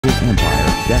Magick Empire,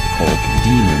 Death Cult,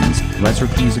 Demons, Lesser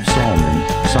Keys of Solomon,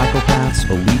 Psychopaths,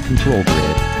 Elite Control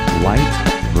Grid, Light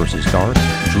versus Dark,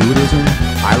 Druidism,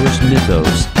 Irish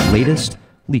Mythos, latest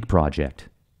leak project.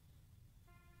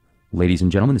 Ladies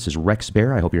and gentlemen, this is Rex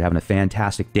Bear. I hope you're having a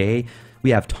fantastic day.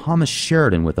 We have Thomas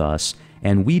Sheridan with us,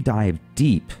 and we dive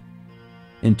deep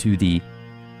into the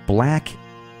black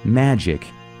magic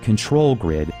control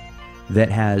grid that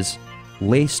has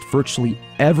laced virtually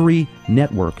every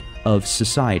network of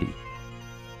society.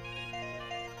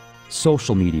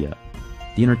 Social media,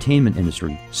 the entertainment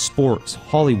industry, sports,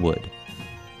 Hollywood,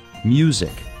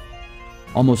 music.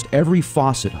 Almost every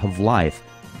faucet of life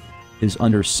is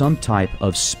under some type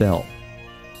of spell.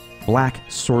 Black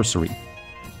sorcery,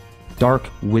 dark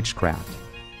witchcraft.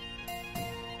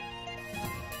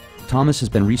 Thomas has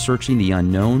been researching the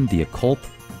unknown, the occult,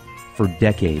 for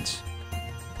decades.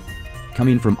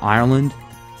 Coming from Ireland,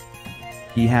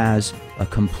 he has a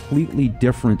completely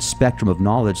different spectrum of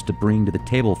knowledge to bring to the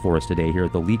table for us today here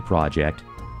at the Leak Project.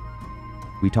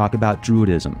 We talk about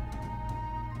Druidism.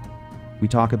 We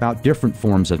talk about different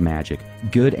forms of magic,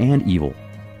 good and evil.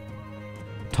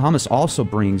 Thomas also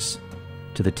brings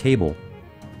to the table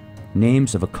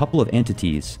names of a couple of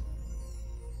entities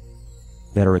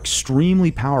that are extremely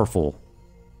powerful,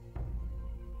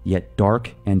 yet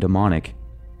dark and demonic.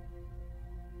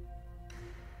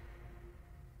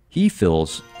 He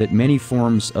feels that many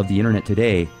forms of the internet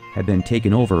today have been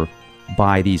taken over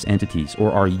by these entities,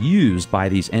 or are used by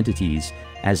these entities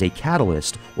as a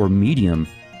catalyst or medium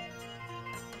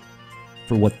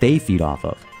for what they feed off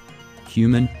of: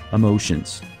 human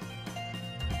emotions.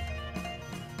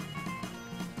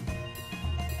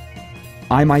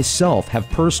 I myself have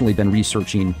personally been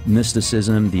researching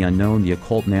mysticism, the unknown, the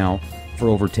occult now for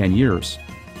over 10 years.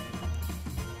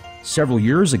 Several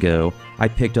years ago, I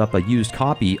picked up a used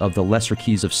copy of the Lesser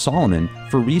Keys of Solomon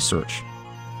for research.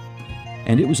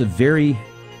 And it was a very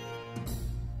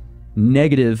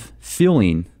negative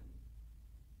feeling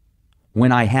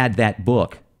when I had that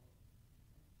book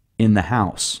in the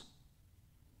house.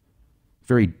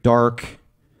 Very dark,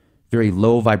 very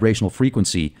low vibrational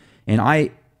frequency. And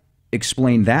I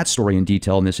explained that story in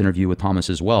detail in this interview with Thomas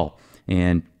as well.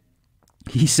 And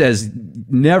he says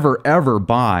never ever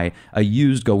buy a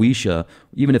used Goetia,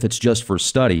 even if it's just for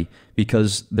study,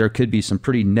 because there could be some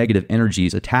pretty negative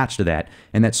energies attached to that,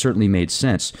 and that certainly made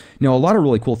sense. Now, a lot of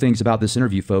really cool things about this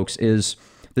interview, folks, is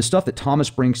the stuff that Thomas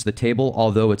brings to the table.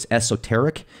 Although it's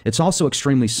esoteric, it's also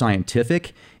extremely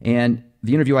scientific. And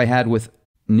the interview I had with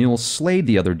Neil Slade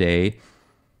the other day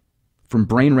from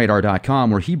BrainRadar.com,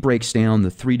 where he breaks down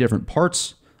the three different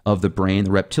parts of the brain: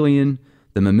 the reptilian,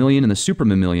 the mammalian, and the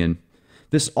supermammalian.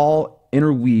 This all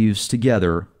interweaves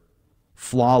together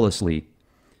flawlessly.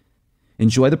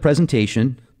 Enjoy the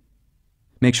presentation.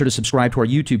 Make sure to subscribe to our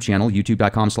YouTube channel,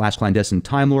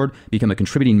 youtube.com/clandestineTimeLord. Become a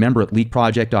contributing member at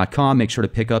leakproject.com. Make sure to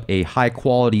pick up a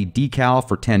high-quality decal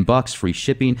for $10, free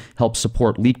shipping. Help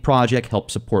support Leak Project,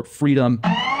 help support freedom.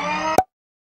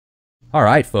 All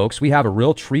right, folks, we have a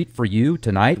real treat for you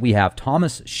tonight. We have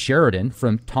Thomas Sheridan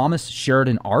from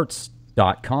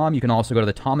ThomasSheridanArts.com. You can also go to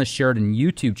the Thomas Sheridan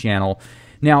YouTube channel.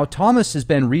 Now, Thomas has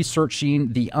been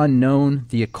researching the unknown,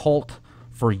 the occult,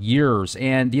 for years,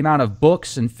 and the amount of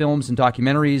books and films and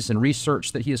documentaries and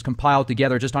research that he has compiled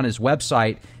together just on his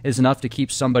website is enough to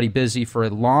keep somebody busy for a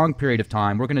long period of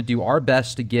time. We're going to do our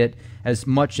best to get as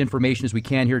much information as we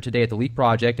can here today at the Leak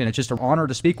Project, and it's just an honor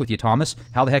to speak with you, Thomas.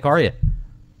 How the heck are you?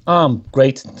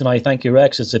 Great tonight. Thank you,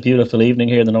 Rex. It's a beautiful evening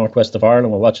here in the northwest of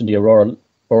Ireland. We're watching the Aurora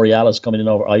Borealis coming in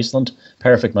over Iceland.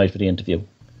 Perfect night for the interview.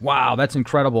 Wow, that's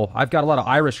incredible. I've got a lot of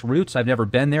Irish roots. I've never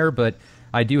been there, but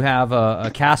I do have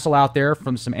a castle out there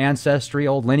from some ancestry,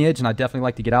 old lineage, and I'd definitely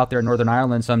like to get out there in Northern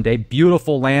Ireland someday.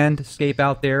 Beautiful landscape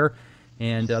out there,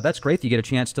 and that's great that you get a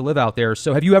chance to live out there.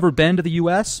 So have you ever been to the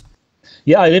U.S.?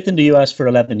 Yeah, I lived in the U.S. for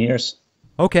 11 years.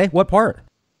 Okay, what part?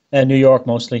 New York,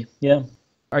 mostly, yeah.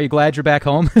 Are you glad you're back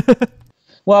home?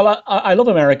 Well, I love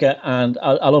America, and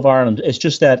I love Ireland. It's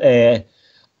just that,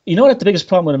 you know what, the biggest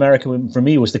problem with America for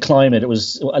me was the climate. It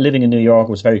was living in New York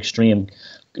was very extreme.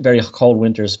 Very cold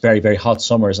winters, very, very hot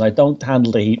summers, and I don't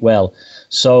handle the heat well.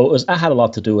 So I had a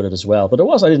lot to do with it as well. But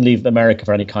I didn't leave America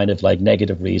for any kind of like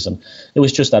negative reason. It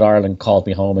was just that Ireland called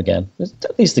me home again.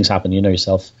 These things happen, you know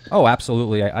yourself. Oh,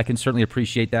 absolutely. I can certainly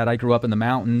appreciate that. I grew up in the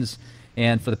mountains,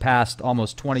 and for the past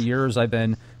almost 20 years, I've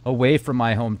been away from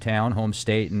my hometown, home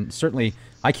state, and certainly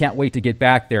I can't wait to get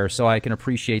back there, so I can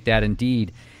appreciate that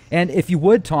indeed. And if you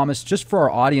would, Thomas, just for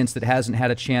our audience that hasn't had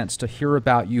a chance to hear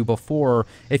about you before,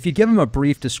 if you give them a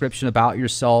brief description about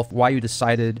yourself, why you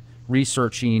decided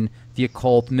researching the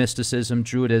occult, mysticism,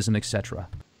 Druidism, etc.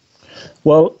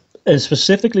 Well,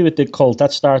 Specifically with the occult,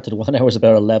 that started when I was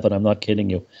about 11. I'm not kidding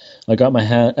you. I got my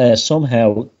hand,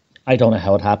 somehow, I don't know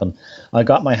how it happened. I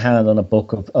got my hand on a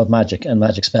book of magic and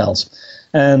magic spells.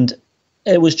 And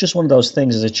it was just one of those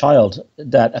things as a child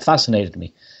that fascinated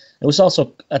me. It was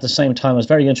also, at the same time, I was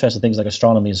very interested in things like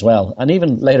astronomy as well. And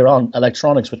even later on,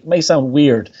 electronics, which may sound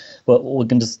weird, but we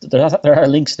can there are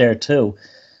links there too.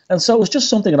 And so it was just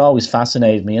something that always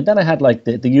fascinated me. And then I had like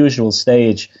the usual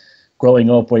stage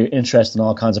growing up where you're interested in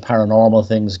all kinds of paranormal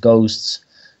things, ghosts,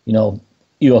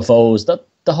 UFOs,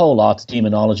 the whole lot,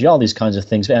 demonology, all these kinds of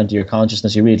things enter your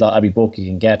consciousness. You read every book you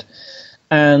can get.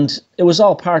 And it was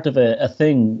all part of a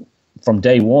thing from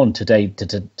day one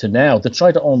to now to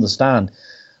try to understand,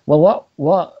 well,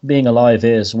 what being alive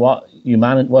is, what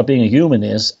being a human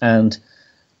is, and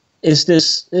is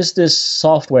this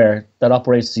software that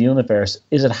operates the universe,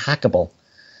 is it hackable?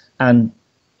 And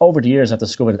over the years, I've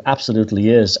discovered it absolutely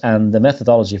is. And the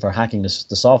methodology for hacking the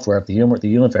software of the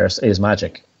universe is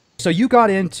magic. So you got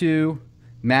into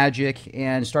magic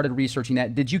and started researching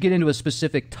that. Did you get into a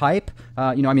specific type?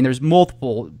 There's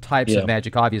multiple types of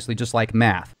magic, obviously, just like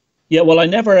math. Yeah, well, I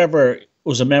never ever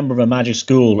was a member of a magic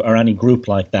school or any group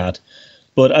like that.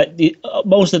 But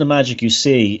most of the magic you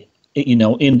see, in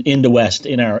the West,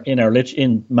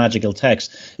 in magical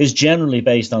texts, is generally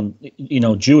based on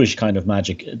Jewish kind of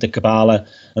magic, the Kabbalah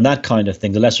and that kind of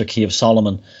thing, the Lesser Key of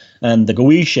Solomon and the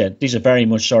Goetia. These are very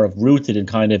much sort of rooted in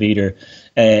kind of either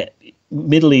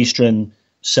Middle Eastern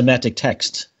Semitic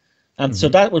texts, and so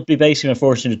that would be basically my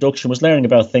first introduction, was learning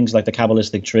about things like the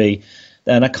Kabbalistic tree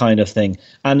and that kind of thing.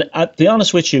 And to be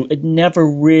honest with you, it never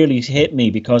really hit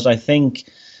me because I think,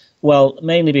 well,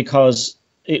 mainly because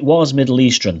it was Middle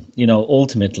Eastern,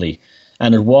 ultimately,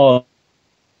 and it was,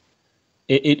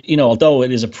 although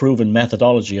it is a proven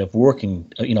methodology of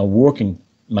working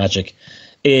magic,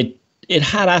 it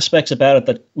had aspects about it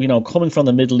that, coming from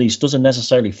the Middle East doesn't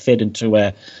necessarily fit into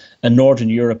a Northern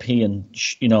European,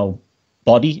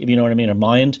 body, if you know what I mean, or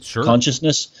mind, sure,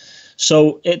 consciousness.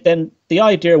 So then the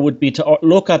idea would be to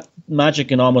look at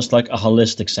magic in almost like a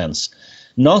holistic sense,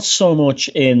 not so much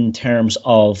in terms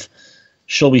of,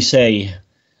 shall we say,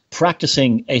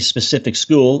 practicing a specific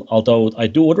school, although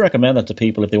I would recommend that to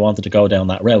people if they wanted to go down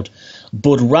that route,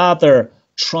 but rather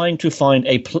trying to find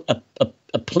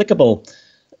applicable,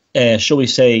 shall we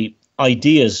say,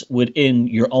 ideas within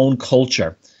your own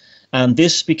culture. And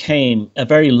this became a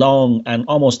very long and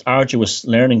almost arduous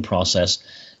learning process.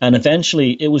 And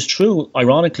eventually it was true,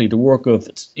 ironically, the work of,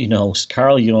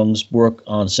 Carl Jung's work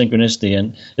on synchronicity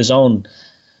and his own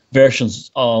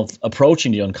versions of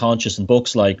approaching the unconscious in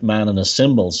books like Man and His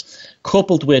Symbols,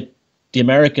 coupled with the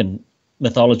American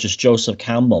mythologist Joseph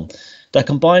Campbell, that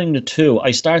combining the two,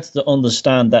 I started to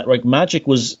understand that magic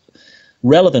was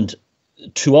relevant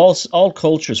to all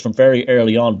cultures from very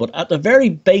early on, but at the very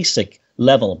basic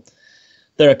level,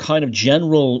 there are kind of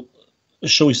general,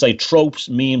 shall we say, tropes,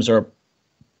 memes, or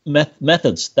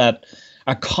methods that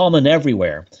are common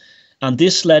everywhere. And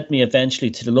this led me eventually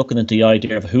to looking at the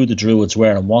idea of who the Druids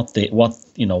were and what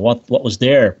was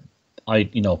their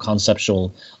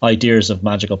conceptual ideas of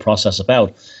magical process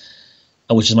about,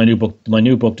 which is my new book. My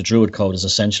new book, The Druid Code, is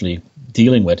essentially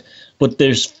dealing with. But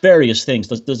there's various things.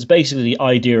 There's basically the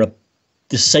idea of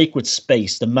the sacred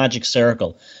space, the magic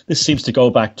circle. This seems to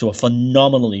go back to a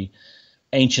phenomenally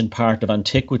ancient part of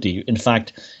antiquity. In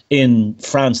fact, in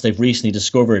France, they've recently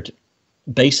discovered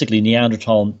basically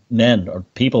Neanderthal men or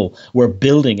people were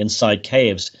building inside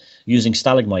caves using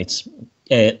stalagmites,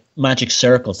 magic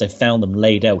circles. They found them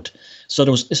laid out. So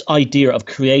there was this idea of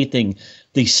creating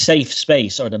the safe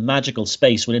space or the magical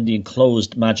space within the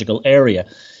enclosed magical area,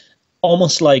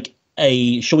 almost like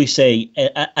shall we say,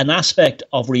 an aspect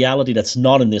of reality that's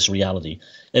not in this reality.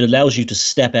 It allows you to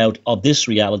step out of this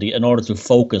reality in order to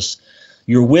focus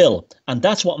your will, and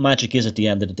that's what magic is at the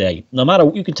end of the day. No matter,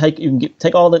 you can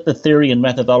take all the theory and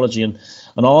methodology and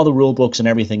all the rule books and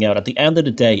everything out. At the end of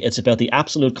the day, it's about the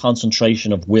absolute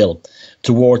concentration of will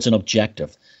towards an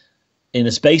objective. In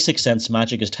its basic sense,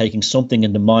 magic is taking something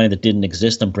in the mind that didn't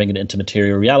exist and bringing it into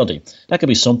material reality. That could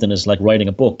be something as like writing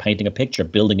a book, painting a picture,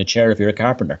 building a chair if you're a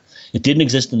carpenter. It didn't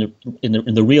exist in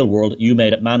the real world. You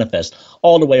made it manifest,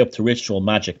 all the way up to ritual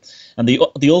magic. And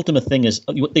the ultimate thing is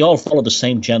they all follow the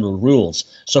same general rules.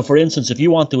 So, for instance, if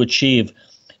you want to achieve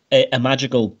a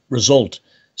magical result,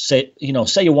 say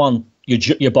you want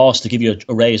your boss to give you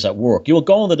a raise at work, you will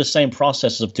go into the same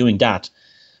processes of doing that,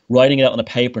 writing it out on a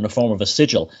paper in the form of a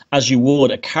sigil, as you would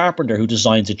a carpenter who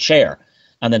designs a chair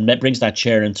and then brings that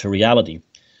chair into reality.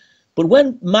 But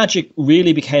when magic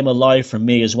really became alive for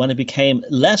me is when it became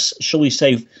less, shall we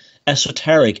say,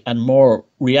 esoteric and more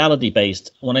reality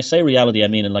based. When I say reality, I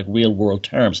mean in like real world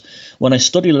terms. When I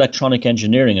studied electronic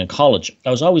engineering in college,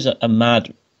 I was always a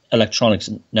mad electronics.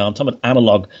 Now I'm talking about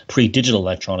analog pre-digital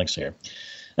electronics here.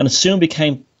 And it soon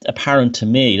became apparent to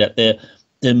me that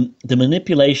the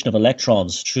manipulation of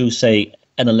electrons through, say,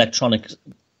 an electronic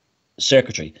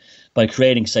circuitry by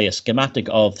creating, say, a schematic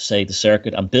of, say, the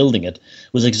circuit and building it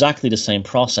was exactly the same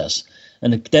process.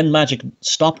 And then magic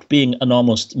stopped being an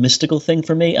almost mystical thing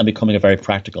for me and becoming a very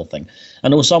practical thing.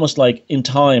 And it was almost like in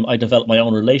time I developed my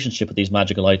own relationship with these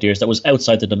magical ideas that was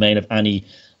outside the domain of any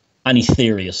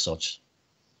theory as such.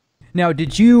 Now,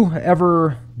 did you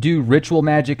ever do ritual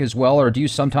magic as well, or do you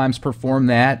sometimes perform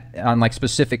that on like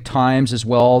specific times as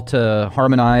well to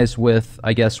harmonize with,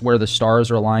 I guess, where the stars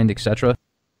are aligned, etc.?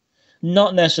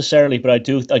 Not necessarily, but I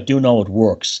do know it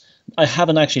works. I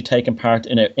haven't actually taken part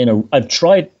in a. I've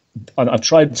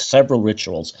tried several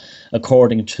rituals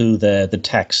according to the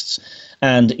texts,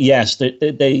 and yes,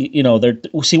 they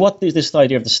see what this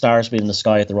idea of the stars being in the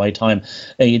sky at the right time,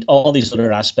 all these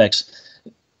other aspects.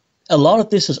 A lot of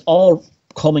this is all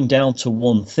coming down to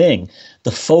one thing: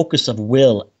 the focus of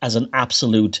will as an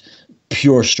absolute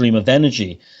pure stream of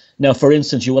energy. Now, for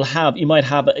instance, you might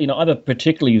have, I have a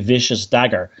particularly vicious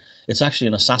dagger. It's actually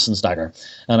an assassin's dagger,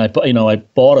 and I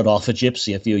bought it off a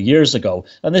gypsy a few years ago,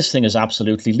 and this thing is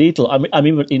absolutely lethal. I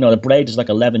mean, the blade is like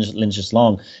 11 inches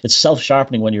long. It's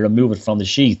self-sharpening when you remove it from the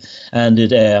sheath, and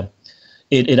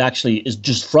it actually is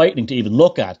just frightening to even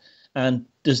look at. And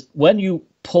when you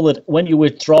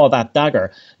withdraw that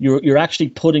dagger, you're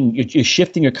actually you're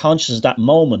shifting your consciousness at that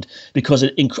moment, because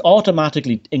it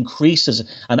automatically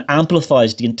increases and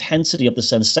amplifies the intensity of the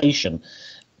sensation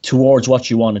towards what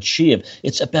you want to achieve.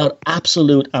 It's about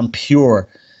absolute and pure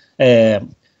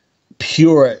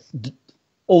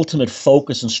ultimate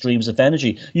focus and streams of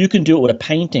energy. You can do it with a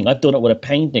painting. I've done it with a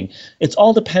painting. It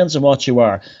all depends on what you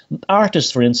are.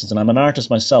 Artists, for instance, and I'm an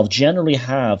artist myself, generally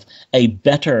have a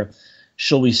better,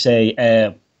 shall we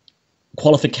say,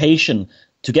 qualification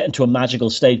to get into a magical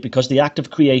state, because the act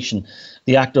of creation,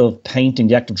 the act of painting,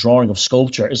 the act of drawing, of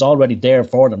sculpture is already there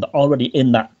for them. They're already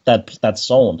in that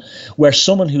zone. Where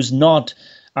someone who's not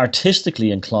artistically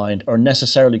inclined or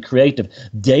necessarily creative,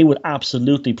 they would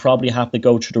absolutely probably have to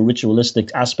go through the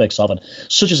ritualistic aspects of it,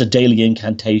 such as a daily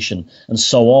incantation and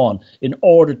so on, in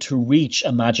order to reach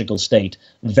a magical state.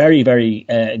 Very, very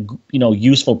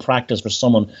useful practice for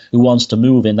someone who wants to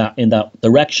move in that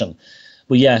direction.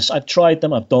 But yes, I've tried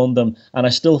them, I've done them, and I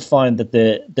still find that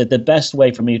the best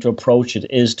way for me to approach it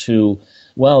is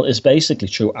basically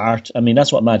through art. I mean,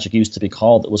 that's what magic used to be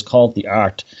called. It was called the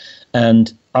art.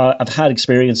 And I've had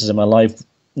experiences in my life,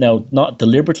 now not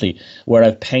deliberately, where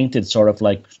I've painted sort of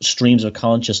like streams of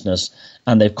consciousness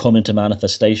and they've come into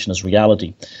manifestation as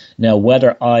reality. Now,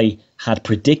 whether I had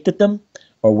predicted them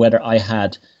or whether I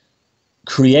had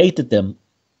created them,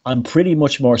 I'm pretty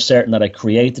much more certain that I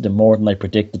created them more than I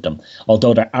predicted them,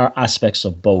 although there are aspects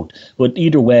of both. But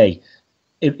either way,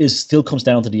 it still comes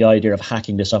down to the idea of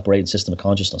hacking this operating system of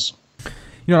consciousness.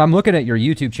 You know, I'm looking at your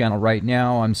YouTube channel right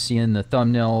now. I'm seeing the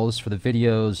thumbnails for the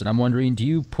videos, and I'm wondering, do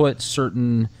you put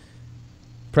certain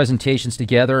presentations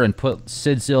together and put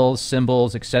sigils,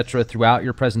 symbols, etc. throughout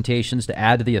your presentations to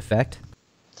add to the effect?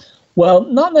 Well,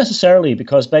 not necessarily,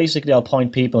 because basically I'll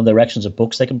point people in directions of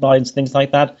books they can buy and things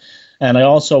like that. And I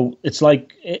also, it's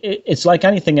like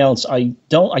anything else. I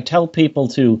tell people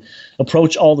to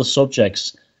approach all the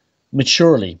subjects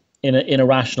maturely in a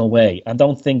rational way, and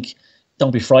don't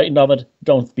be frightened of it.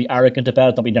 Don't be arrogant about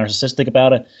it. Don't be narcissistic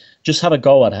about it. Just have a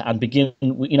go at it and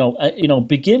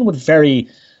begin with very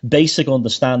basic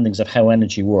understandings of how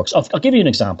energy works. I'll give you an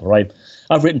example, right?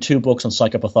 I've written 2 books on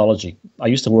psychopathology. I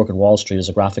used to work in Wall Street as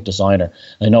a graphic designer.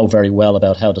 I know very well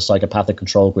about how the psychopathic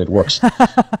control grid works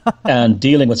and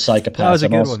dealing with psychopaths. That was a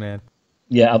good one, man.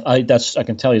 Yeah, I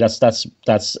can tell you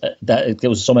that it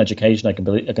was some education. I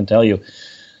can tell you.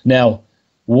 Now,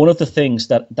 one of the things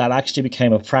that actually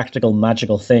became a practical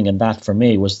magical thing, and that for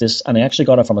me was this, and I actually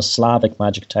got it from a Slavic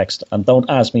magic text. And don't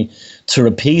ask me to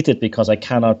repeat it because I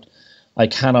cannot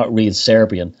read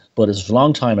Serbian, but it's a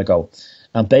long time ago.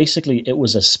 And basically, it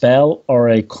was a spell or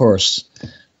a curse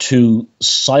to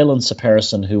silence a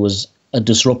person who was a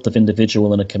disruptive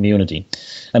individual in a community.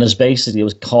 And it was basically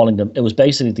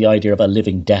the idea of a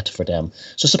living debt for them.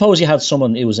 So suppose you had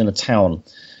someone who was in a town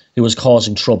who was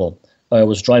causing trouble or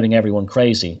was driving everyone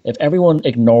crazy. If everyone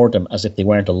ignored them as if they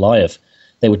weren't alive,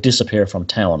 they would disappear from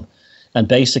town. And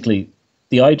basically,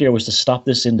 the idea was to stop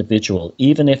this individual,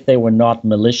 even if they were not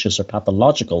malicious or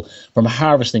pathological, from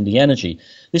harvesting the energy.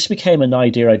 This became an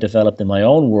idea I developed in my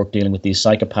own work dealing with these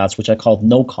psychopaths, which I called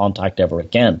no contact ever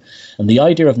again. And the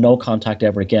idea of no contact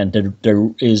ever again, there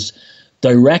is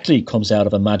directly comes out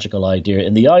of a magical idea,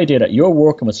 and the idea that you're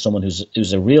working with someone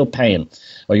who's a real pain,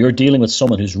 or you're dealing with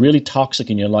someone who's really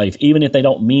toxic in your life, even if they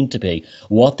don't mean to be.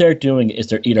 What they're doing is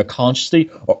they're either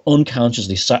consciously or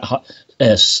unconsciously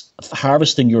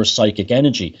harvesting your psychic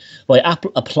energy. By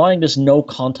applying this no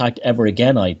contact ever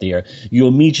again idea, you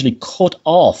immediately cut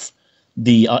off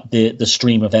the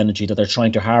stream of energy that they're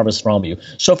trying to harvest from you.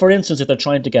 So for instance, if they're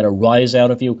trying to get a rise out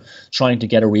of you, trying to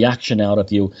get a reaction out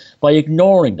of you, by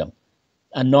ignoring them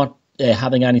and not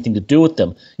having anything to do with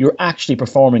them, you're actually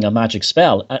performing a magic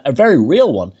spell, a very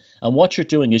real one. And what you're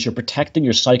doing is you're protecting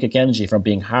your psychic energy from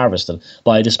being harvested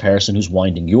by this person who's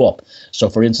winding you up. So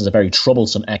for instance, a very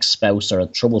troublesome ex-spouse or a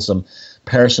troublesome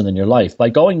person in your life, by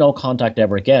going no contact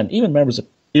ever again, even members of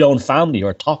your own family who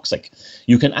are toxic,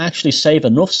 you can actually save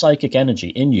enough psychic energy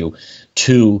in you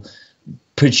to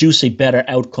produce a better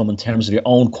outcome in terms of your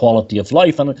own quality of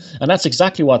life. And that's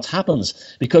exactly what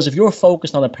happens, because if you're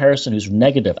focused on a person who's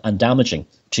negative and damaging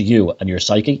to you and your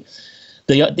psyche,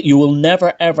 you will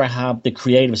never ever have the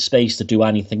creative space to do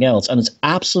anything else. And it's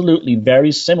absolutely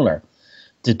very similar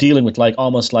to dealing with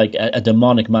almost like a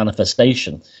demonic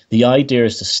manifestation. The idea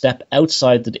is to step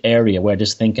outside the area where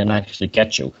this thing can actually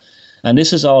get you. And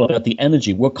this is all about the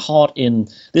energy. We're caught in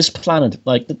this planet.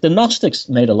 Like the Gnostics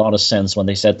made a lot of sense when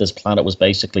they said this planet was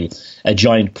basically a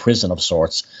giant prison of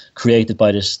sorts, created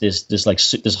by this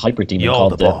hyper demon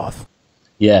called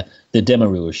the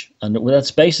Demiurge. And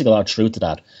that's basically a lot of truth to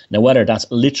that. Now, whether that's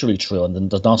literally true, and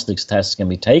the Gnostics tests can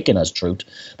be taken as truth,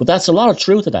 but that's a lot of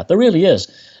truth to that. There really is.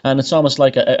 And it's almost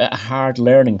like a hard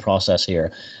learning process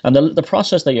here. And the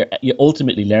process that you're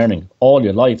ultimately learning all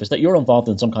your life is that you're involved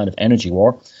in some kind of energy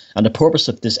war. And the purpose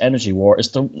of this energy war is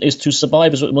to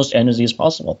survive as much energy as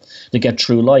possible, to get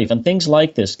through life. And things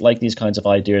like this, like these kinds of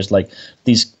ideas, like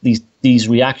these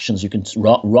reactions you can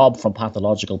rob from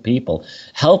pathological people,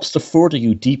 helps to further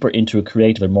you deeper into a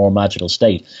creative and more magical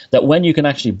state. That when you can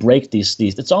actually break these,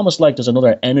 it's almost like there's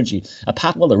another energy,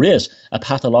 there is a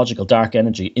pathological dark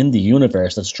energy in the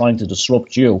universe that's trying to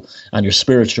disrupt you and your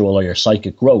spiritual or your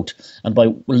psychic growth. And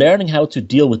by learning how to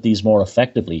deal with these more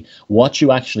effectively, what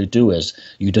you actually do is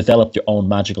you develop your own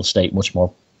magical state much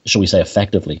more, shall we say,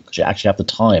 effectively, because you actually have the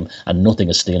time and nothing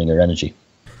is stealing your energy.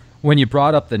 When you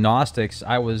brought up the Gnostics,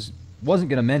 I wasn't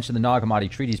going to mention the Nag Hammadi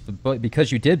treaties, but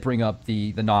because you did bring up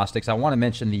the Gnostics, I want to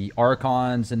mention the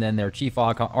Archons, and then their chief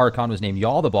Archon was named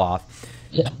Yaldabaoth.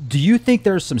 Yeah. Do you think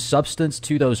there's some substance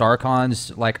to those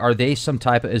Archons? Like, are they some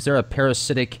type of, is there a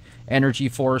parasitic energy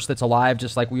force that's alive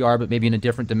just like we are, but maybe in a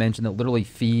different dimension that literally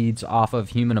feeds off of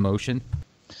human emotion?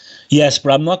 Yes,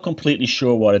 but I'm not completely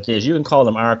sure what it is. You can call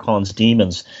them archons,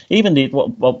 demons. Even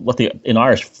in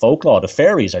Irish folklore, the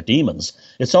fairies are demons.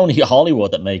 It's only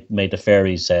Hollywood that made the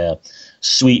fairies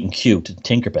sweet and cute,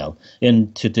 Tinkerbell.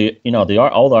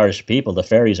 All the Irish people, the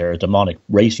fairies are a demonic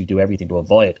race you do everything to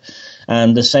avoid.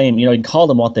 And the same, you can call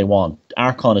them what they want.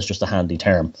 Archon is just a handy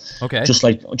term. Okay. Just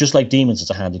like demons is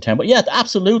a handy term. But yeah,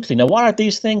 absolutely. Now, what are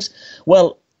these things?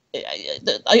 Well,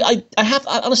 I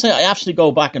actually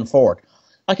go back and forth.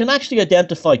 I can actually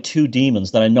identify two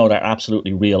demons that I know that are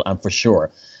absolutely real and for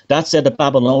sure. That's the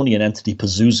Babylonian entity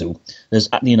Pazuzu.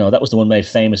 That was the one made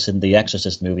famous in the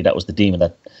Exorcist movie. That was the demon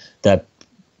that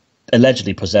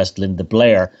allegedly possessed Linda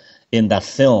Blair in that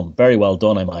film. Very well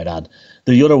done, I might add.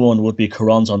 The other one would be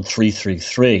Choronzon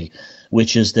 333,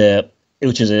 which is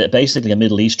basically a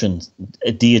Middle Eastern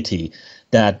deity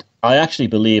that I actually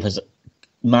believe has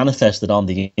manifested on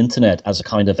the internet as a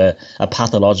kind of a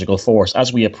pathological force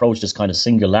as we approach this kind of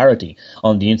singularity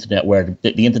on the internet, where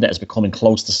the internet is becoming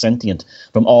close to sentient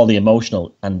from all the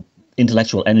emotional and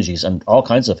intellectual energies and all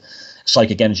kinds of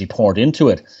psychic energy poured into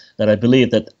it, that I believe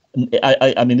that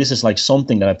I mean this is like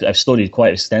something that I've studied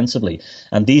quite extensively,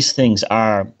 and these things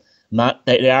are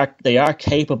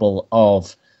capable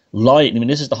of lie. I mean,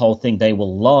 this is the whole thing. They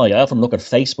will lie. I often look at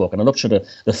Facebook, and I look through the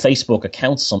Facebook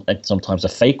accounts, sometimes the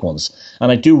fake ones, and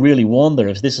I do really wonder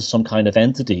if this is some kind of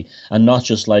entity and not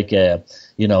just like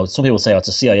some people say it's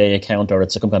a CIA account, or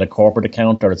it's some kind of corporate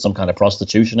account, or it's some kind of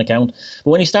prostitution account.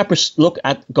 But when you start to look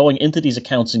at going into these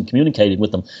accounts and communicating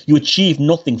with them, you achieve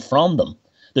nothing from them.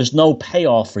 There's no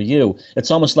payoff for you. It's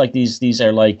almost like these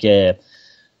are like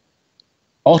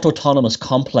autonomous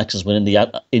complexes within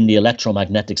the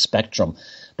electromagnetic spectrum.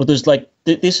 But there's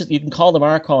you can call them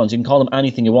archons, you can call them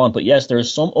anything you want, but yes, there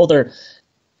is some other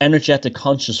energetic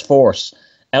conscious force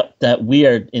that we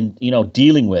are in,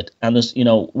 dealing with, and this,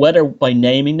 whether by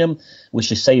naming them, which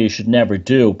they say you should never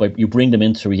do, but you bring them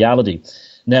into reality.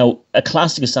 Now, a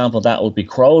classic example of that would be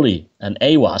Crowley and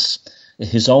Aiwass,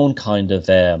 his own kind of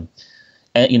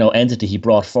entity he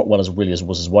brought forward. Well, as really as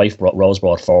was his wife Rose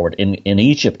brought forward in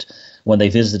Egypt when they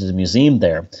visited the museum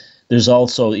there. There's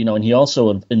also, and he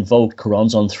also invoked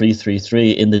Choronzon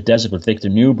 333 in the desert with Victor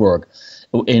Newberg,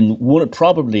 in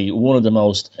probably one of the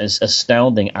most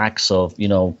astounding acts of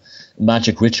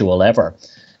magic ritual ever.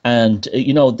 And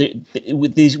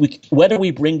with these, whether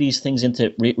we bring these things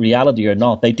into reality or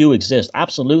not, they do exist.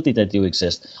 Absolutely, they do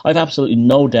exist. I've absolutely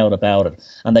no doubt about it.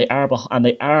 And they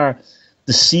are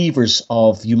deceivers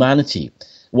of humanity.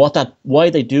 Why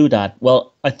they do that?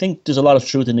 Well, I think there's a lot of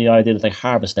truth in the idea that they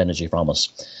harvest energy from us.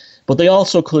 But they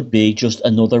also could be just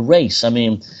another race. I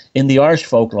mean, in the Irish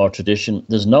folklore tradition,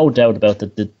 there's no doubt about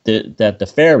that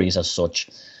the fairies, as such,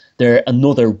 they're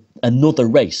another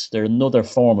race. They're another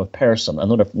form of person.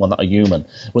 Well, not a human,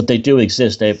 but they do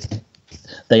exist.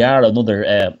 They are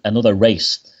another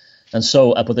race, and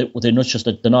so, but they're not just.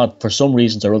 They're not, for some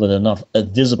reasons or other, they're not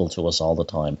visible to us all the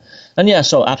time. And yeah,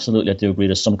 so absolutely, I do agree.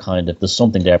 There's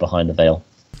something there behind the veil.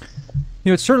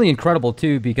 It's certainly incredible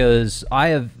too, because I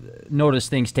have notice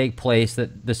things take place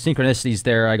that the synchronicities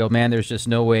there, I go, man, there's just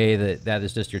no way that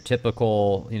is just your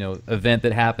typical, event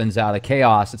that happens out of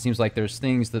chaos. It seems like there's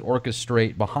things that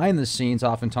orchestrate behind the scenes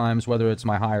oftentimes, whether it's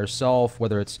my higher self,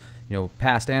 whether it's,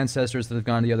 past ancestors that have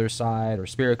gone to the other side, or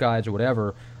spirit guides or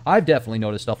whatever. I've definitely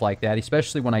noticed stuff like that,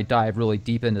 especially when I dive really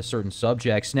deep into certain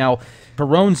subjects. Now,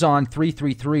 Choronzon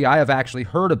 333, I have actually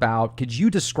heard about. Could you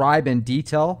describe in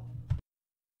detail?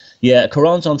 Yeah,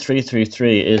 Choronzon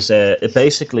 333 is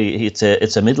basically it's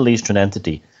a Middle Eastern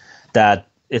entity that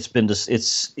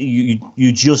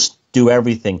you just do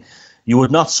everything. You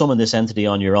would not summon this entity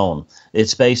on your own.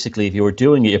 It's basically, if you were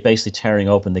doing it, you're basically tearing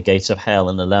open the gates of hell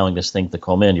and allowing this thing to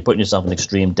come in. You're putting yourself in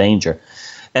extreme danger.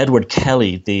 Edward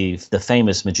Kelly, the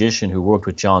famous magician who worked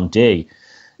with John Dee,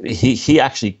 he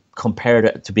actually compared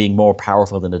it to being more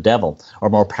powerful than the devil, or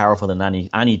more powerful than any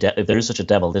if there is such a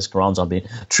devil, this Choronzon being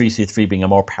 333 being a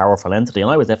more powerful entity,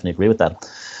 and I would definitely agree with that.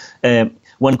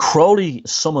 When Crowley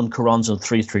summoned Choronzon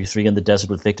 333 in the desert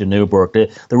with Victor Newberg,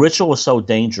 the ritual was so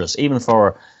dangerous, even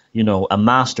for a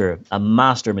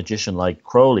master magician like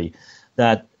Crowley,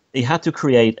 that he had to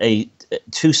create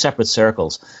two separate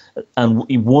circles, and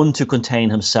one to contain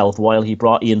himself while he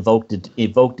invoked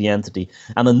the entity,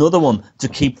 and another one to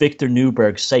keep Victor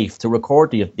Newberg safe, to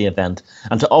record the event,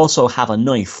 and to also have a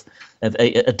knife,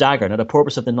 a dagger. Now, the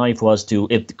purpose of the knife was to,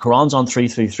 if Choronzon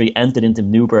 333 entered into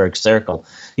Newberg's circle,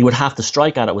 he would have to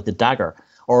strike at it with the dagger,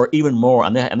 or even more,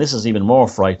 and this is even more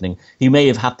frightening, he may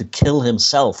have had to kill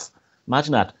himself.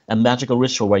 Imagine that, a magical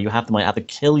ritual where you might have to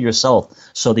kill yourself,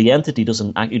 so the entity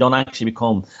you don't actually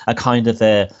become a kind of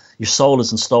your soul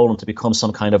isn't stolen to become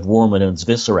some kind of worm in its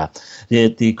viscera.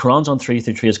 The Choronzon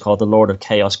 333 is called the Lord of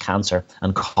Chaos, Cancer,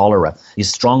 and Cholera.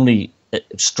 He's strongly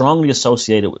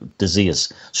associated with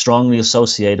disease, strongly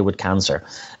associated with cancer,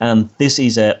 and this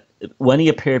is when he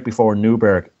appeared before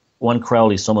Newberg. When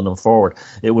Crowley summoned him forward,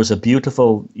 it was a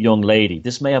beautiful young lady.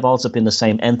 This may have also been the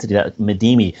same entity, that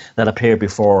Medimi, that appeared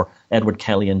before Edward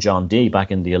Kelly and John Dee back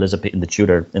in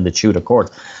the Tudor court,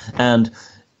 and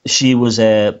she was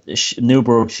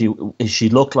Newberg. She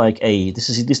looked like this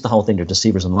is the whole thing. They're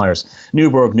deceivers and liars.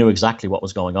 Newberg knew exactly what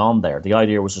was going on there. The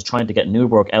idea was just trying to get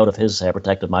Newberg out of his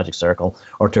protected magic circle,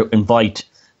 or to invite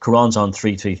Choronzon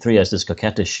 333 as this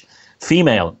coquettish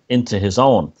female into his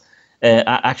own.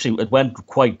 Actually, it went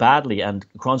quite badly, and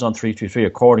Choronzon 333,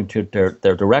 according to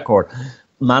their record,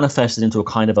 manifested into a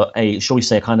kind of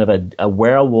a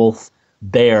werewolf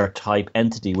bear type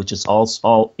entity, which is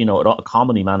also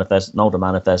commonly known to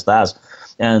manifest as.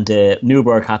 And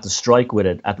Newberg had to strike with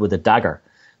it with a dagger.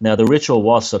 Now, the ritual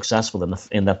was successful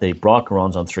in that they brought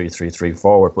Choronzon 333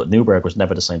 forward, but Newberg was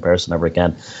never the same person ever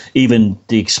again. Even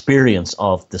the experience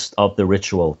of the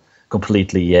ritual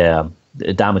completely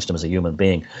damaged him as a human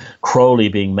being. Crowley,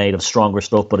 being made of stronger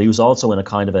stuff, but he was also in a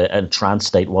kind of a trance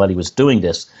state while he was doing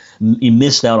this. He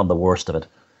missed out on the worst of it.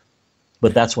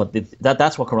 But that's what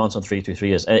Choronzon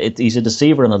 333 is. He's a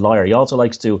deceiver and a liar. He also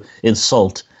likes to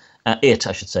insult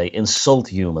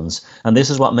humans, and this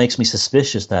is what makes me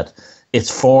suspicious that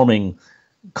it's forming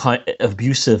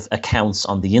abusive accounts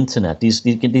on the internet.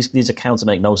 These accounts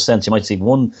make no sense. You might see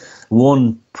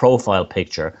one profile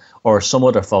picture or some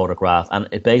other photograph, and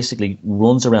it basically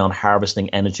runs around harvesting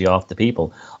energy off the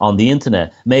people on the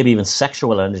internet, maybe even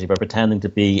sexual energy, by pretending to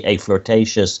be a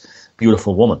flirtatious,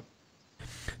 beautiful woman.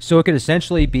 So it could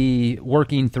essentially be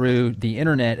working through the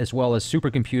internet as well as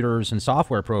supercomputers and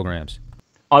software programs.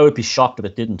 I would be shocked if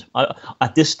it didn't.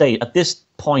 At this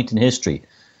point in history,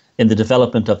 in the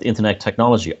development of the internet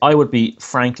technology, I would be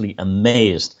frankly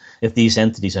amazed if these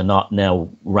entities are not now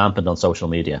rampant on social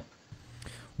media.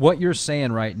 What you're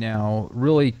saying right now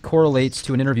really correlates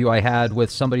to an interview I had with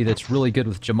somebody that's really good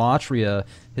with gematria.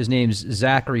 His name's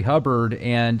Zachary Hubbard,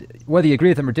 and whether you agree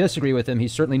with him or disagree with him, he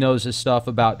certainly knows his stuff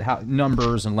about how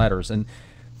numbers and letters. And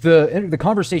the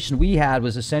conversation we had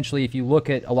was essentially, if you look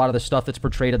at a lot of the stuff that's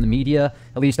portrayed in the media,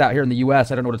 at least out here in the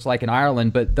U.S., I don't know what it's like in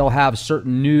Ireland, but they'll have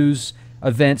certain news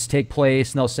events take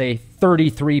place, and they'll say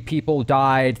 33 people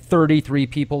died, 33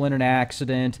 people in an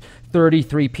accident,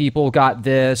 33 people got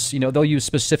this. You know, they'll use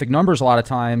specific numbers a lot of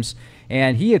times,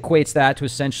 and he equates that to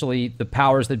essentially the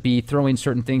powers that be throwing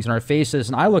certain things in our faces.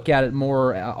 And I look at it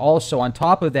more also on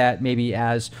top of that, maybe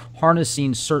as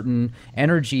harnessing certain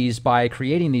energies by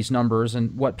creating these numbers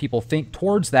and what people think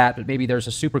towards that, but maybe there's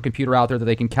a supercomputer out there that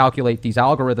they can calculate these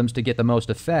algorithms to get the most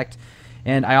effect.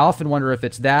 And I often wonder if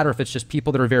it's that, or if it's just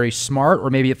people that are very smart,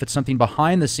 or maybe if it's something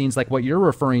behind the scenes like what you're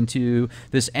referring to,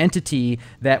 this entity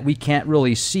that we can't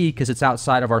really see because it's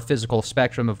outside of our physical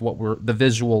spectrum of the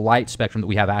visual light spectrum that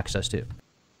we have access to.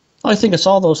 I think it's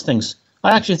all those things.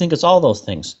 I actually think it's all those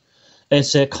things.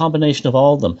 It's a combination of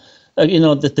all of them.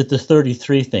 The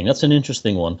 33 thing, that's an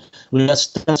interesting one. Well,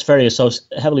 that's very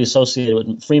heavily associated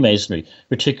with Freemasonry,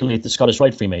 particularly the Scottish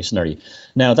Rite Freemasonry.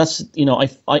 Now, that's,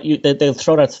 they'll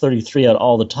throw that 33 out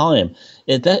all the time,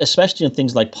 especially in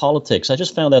things like politics. I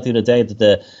just found out the other day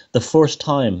that the first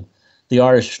time the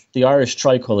Irish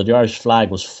tricolour, the Irish flag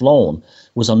was flown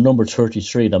was on number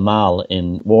 33, the Mall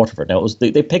in Waterford. Now,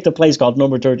 they picked a place called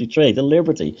number 33, the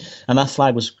Liberty, and that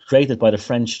flag was created by the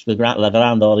French, the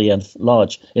Grand Orient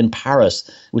Lodge in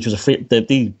Paris, which was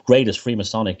the greatest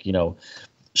Freemasonic,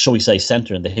 shall we say,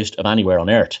 centre in the history of anywhere on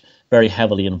earth. Very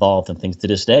heavily involved in things to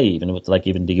this day, even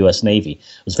the U.S. Navy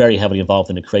was very heavily involved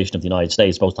in the creation of the United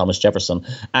States. Both Thomas Jefferson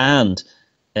and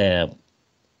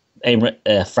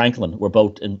Franklin were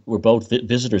both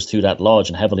visitors to that lodge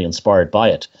and heavily inspired by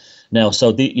it. Now,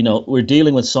 so we're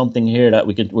dealing with something here that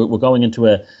we're going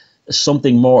into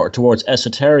something more towards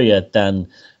esoteria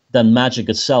than magic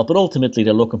itself, but ultimately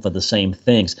they're looking for the same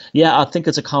things. Yeah, I think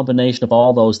it's a combination of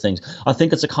all those things. I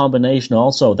think it's a combination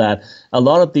also that a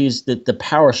lot of the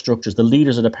power structures, the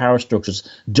leaders of the power structures,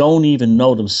 don't even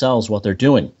know themselves what they're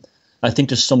doing. I think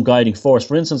there's some guiding force.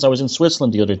 For instance, I was in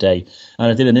Switzerland the other day, and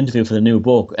I did an interview for the new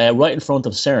book right in front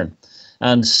of CERN.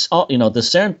 And the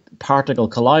CERN particle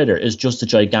collider is just a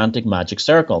gigantic magic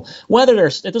circle.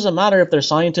 It doesn't matter if they're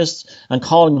scientists and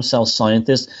calling themselves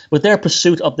scientists, but their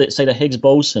pursuit of the Higgs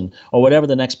boson or whatever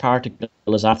the next particle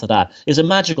is after that is a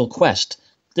magical quest.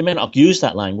 They may not use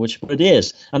that language, but it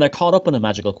is, and they're caught up in a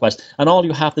magical quest. And all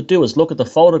you have to do is look at the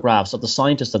photographs of the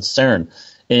scientists at CERN,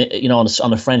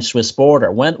 on the French-Swiss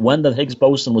border. When the Higgs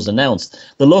boson was announced,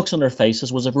 the looks on their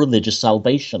faces was of religious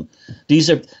salvation.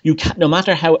 No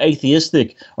matter how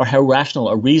atheistic or how rational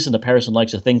or reasoned a person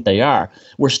likes to think they are,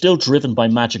 we're still driven by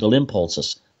magical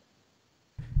impulses.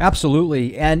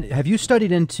 Absolutely. And have you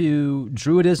studied into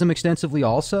Druidism extensively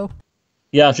also?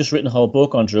 Yeah, I've just written a whole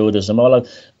book on Druidism.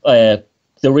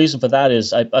 The reason for that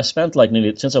is I spent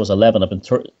since I was 11, I've been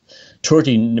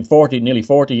nearly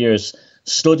 40 years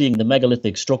studying the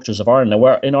megalithic structures of Ireland. Now,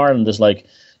 where in Ireland is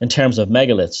in terms of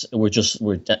megaliths, we're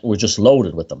just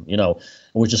loaded with them.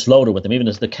 We're just loaded with them. Even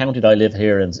as the county that I live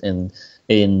here in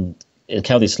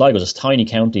County Sligo, is a tiny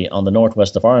county on the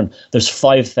northwest of Ireland. There's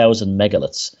 5,000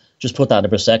 megaliths. Just put that in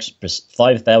perspective.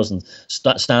 5,000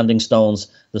 standing stones,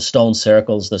 the stone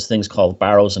circles. There's things called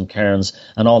barrows and cairns,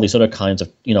 and all these other kinds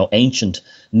of ancient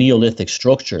Neolithic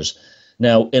structures.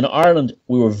 Now, in Ireland,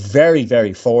 we were very,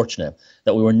 very fortunate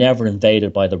that we were never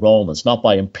invaded by the Romans, not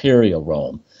by Imperial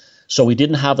Rome. So we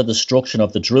didn't have a destruction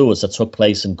of the Druids that took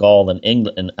place in Gaul and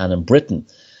England and in Britain.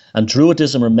 And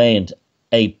Druidism remained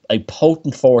a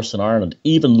potent force in Ireland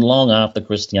even long after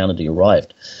Christianity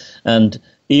arrived. And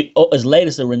as late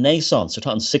as the Renaissance, we're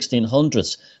talking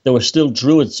 1600s, there were still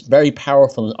Druids very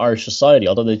powerful in Irish society,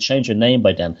 although they changed their name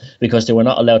by then because they were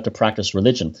not allowed to practice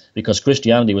religion, because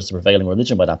Christianity was the prevailing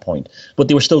religion by that point. But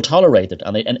they were still tolerated,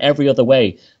 and in every other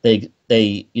way they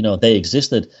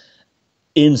existed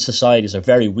in society as a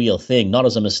very real thing, not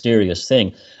as a mysterious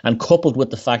thing. And coupled with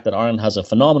the fact that Ireland has a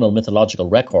phenomenal mythological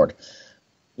record,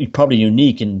 probably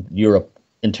unique in Europe,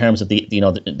 in terms of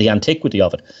the antiquity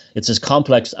of it. It's as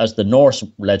complex as the Norse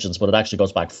legends, but it actually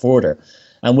goes back further.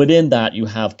 And within that, you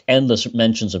have endless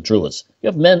mentions of Druids.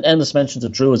 You have endless mentions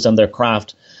of Druids and their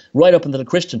craft right up into the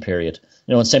Christian period.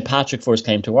 You know, when St. Patrick first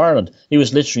came to Ireland, he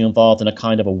was literally involved in a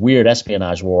kind of a weird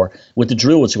espionage war with the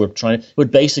Druids who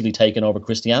had basically taken over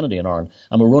Christianity in Ireland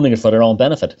and were running it for their own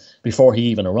benefit before he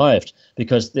even arrived,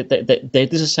 because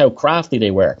this is how crafty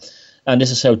they were, and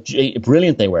this is how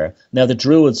brilliant they were. Now, the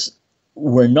Druids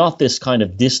were not this kind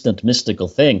of distant mystical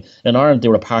thing. In Ireland, they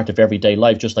were a part of everyday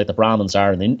life, just like the Brahmins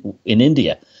are in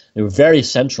India. They were very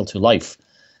central to life,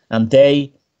 and their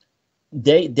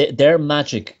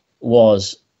magic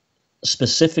was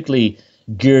specifically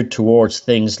geared towards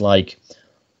things like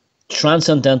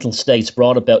transcendental states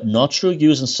brought about not through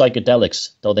using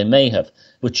psychedelics, though they may have,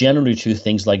 but generally through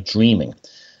things like dreaming.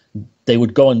 They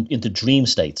would go into dream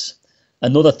states.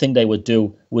 Another thing they would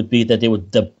do would be that they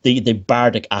would the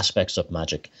bardic aspects of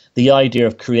magic, the idea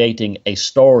of creating a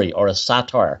story or a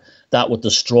satire that would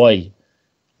destroy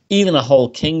even a whole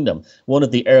kingdom. One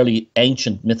of the early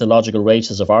ancient mythological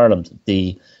races of Ireland,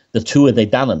 the Tuatha De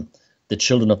Danann, the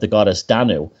children of the goddess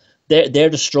Danu, their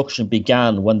destruction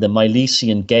began when the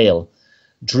Milesian Gael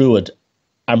druid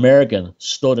Amergin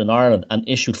stood in Ireland and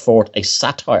issued forth a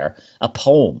satire, a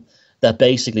poem that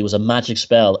basically was a magic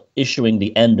spell issuing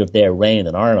the end of their reign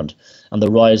in Ireland and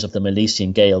the rise of the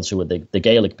Milesian Gaels, who were the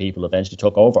Gaelic people eventually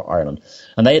took over Ireland.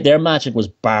 And their magic was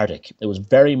bardic. It was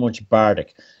very much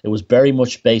bardic. It was very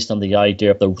much based on the idea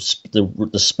of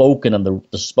the spoken and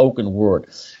the spoken word.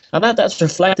 And that's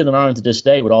reflected in Ireland to this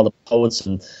day with all the poets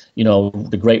and, you know,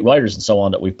 the great writers and so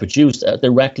on that we've produced.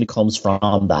 Directly comes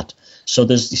from that. So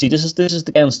this is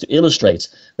again to illustrate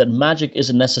that magic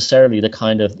isn't necessarily the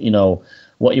kind of, you know,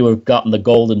 what you have got in the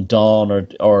Golden Dawn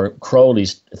or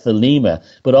Crowley's Thelema,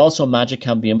 but also magic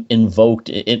can be invoked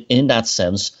in that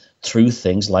sense through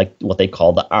things like what they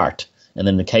call the art. And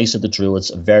in the case of the Druids,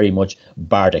 very much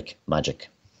bardic magic.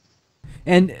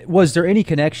 And was there any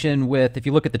connection with, if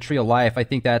you look at the Tree of Life, I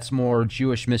think that's more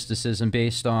Jewish mysticism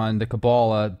based on the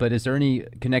Kabbalah, but is there any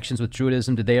connections with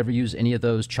Druidism? Did they ever use any of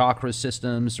those chakra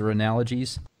systems or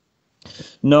analogies?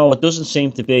 No, it doesn't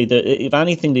seem to be. If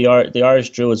anything, the Irish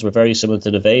Druids were very similar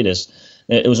to the Vedas.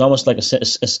 It was almost like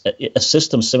a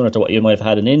system similar to what you might have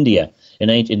had in India,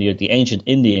 the ancient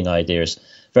Indian ideas,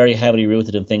 very heavily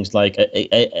rooted in things like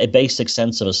a basic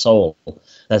sense of a soul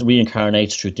that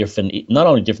reincarnates through not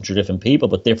only different people,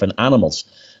 but different animals.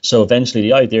 So eventually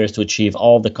the idea is to achieve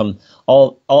all the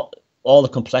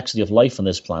complexity of life on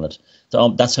this planet. So,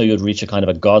 that's how you would reach a kind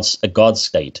of a god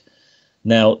state.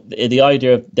 Now, the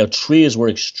idea of the trees were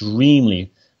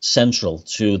extremely central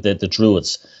to the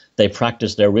Druids. They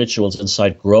practiced their rituals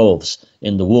inside groves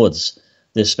in the woods.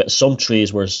 Some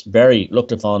trees were very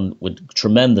looked upon with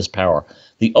tremendous power.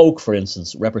 The oak, for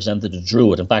instance, represented a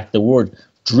druid. In fact, the word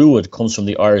druid comes from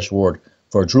the Irish word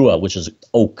for drua, which is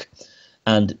oak.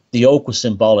 And the oak was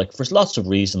symbolic for lots of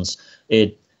reasons.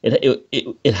 It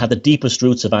had the deepest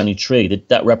roots of any tree.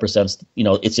 That represents, you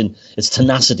know, its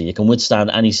tenacity. It can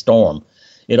withstand any storm.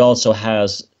 It also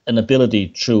has an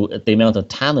ability through the amount of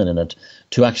tannin in it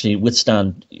to actually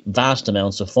withstand vast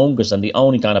amounts of fungus, and the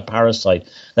only kind of parasite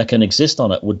that can exist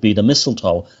on it would be the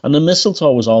mistletoe. And the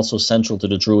mistletoe was also central to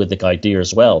the Druidic idea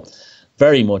as well,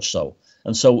 very much so.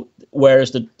 And so,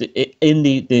 whereas in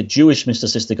the Jewish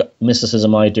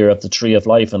mysticism idea of the Tree of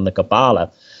Life and the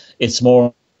Kabbalah, it's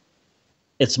more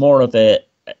of a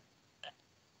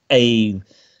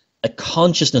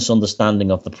consciousness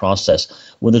understanding of the process,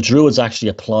 where the Druids actually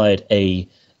applied a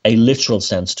literal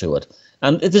sense to it.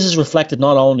 And this is reflected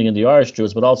not only in the Irish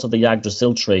Druids, but also the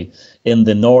Yggdrasil tree in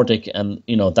the Nordic and,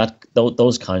 you know,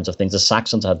 those kinds of things. The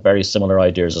Saxons had very similar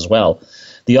ideas as well.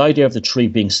 The idea of the tree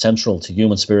being central to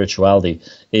human spirituality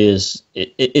it's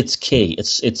key.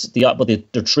 But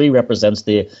the tree represents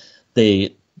the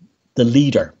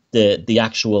leader, the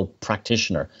actual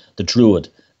practitioner, the druid,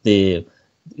 the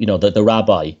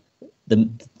rabbi, the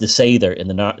Sather in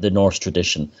the Norse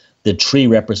tradition. The tree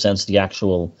represents the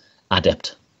actual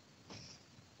adept.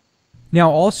 Now,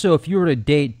 also, if you were to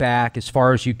date back as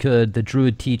far as you could, the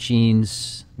Druid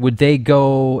teachings, would they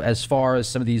go as far as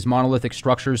some of these monolithic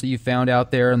structures that you found out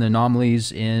there and the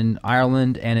anomalies in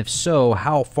Ireland? And if so,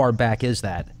 how far back is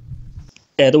that?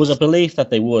 There was a belief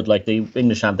that they would, like the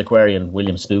English antiquarian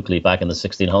William Stukeley back in the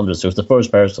 1600s, who was the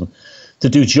first person to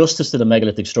do justice to the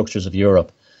megalithic structures of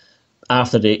Europe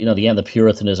after the end of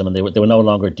Puritanism, and they were no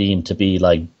longer deemed to be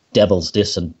like devils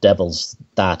this and devils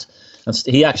that. And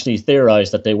he actually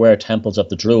theorized that they were temples of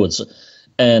the Druids,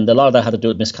 and a lot of that had to do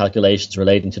with miscalculations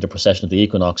relating to the precession of the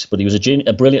equinox. But he was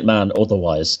a brilliant man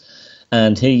otherwise,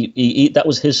 and he that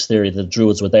was his theory that the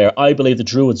Druids were there. I believe the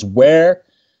Druids were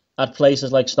at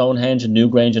places like Stonehenge and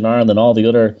Newgrange in Ireland and all the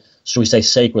other, shall we say,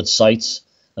 sacred sites,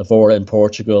 Avora in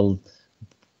Portugal,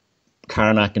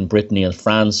 Karnak in Brittany and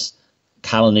France,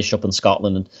 Callanish up in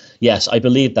Scotland. And yes, I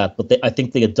believe that, but I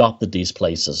think they adopted these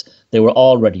places. They were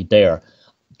already there.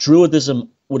 Druidism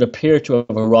would appear to have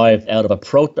arrived out of a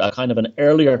kind of an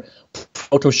earlier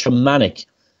proto-shamanic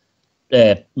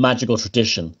magical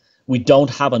tradition. We don't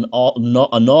have an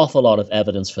awful lot of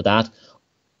evidence for that.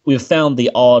 We've found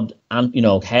the odd,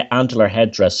 antler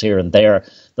headdress here and there,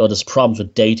 though there's problems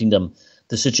with dating them,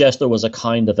 to suggest there was a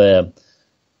kind of a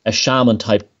shaman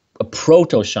type, a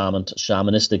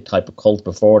shamanistic type of cult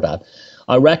before that.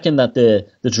 I reckon that the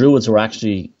Druids were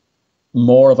actually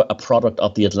more of a product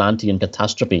of the Atlantean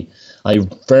catastrophe. I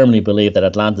firmly believe that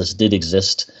Atlantis did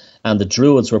exist, and the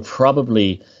Druids were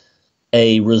probably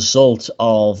a result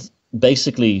of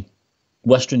basically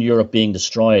Western Europe being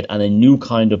destroyed and a new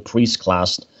kind of priest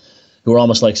class who were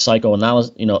almost like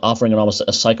offering almost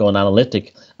a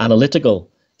analytical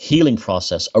healing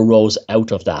process arose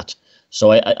out of that.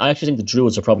 So I actually think the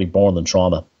Druids are probably born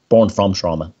from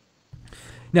trauma.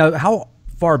 Now, how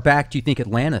far back do you think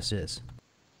Atlantis is?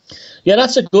 Yeah,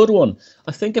 that's a good one.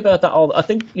 I think about that all. I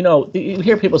think, you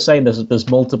hear people saying there's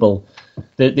multiple.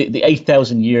 The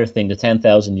 8,000 year thing, the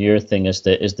 10,000 year thing is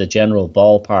the general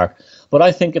ballpark. But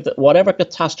I think if whatever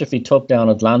catastrophe took down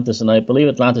Atlantis, and I believe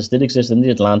Atlantis did exist in the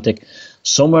Atlantic,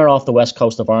 somewhere off the west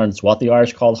coast of Ireland, it's what the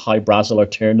Irish called High Brazil or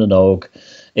Tir na Nog.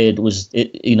 It was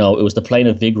the plain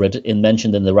of Vigrid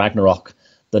mentioned in the Ragnarok,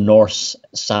 the Norse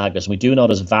sagas. We do know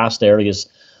there's vast areas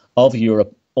of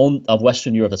Europe, of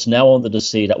Western Europe, that's now under the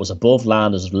sea, that was above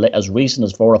land as recent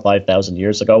as 4,000 or 5,000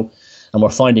 years ago. And we're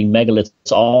finding megaliths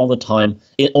all the time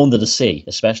under the sea,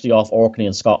 especially off Orkney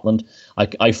in Scotland.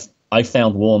 I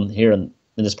found one here in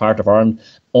this part of Ireland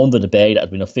under the bay that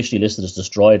had been officially listed as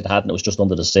destroyed. It hadn't. It was just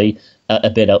under the sea, a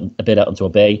bit out into a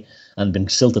bay, and been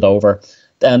silted over.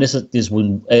 And this is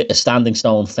when a standing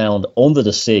stone found under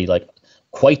the sea, like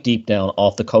quite deep down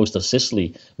off the coast of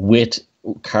Sicily, with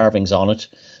carvings on it.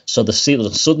 So the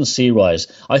sudden sea rise.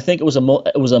 I think it was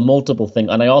a multiple thing,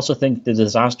 and I also think the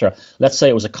disaster. Let's say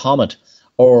it was a comet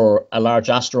or a large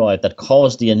asteroid that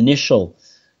caused the initial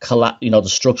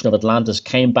destruction of Atlantis,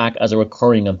 came back as a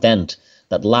recurring event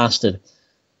that lasted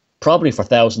probably for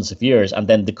thousands of years and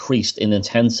then decreased in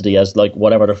intensity as like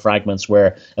whatever the fragments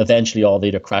were. Eventually all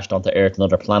either crashed onto Earth and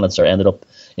other planets or ended up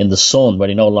in the sun, where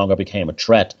they no longer became a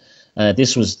threat.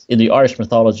 This was in the Irish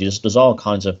mythology. There's all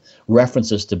kinds of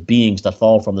references to beings that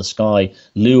fall from the sky.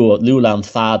 Lulan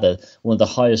Fada, one of the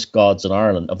highest gods in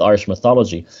Ireland of the Irish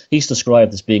mythology, he's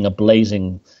described as being a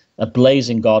blazing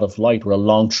god of light with a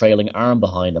long trailing arm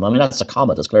behind him. I mean, that's a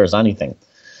comet as clear as anything.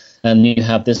 And you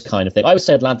have this kind of thing. I would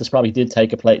say Atlantis probably did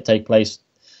take place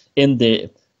in the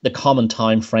common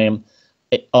time frame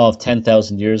of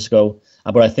 10,000 years ago.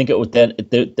 But I think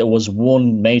there was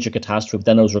one major catastrophe.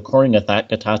 Then there was recurring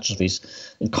catastrophes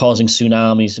causing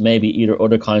tsunamis, maybe either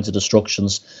other kinds of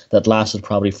destructions that lasted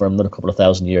probably for another couple of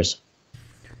thousand years.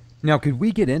 Now, could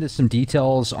we get into some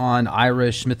details on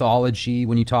Irish mythology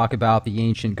when you talk about the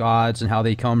ancient gods and how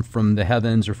they come from the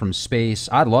heavens or from space?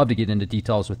 I'd love to get into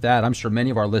details with that. I'm sure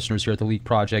many of our listeners here at the Leak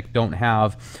Project don't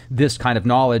have this kind of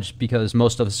knowledge because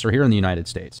most of us are here in the United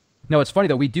States. No, it's funny,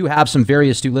 though. We do have some very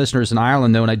astute listeners in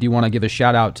Ireland, though, and I do want to give a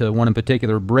shout-out to one in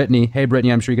particular, Brittany. Hey,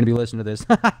 Brittany, I'm sure you're going to be listening to this.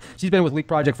 She's been with Leak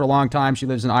Project for a long time. She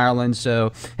lives in Ireland,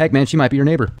 so, heck, man, she might be your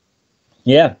neighbor.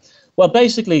 Yeah. Well,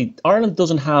 basically, Ireland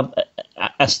doesn't have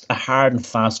a hard and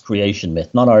fast creation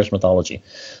myth, not Irish mythology.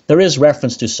 There is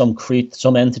reference to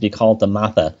some entity called the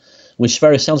Matha, which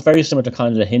sounds very similar to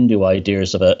kind of the Hindu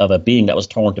ideas of a being that was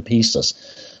torn to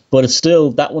pieces. But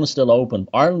that one is still open.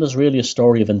 Ireland is really a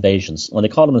story of invasions. When they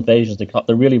call them invasions,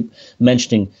 they're really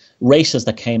mentioning races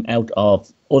that came out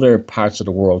of other parts of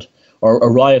the world or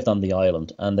arrived on the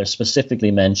island, and they're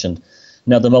specifically mentioned.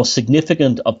 Now, the most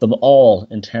significant of them all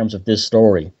in terms of this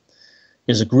story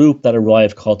is a group that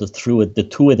arrived called the Tuatha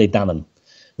Dé Danann.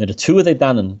 Now, the Tuatha Dé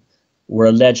Danann were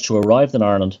alleged to arrive in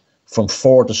Ireland from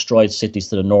 4 destroyed cities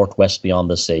to the northwest beyond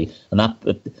the sea. And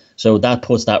that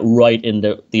puts that right in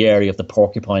the area of the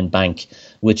Porcupine Bank,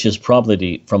 which is probably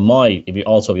if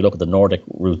you look at the Nordic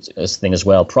route thing as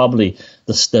well, probably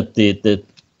the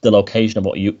location of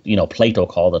what Plato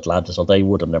called Atlantis, or they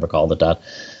would have never called it that.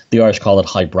 The Irish call it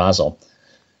High Brazil.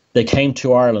 They came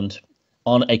to Ireland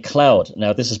on a cloud.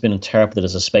 Now, this has been interpreted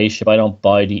as a spaceship. I don't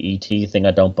buy the ET thing.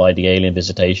 I don't buy the alien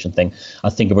visitation thing. I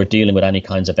think if we're dealing with any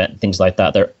kinds of things like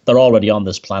that, they're already on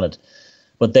this planet.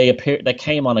 But they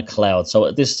came on a cloud.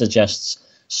 So this suggests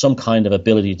some kind of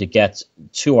ability to get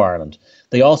to Ireland.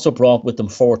 They also brought with them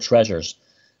 4 treasures.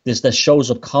 This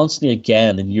shows up constantly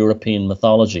again in European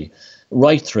mythology,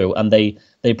 right through. And they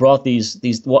brought these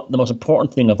what the most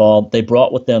important thing of all, they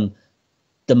brought with them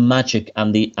the magic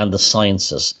and the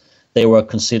sciences. They were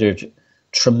considered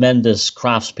tremendous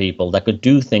craftspeople that could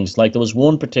do things. Like there was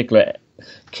one particular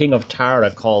king of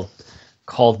Tara called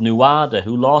Nuada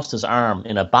who lost his arm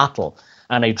in a battle,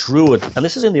 and a druid, and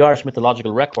this is in the Irish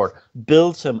mythological record,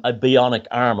 built him a bionic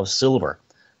arm of silver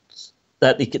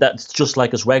that's just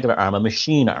like his regular arm, a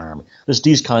machine arm. There's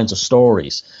these kinds of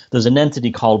stories. There's an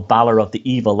entity called Balor of the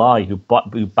Evil Eye who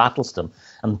battles them,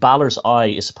 and Balor's eye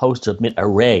is supposed to emit a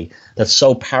ray that's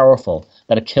so powerful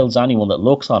that it kills anyone that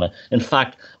looks on it. In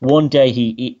fact, one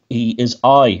day his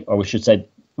eye, or we should say,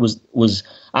 was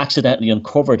accidentally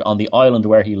uncovered on the island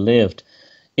where he lived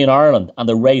in Ireland, and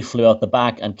the ray flew out the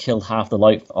back and killed half the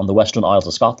life on the Western Isles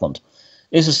of Scotland.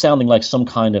 This is sounding like some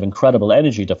kind of incredible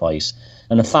energy device,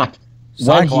 and in fact,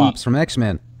 Cyclops from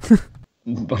X-Men.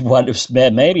 Well,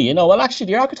 maybe, well, actually,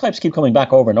 the archetypes keep coming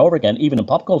back over and over again, even in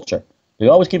pop culture. They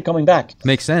always keep coming back.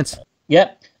 Makes sense.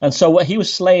 Yeah, and so he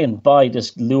was slain by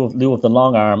this Lugh of the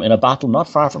Long Arm in a battle not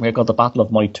far from here called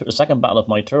the Second Battle of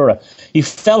Mytura. He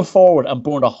fell forward and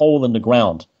burned a hole in the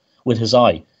ground with his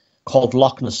eye called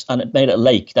Loch Ness, and it made a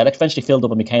lake that eventually filled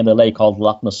up and became the lake called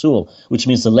Loch Nassul, which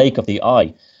means the lake of the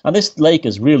eye. And this lake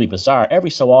is really bizarre.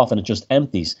 Every so often it just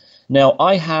empties. Now,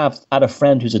 I have had a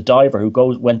friend who's a diver who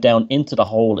went down into the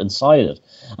hole inside it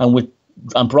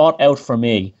and brought out for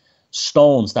me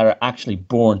stones that are actually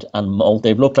burnt and mold.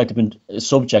 They look like they've been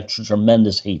subject to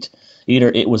tremendous heat. Either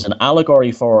it was an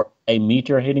allegory for a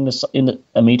meteor hitting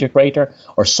a meteor crater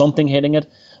or something hitting it,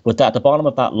 but at the bottom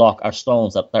of that loch are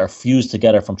stones that are fused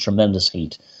together from tremendous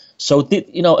heat. So,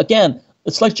 again,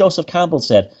 it's like Joseph Campbell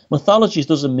said, mythologies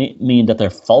doesn't mean that they're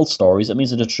false stories. It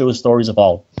means they're the truest stories of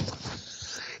all.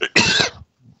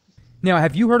 Now,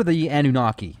 have you heard of the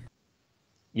Anunnaki?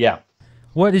 Yeah.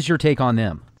 What is your take on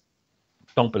them?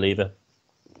 Don't believe it.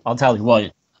 I'll tell you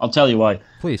why.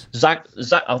 Please.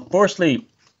 Firstly,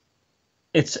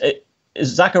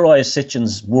 Zachariah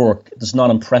Sitchin's work does not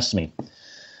impress me.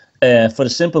 For the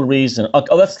simple reason,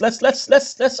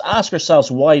 let's ask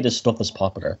ourselves why this stuff is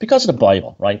popular. Because of the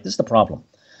Bible, right? This is the problem.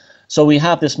 So we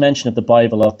have this mention of the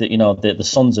Bible of the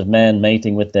sons of men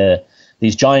mating with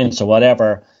these giants or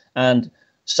whatever, and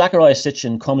Zachariah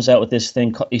Sitchin comes out with this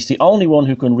thing. He's the only one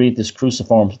who can read this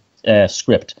cruciform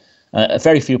script.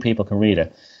 Very few people can read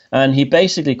it. And he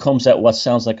basically comes out what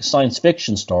sounds like a science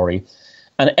fiction story,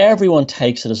 and everyone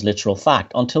takes it as literal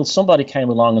fact until somebody came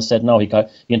along and said, no, he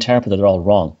interpreted it all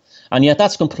wrong. And yet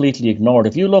that's completely ignored.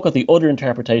 If you look at the other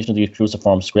interpretation of these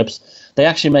cruciform scripts, they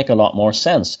actually make a lot more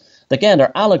sense. Again,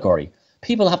 they're allegory.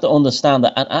 People have to understand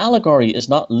that an allegory is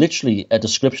not literally a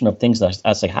description of things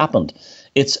as they happened.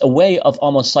 It's a way of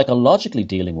almost psychologically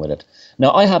dealing with it.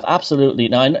 Now, I have absolutely...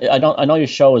 Now, I know your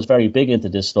show is very big into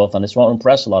this stuff, and this won't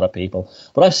impress a lot of people,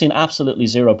 but I've seen absolutely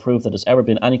zero proof that there's ever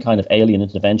been any kind of alien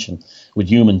intervention with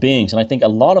human beings. And I think a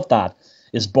lot of that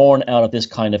is born out of this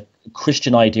kind of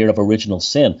Christian idea of original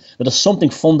sin, that there's something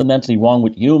fundamentally wrong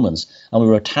with humans, and we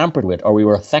were tampered with, or we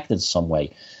were affected some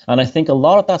way. And I think a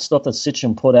lot of that stuff that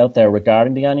Sitchin put out there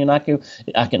regarding the Anunnaki,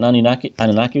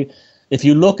 if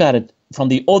you look at it from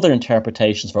the other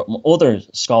interpretations from other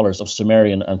scholars of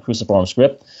Sumerian and cruciform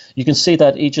script, you can see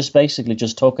that he just basically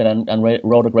just took it and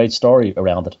wrote a great story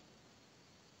around it.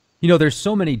 There's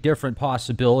so many different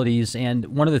possibilities, and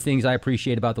one of the things I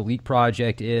appreciate about the Leak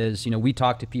Project is, we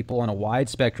talk to people on a wide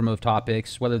spectrum of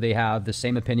topics, whether they have the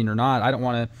same opinion or not. I don't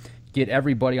want to get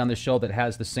everybody on the show that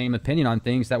has the same opinion on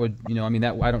things. That would,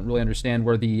 that I don't really understand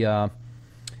where the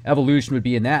evolution would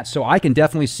be in that. So I can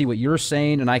definitely see what you're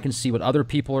saying, and I can see what other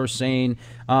people are saying.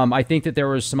 I think that there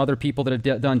was some other people that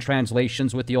have done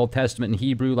translations with the Old Testament in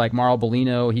Hebrew, like Mauro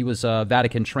Bellino. He was a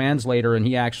Vatican translator, and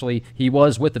he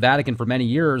was with the Vatican for many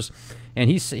years, and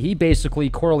he basically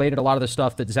correlated a lot of the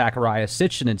stuff that Zachariah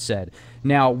Sitchin had said.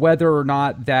 Now, whether or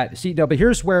not that... but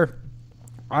here's where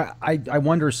I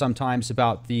wonder sometimes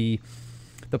about the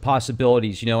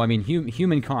possibilities.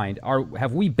 Humankind,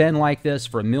 have we been like this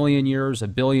for 1 million years,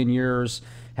 1 billion years?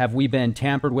 Have we been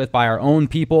tampered with by our own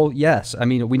people? Yes.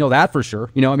 We know that for sure.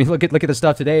 Look at the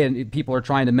stuff today, and people are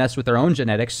trying to mess with their own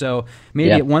genetics. So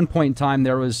maybe at one point in time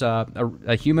there was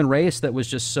a human race that was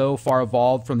just so far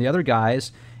evolved from the other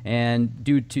guys, and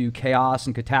due to chaos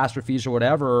and catastrophes or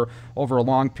whatever, over a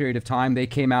long period of time, they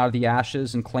came out of the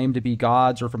ashes and claimed to be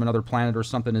gods or from another planet or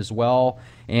something as well.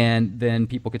 And then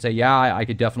people could say, yeah, I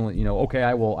could definitely, okay,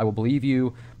 I will believe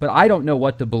you. But I don't know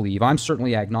what to believe. I'm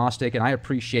certainly agnostic, and I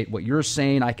appreciate what you're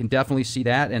saying. I can definitely see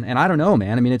that. And I don't know,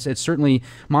 man. It's certainly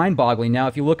mind-boggling. Now,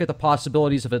 if you look at the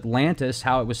possibilities of Atlantis,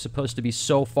 how it was supposed to be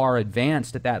so far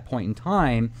advanced at that point in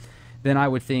time, then I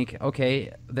would think,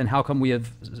 okay, then how come we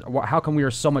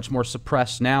are so much more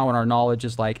suppressed now, and our knowledge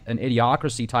is like an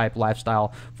idiocracy type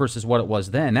lifestyle versus what it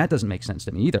was then? That doesn't make sense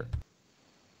to me either.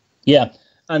 Yeah,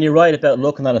 And you're right about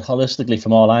looking at it holistically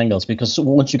from all angles, because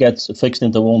once you get fixed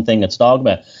into one thing, it's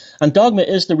dogma. And dogma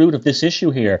is the root of this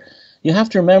issue here. You have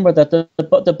to remember that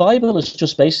the Bible is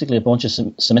just basically a bunch of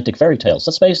Semitic fairy tales.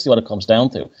 That's basically what it comes down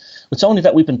to. It's only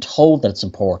that we've been told that it's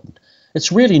important.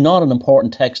 It's really not an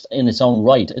important text in its own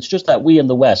right. It's just that we in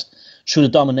the West, through the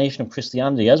domination of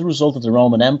Christianity, as a result of the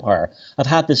Roman Empire, have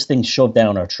had this thing shoved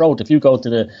down our throat. If you go to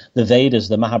the Vedas,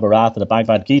 the Mahabharata, the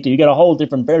Bhagavad Gita, you get a whole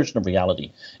different version of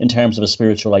reality in terms of a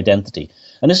spiritual identity.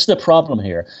 And this is the problem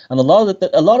here. And a lot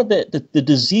of the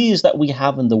disease that we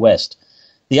have in the West,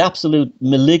 the absolute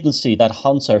malignancy that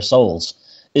haunts our souls,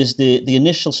 is the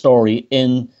initial story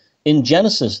in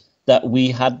Genesis, that we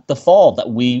had the fall,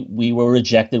 that we were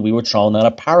rejected, we were thrown out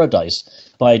of paradise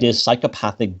by this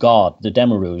psychopathic god, the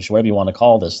Demiurge, whatever you want to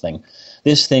call this thing.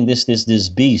 This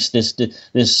beast,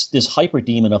 this hyper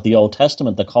demon of the Old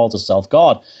Testament that calls itself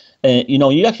God.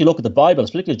 You actually look at the Bible,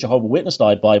 particularly the Jehovah's Witness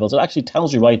Bibles, it actually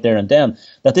tells you right there and then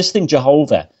that this thing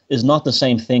Jehovah is not the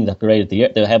same thing that created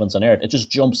the heavens and earth. It just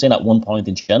jumps in at one point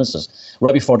in Genesis,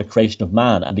 right before the creation of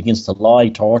man, and begins to lie,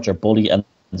 torture, bully, and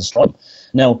destroy him.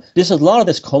 Now, a lot of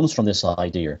this comes from these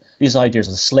ideas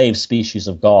of the slave species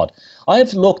of God. I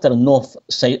have looked at enough,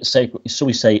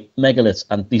 megaliths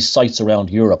and these sites around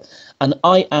Europe, and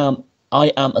I am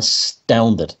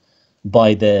astounded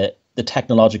by the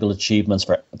technological achievements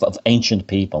of ancient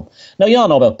people. Now, you all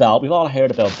know about we've all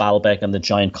heard about Baalbek and the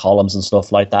giant columns and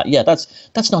stuff like that. Yeah,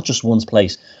 that's not just one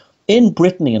place. In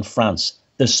Brittany and France,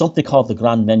 there's something called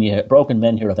the Broken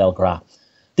Menhir of El Gras.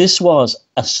 This was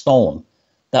a stone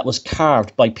that was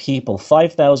carved by people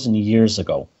 5,000 years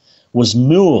ago, was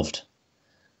moved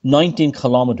 19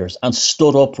 kilometers and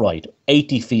stood upright,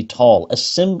 80 feet tall, a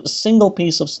single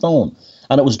piece of stone.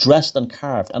 And it was dressed and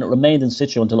carved, and it remained in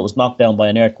situ until it was knocked down by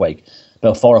an earthquake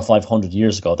about 400 or 500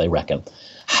 years ago, they reckon.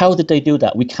 How did they do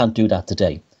that? We can't do that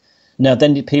today. Now,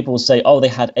 then people will say, oh, they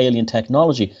had alien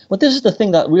technology. But this is the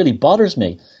thing that really bothers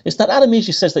me, is that Adam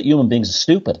usually says that human beings are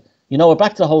stupid. You know, we're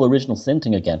back to the whole original sin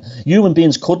thing again. Human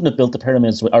beings couldn't have built the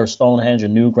pyramids or Stonehenge or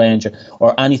Newgrange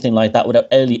or anything like that without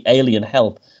alien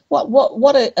help.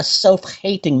 What a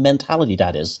self-hating mentality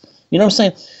that is. You know what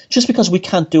I'm saying? Just because we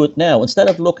can't do it now, instead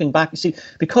of looking back, you see,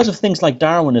 because of things like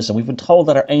Darwinism, we've been told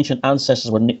that our ancient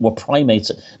ancestors were primates,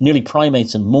 nearly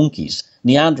primates and monkeys,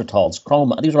 Neanderthals,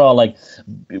 Chroma. These are all like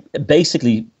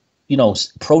basically,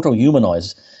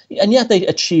 proto-humanoids. And yet they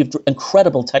achieved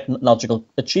incredible technological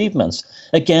achievements.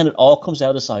 Again, it all comes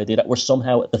out of this idea that we're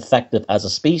somehow defective as a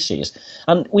species.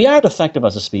 And we are defective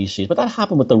as a species, but that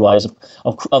happened with the rise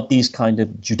of these kind of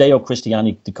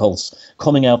Judeo-Christianity cults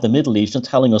coming out of the Middle East and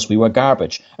telling us we were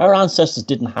garbage. Our ancestors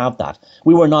didn't have that.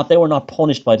 They were not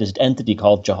punished by this entity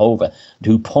called Jehovah,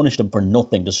 who punished them for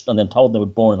nothing, and then told them they were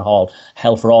born in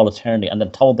hell for all eternity, and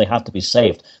then told they had to be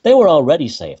saved. They were already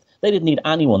saved. They didn't need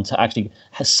anyone to actually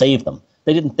save them.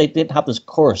 They didn't have this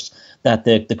curse that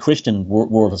the Christian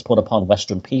world has put upon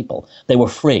Western people. They were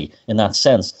free in that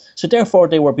sense. So therefore,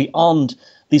 they were beyond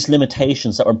these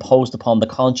limitations that were imposed upon the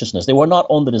consciousness. They were not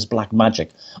under this black magic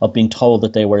of being told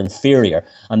that they were inferior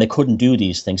and they couldn't do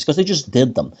these things, because they just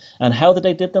did them. And how did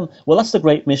they did them? Well, that's the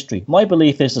great mystery. My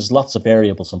belief is there's lots of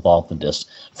variables involved in this.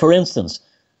 For instance,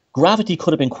 gravity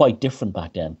could have been quite different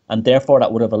back then, and therefore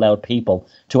that would have allowed people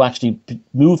to actually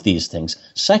move these things.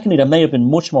 Secondly, there may have been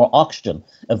much more oxygen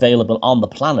available on the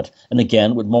planet, and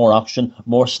again, with more oxygen,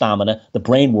 more stamina, the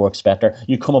brain works better,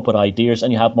 you come up with ideas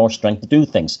and you have more strength to do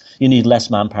things. You need less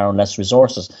manpower and less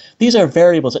resources. These are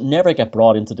variables that never get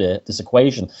brought into this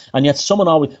equation, and yet someone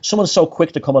is so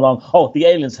quick to come along, oh, the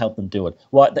aliens helped them do it.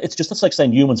 Well, that's like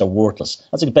saying humans are worthless.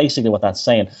 That's basically what that's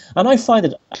saying. And I find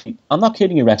it, I'm not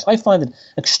kidding you, Rex, I find it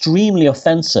extremely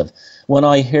offensive when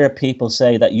I hear people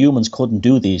say that humans couldn't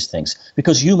do these things,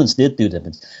 because humans did do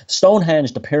them.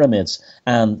 Stonehenge, the pyramids,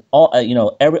 and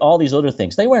all these other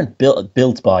things, they weren't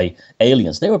built by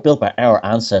aliens. They were built by our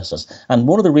ancestors. And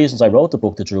one of the reasons I wrote the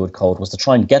book, The Druid Code, was to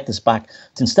try and get this back.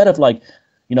 Instead of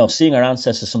seeing our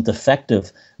ancestors some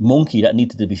defective monkey that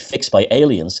needed to be fixed by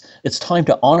aliens, it's time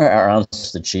to honor our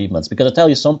ancestors' achievements, because I tell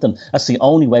you something, that's the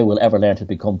only way we'll ever learn to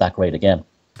become that great again.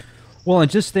 Well,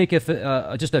 and just think if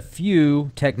just a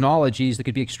few technologies that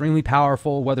could be extremely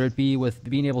powerful, whether it be with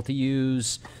being able to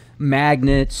use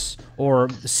magnets or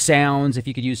sounds, if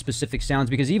you could use specific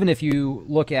sounds, because even if you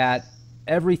look at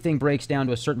everything breaks down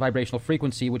to a certain vibrational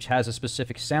frequency, which has a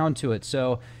specific sound to it.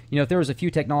 So, if there was a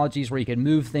few technologies where you could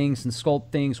move things and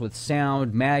sculpt things with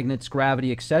sound, magnets,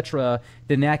 gravity, etc.,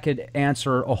 then that could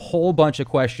answer a whole bunch of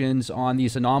questions on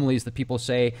these anomalies that people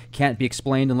say can't be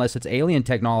explained unless it's alien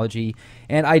technology.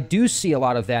 And I do see a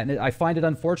lot of that, and I find it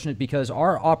unfortunate because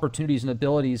our opportunities and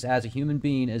abilities as a human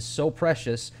being is so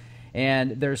precious.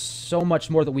 And there's so much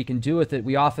more that we can do with it.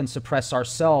 We often suppress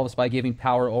ourselves by giving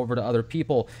power over to other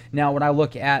people. Now, when I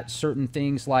look at certain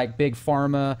things like Big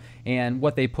Pharma and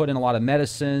what they put in a lot of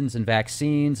medicines and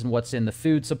vaccines and what's in the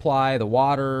food supply, the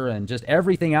water, and just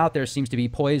everything out there seems to be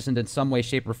poisoned in some way,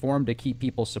 shape, or form to keep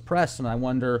people suppressed. And I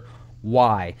wonder,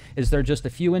 why? Is there just a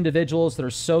few individuals that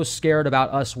are so scared about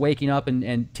us waking up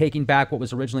and taking back what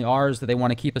was originally ours that they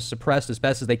want to keep us suppressed as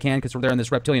best as they can because we're there in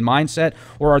this reptilian mindset?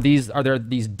 Or are there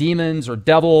these demons or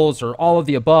devils or all of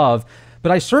the above?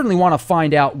 But I certainly want to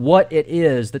find out what it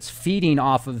is that's feeding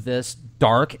off of this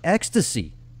dark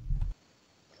ecstasy.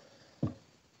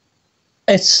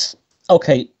 It's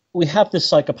okay. We have this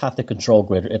psychopathic control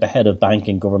grid at the head of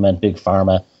banking, government, big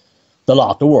pharma, the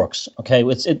lot, the works. Okay,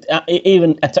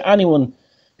 even to anyone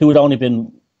who had only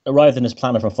been arrived in this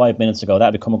planet for 5 minutes ago,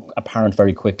 that become apparent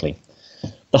very quickly.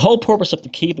 The whole purpose of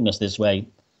keeping us this way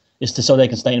is so they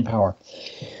can stay in power.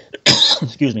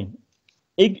 Excuse me.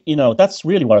 That's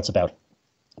really what it's about.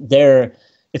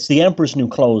 It's the emperor's new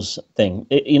clothes thing.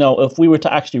 If we were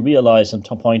to actually realize and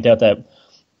to point out that,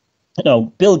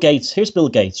 Bill Gates. Here's Bill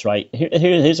Gates, right?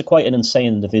 Here's quite an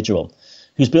insane individual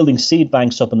who's building seed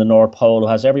banks up in the North Pole, who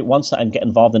has wants to get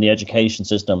involved in the education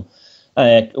system,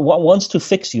 wants to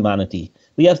fix humanity.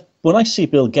 When I see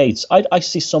Bill Gates, I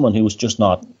see someone who is just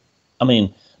not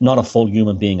a full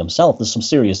human being himself. There's some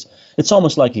serious. It's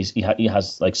almost like he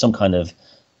has like some kind of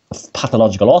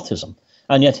pathological autism,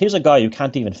 and yet here's a guy who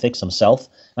can't even fix himself,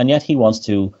 and yet he wants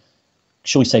to,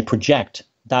 shall we say, project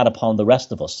that upon the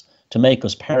rest of us to make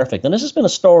us perfect. And this has been a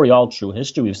story all through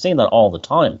history. We've seen that all the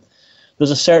time.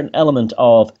 There's a certain element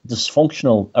of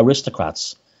dysfunctional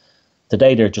aristocrats.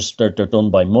 Today they're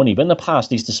done by money, but in the past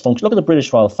these dysfunctional. Look at the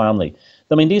British royal family.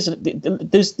 I mean,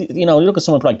 look at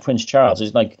someone like Prince Charles.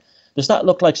 It's like, does that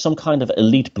look like some kind of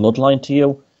elite bloodline to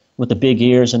you, with the big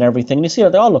ears and everything? And you see,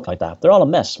 they all look like that. They're all a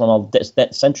mess from all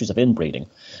centuries of inbreeding.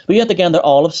 But yet again, they're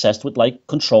all obsessed with like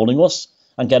controlling us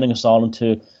and getting us all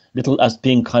into as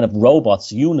being kind of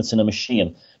robots, units in a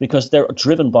machine, because they're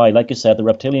driven by, like you said, the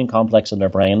reptilian complex in their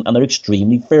brain, and they're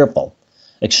extremely fearful.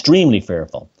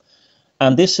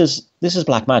 And this is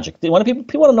black magic. When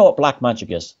people want to know what black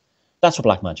magic is, that's what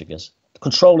black magic is.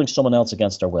 Controlling someone else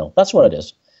against their will. That's what it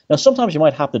is. Now, sometimes you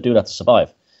might have to do that to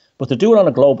survive, but to do it on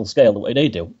a global scale the way they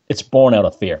do, it's born out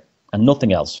of fear and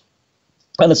nothing else.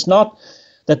 And it's not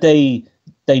that they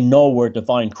know we're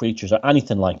divine creatures or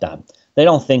anything like that. They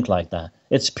don't think like that.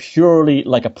 It's purely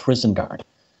like a prison guard.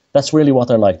 That's really what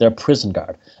they're like. They're a prison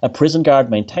guard. A prison guard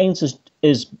maintains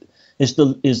his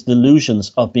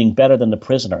delusions of being better than the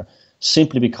prisoner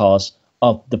simply because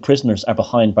of the prisoners are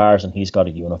behind bars and he's got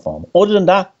a uniform. Other than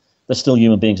that, they're still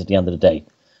human beings at the end of the day.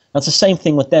 That's the same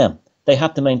thing with them. They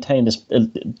have to maintain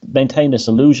this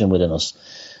illusion within us.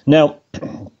 Now,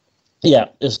 yeah,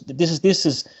 this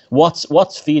is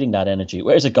what's feeding that energy.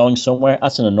 Where is it going somewhere?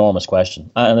 That's an enormous question,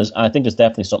 and I think there's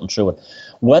definitely something to it.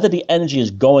 Whether the energy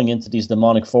is going into these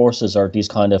demonic forces or these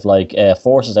kind of like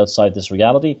forces outside this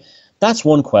reality, that's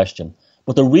one question.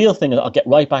 But the real thing, I'll get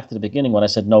right back to the beginning when I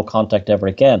said no contact ever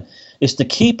again, is to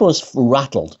keep us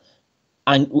rattled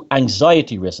and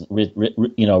anxiety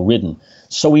ridden,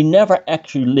 so we never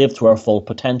actually live to our full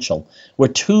potential. We're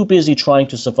too busy trying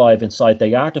to survive inside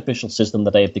the artificial system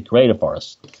that they have created for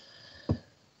us.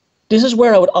 This is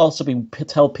where I would also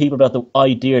tell people about the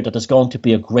idea that there's going to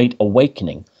be a great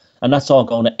awakening, and that's all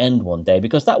going to end one day,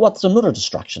 because that's another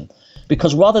distraction.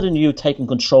 Because rather than you taking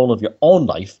control of your own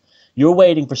life, you're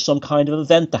waiting for some kind of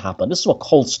event to happen. This is what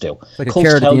cults do. It's like a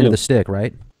carrot at the end of the stick,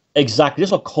 right? Exactly. This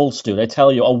is what cults do. They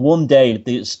tell you, one day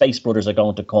the space brothers are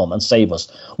going to come and save us.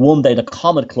 One day the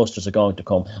comet clusters are going to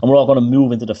come, and we're all going to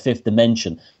move into the fifth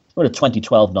dimension. Remember the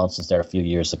 2012 nonsense there a few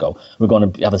years ago? We're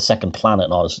going to have a second planet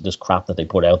and all this crap that they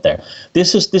put out there.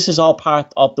 This is all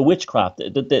part of the witchcraft,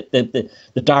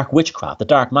 the dark witchcraft, the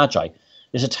dark magi.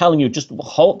 Is it telling you just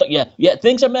hold? Yeah,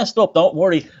 things are messed up. Don't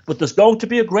worry, but there's going to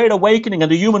be a great awakening, and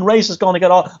the human race is going to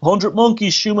get all 100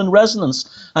 monkeys, human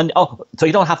resonance, and so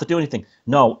you don't have to do anything.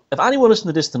 No, if anyone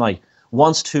listening to this tonight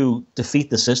wants to defeat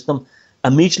the system,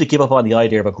 immediately give up on the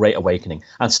idea of a great awakening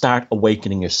and start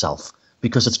awakening yourself.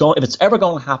 Because if it's ever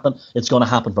going to happen, it's going to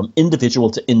happen from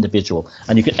individual to individual,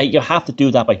 and you have to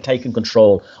do that by taking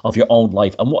control of your own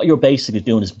life. And what you're basically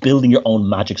doing is building your own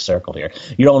magic circle here,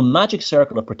 your own magic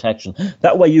circle of protection.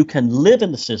 That way, you can live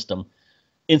in the system,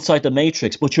 inside the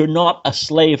matrix, but you're not a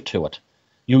slave to it.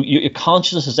 Your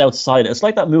consciousness is outside it. It's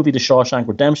like that movie, The Shawshank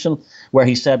Redemption, where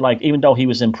he said, like, even though he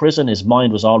was in prison, his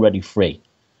mind was already free.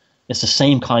 It's the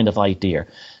same kind of idea.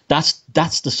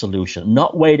 That's the solution.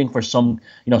 Not waiting for some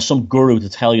guru to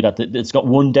tell you that it's got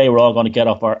one day we're all going to get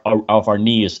off our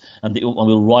knees and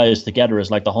we'll rise together as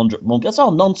like the 100 monk. That's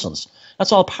all nonsense.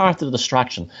 That's all part of the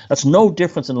distraction. That's no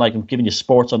difference in like giving you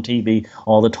sports on TV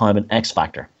all the time and X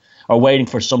Factor, or waiting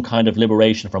for some kind of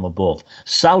liberation from above.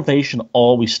 Salvation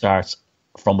always starts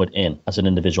from within as an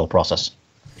individual process.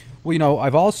 Well, you know,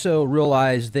 I've also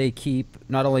realized they keep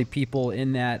not only people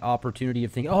in that opportunity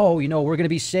of thinking, oh, you know, we're going to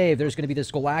be saved. There's going to be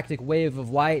this galactic wave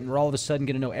of light, and we're all of a sudden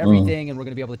going to know everything, and we're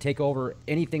going to be able to take over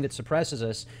anything that suppresses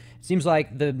us. It seems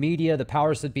like the media, the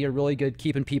powers that be, are really good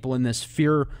keeping people in this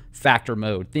fear factor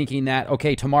mode, thinking that,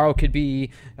 okay, tomorrow could be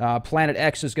Planet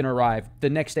X is going to arrive. The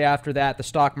next day after that, the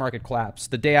stock market collapse.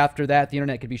 The day after that, the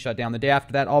internet could be shut down. The day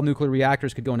after that, all nuclear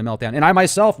reactors could go into meltdown. And I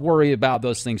myself worry about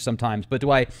those things sometimes, but do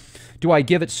I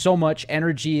give it so much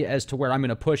energy as to where I'm going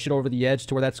to push it over the edge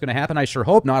to where that's going to happen? I sure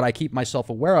hope not. I keep myself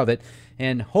aware of it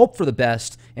and hope for the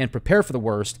best and prepare for the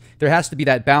worst. There has to be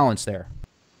that balance there.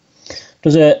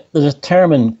 There's a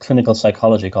term in clinical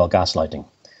psychology called gaslighting.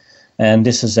 And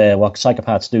this is what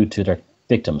psychopaths do to their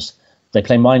victims. They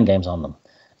play mind games on them.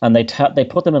 And they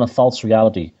put them in a false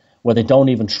reality where they don't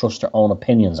even trust their own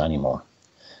opinions anymore.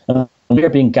 And they're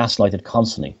being gaslighted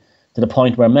constantly, to the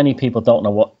point where many people don't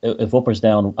know if up or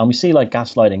down. And we see like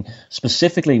gaslighting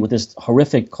specifically with this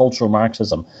horrific cultural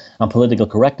Marxism and political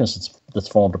correctness that's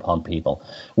formed upon people,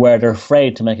 where they're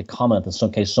afraid to make a comment in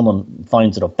some case someone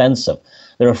finds it offensive.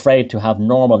 They're afraid to have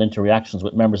normal interactions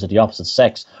with members of the opposite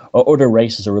sex or other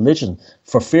races or religion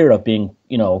for fear of being,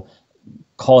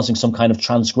 causing some kind of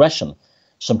transgression,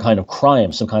 some kind of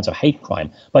crime, some kinds of hate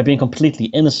crime by being completely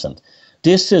innocent.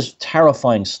 This is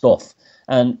terrifying stuff.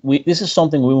 And this is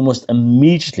something we must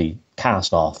immediately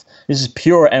cast off. This is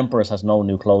pure emperors has no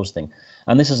new clothes thing.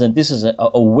 And this is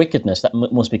a wickedness that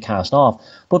must be cast off.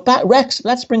 But Rex,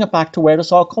 let's bring it back to where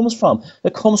this all comes from.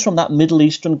 It comes from that Middle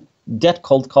Eastern death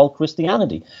cult called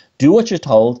Christianity. Do what you're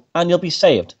told and you'll be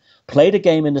saved. Play the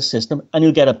game in the system and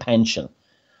you'll get a pension.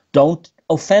 Don't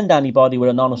offend anybody with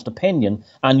an honest opinion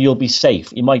and you'll be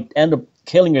safe. You might end up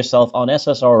killing yourself on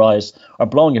SSRIs or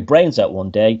blowing your brains out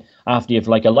one day after your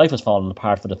life has fallen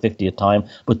apart for the 50th time,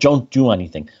 but don't do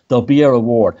anything. There'll be a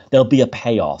reward. There'll be a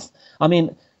payoff. I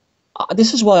mean,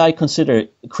 this is why I consider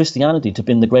Christianity to have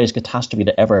been the greatest catastrophe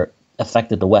that ever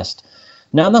affected the West.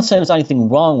 Now, I'm not saying there's anything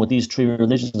wrong with these three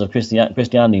religions of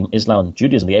Christianity, Islam,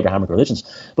 Judaism, the Abrahamic religions,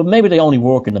 but maybe they only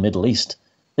work in the Middle East.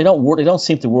 They don't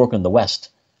seem to work in the West.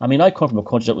 I mean, I come from a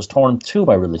country that was torn in two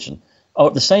by religion, or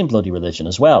the same bloody religion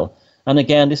as well. And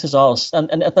again, this is all, and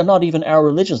they're not even our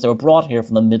religions. They were brought here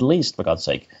from the Middle East, for God's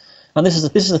sake. And this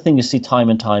is the thing you see time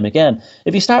and time again.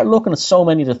 If you start looking at so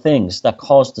many of the things that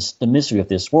caused the misery of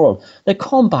this world, they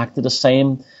come back to the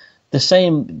same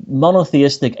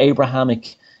monotheistic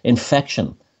Abrahamic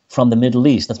infection from the Middle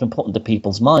East that's been put into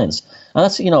people's minds. And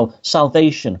that's,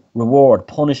 salvation, reward,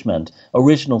 punishment,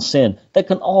 original sin. They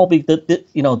can all be,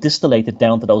 distillated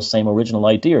down to those same original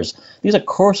ideas. These are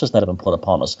curses that have been put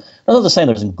upon us. I'm not saying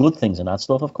there isn't good things in that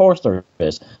stuff. Of course there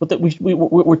is. But that if we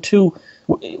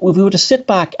were to sit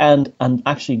back and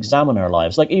actually examine our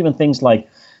lives, like even things like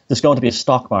there's going to be a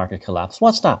stock market collapse.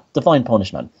 What's that? Divine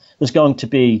punishment. There's going to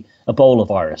be Ebola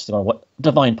virus.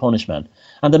 Divine punishment.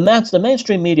 And the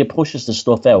mainstream media pushes this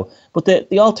stuff out. But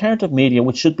the alternative media,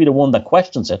 which should be the one that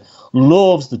questions it,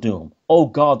 loves the doom. Oh,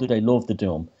 God, do they love the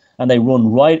doom. And they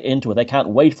run right into it. They can't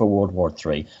wait for World War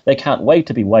III. They can't wait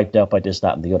to be wiped out by this,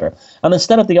 that, and the other. And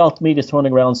instead of the alt media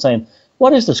turning around saying,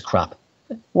 what is this crap?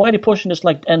 Why are they pushing this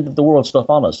like end of the world stuff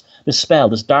on us? This spell,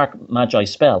 this dark magi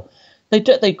spell.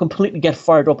 They completely get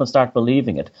fired up and start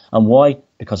believing it. And why?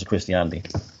 Because of Christianity.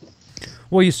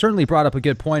 Well, you certainly brought up a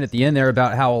good point at the end there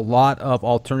about how a lot of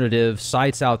alternative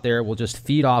sites out there will just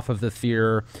feed off of the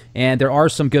fear, and there are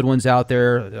some good ones out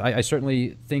there. I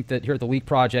certainly think that here at the Leak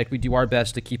Project, we do our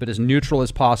best to keep it as neutral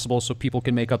as possible so people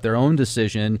can make up their own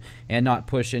decision and not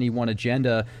push any one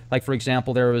agenda. Like, for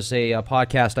example, there was a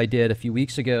podcast I did a few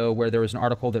weeks ago where there was an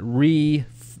article that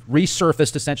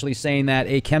resurfaced essentially saying that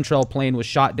a chemtrail plane was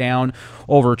shot down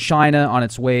over China on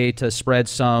its way to spread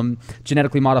some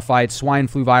genetically modified swine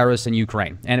flu virus in Ukraine.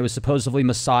 And it was supposedly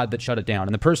Mossad that shut it down.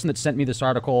 And the person that sent me this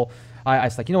article, I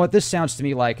was like, you know what, this sounds to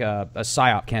me like a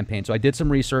PSYOP campaign. So I did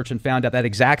some research and found out that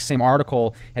exact same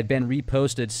article had been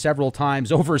reposted several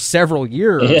times over several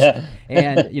years. Yeah.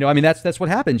 And, I mean, that's what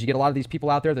happens. You get a lot of these people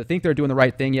out there that think they're doing the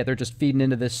right thing, yet they're just feeding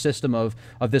into this system of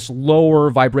this lower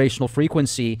vibrational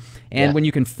frequency. And when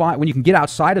you can get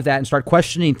outside of that and start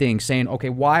questioning things, saying, okay,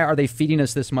 why are they feeding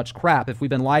us this much crap? If we've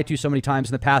been lied to so many times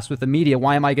in the past with the media,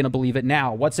 why am I going to believe it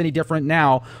now? What's any different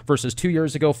now versus 2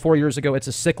 years ago, 4 years ago? It's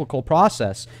a cyclical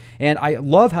process. And I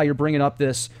love how you're bringing up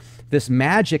this this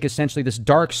magic, essentially this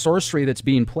dark sorcery that's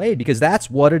being played, because that's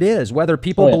what it is. Whether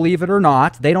people believe it or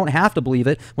not, they don't have to believe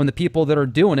it when the people that are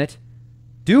doing it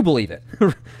do believe it.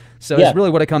 So it's really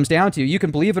what it comes down to. You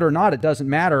can believe it or not. It doesn't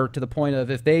matter, to the point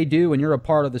of if they do and you're a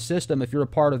part of the system, if you're a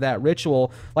part of that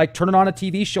ritual, like turning on a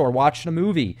TV show or watching a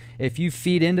movie. If you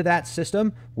feed into that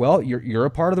system, well, you're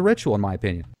a part of the ritual, in my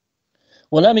opinion.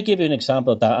 Well, let me give you an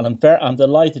example of that, and I'm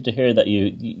delighted to hear that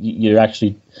you're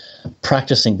actually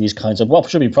practicing these kinds of what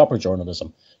should be proper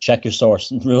journalism. Check your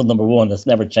source. Rule number one. That's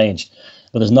never changed,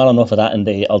 but there's not enough of that in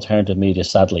the alternative media,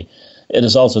 sadly. It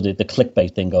is also the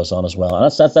clickbait thing goes on as well, and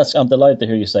that's I'm delighted to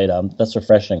hear you say that. That's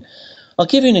refreshing. I'll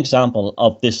give you an example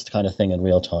of this kind of thing in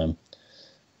real time.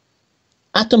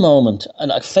 At the moment,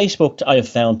 and Facebook I have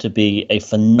found to be a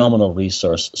phenomenal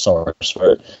resource source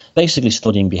for basically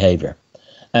studying behavior.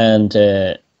 And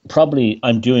probably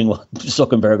I'm doing what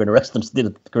Zuckerberg and the rest of them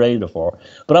did created it for,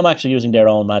 but I'm actually using their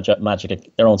own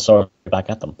magic, their own sorcery back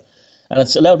at them. And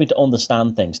it's allowed me to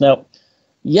understand things. Now,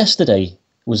 yesterday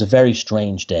was a very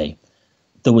strange day.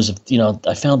 There was,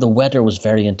 I found the weather was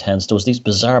very intense. There was these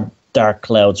bizarre dark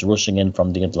clouds rushing in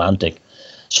from the Atlantic.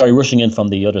 Rushing in from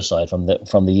the other side, from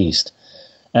the east.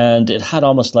 And it had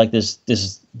almost like this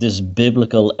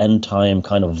biblical end time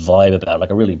kind of vibe about it,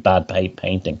 like a really bad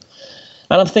painting.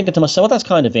 And I'm thinking to myself, well, that's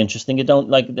kind of interesting. You don't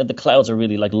like the clouds are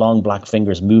really like long black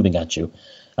fingers moving at you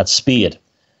at speed.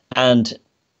 And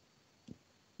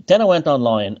then I went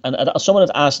online, and someone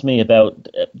had asked me about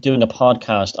doing a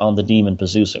podcast on the demon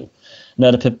Pazuzu.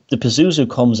 Now, the Pazuzu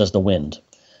comes as the wind,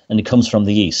 and it comes from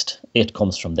the east. It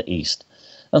comes from the east.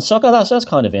 And so I thought, that's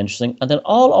kind of interesting. And then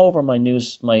all over my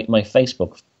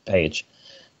Facebook page,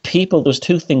 there's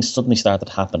two things suddenly started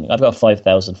happening. I've got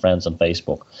 5,000 friends on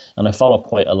Facebook, and I follow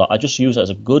quite a lot. I just use it as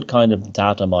a good kind of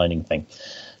data mining thing,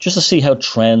 just to see how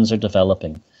trends are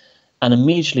developing. And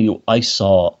immediately I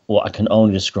saw what I can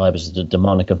only describe as the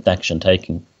demonic infection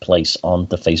taking place on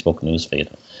the Facebook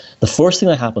newsfeed. The first thing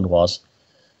that happened was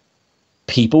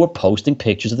people were posting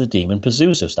pictures of the demon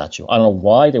Pazuzu statue. I don't know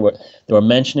why they were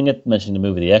mentioning the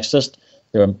movie The Exorcist.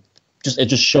 They were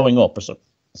just showing up for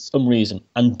some reason.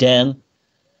 And then,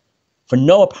 for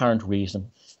no apparent reason,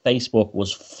 Facebook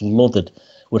was flooded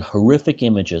with horrific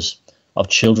images of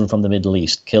children from the Middle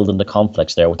East killed in the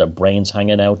conflicts there with their brains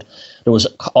hanging out. There was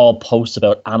all posts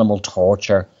about animal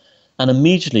torture. And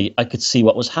immediately I could see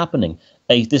what was happening.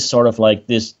 This sort of like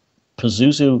this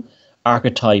Pazuzu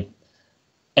archetype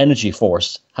energy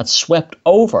force had swept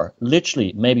over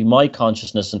literally maybe my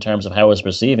consciousness in terms of how I was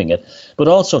perceiving it, but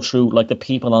also through like the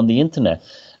people on the internet.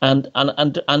 And I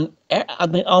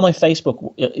mean, on my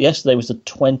Facebook yesterday was the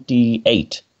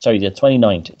 29th. Today's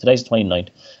the 29th.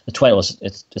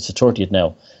 It's the 30th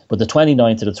now, but the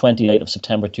 29th to the 28th of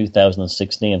September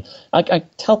 2016. I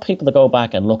tell people to go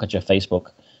back and look at your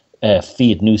Facebook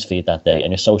news feed that day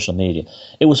and your social media.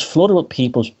 It was flooded with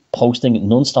people posting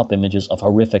non-stop images of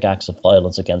horrific acts of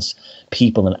violence against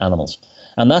people and animals.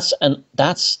 And that's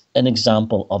an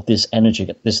example of this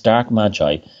energy, this dark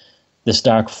magi, this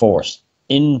dark force,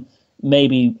 in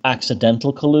maybe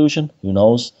accidental collusion, who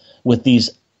knows, with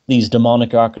these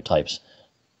demonic archetypes,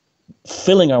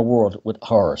 filling our world with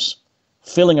horrors,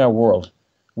 filling our world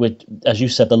with, as you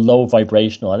said, the low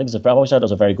vibrational, I always thought it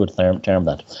was a very good term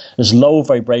that, this low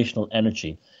vibrational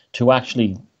energy to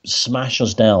actually smash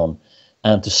us down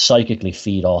and to psychically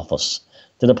feed off us,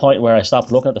 to the point where I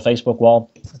stopped looking at the Facebook wall,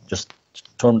 just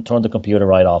turned the computer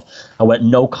right off. I went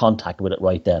no contact with it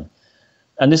right then.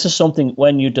 And this is something,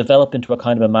 when you develop into a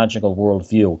kind of a magical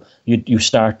worldview, you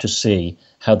start to see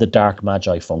how the dark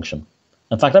magi function.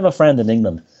 In fact, I have a friend in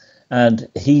England, and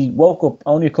he woke up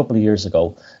only a couple of years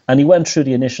ago, and he went through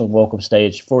the initial woke-up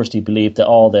stage. First, he believed that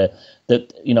all the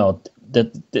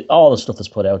stuff that's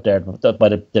put out there by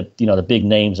the big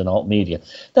names in alt media.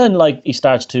 Then, like, he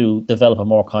starts to develop a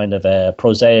more kind of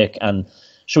prosaic and,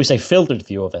 shall we say, filtered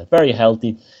view of it. Very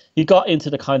healthy. He got into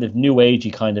the kind of new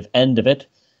agey kind of end of it.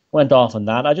 Went off on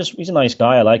that. He's a nice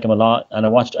guy. I like him a lot, and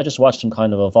I just watched him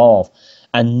kind of evolve.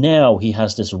 And now he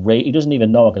has this he doesn't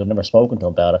even know it because I've never spoken to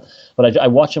him about it. But I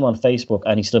watch him on Facebook,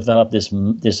 and he's developed this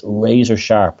razor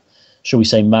sharp, shall we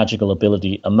say, magical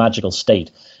ability, a magical state,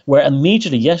 where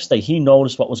immediately yesterday he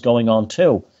noticed what was going on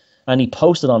too, and he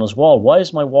posted on his wall, "Why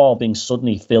is my wall being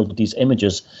suddenly filled with these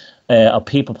images of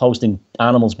people posting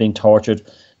animals being tortured?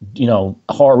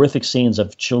 Horrific scenes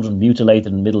of children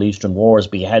mutilated in Middle Eastern wars,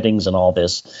 beheadings and all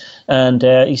this." And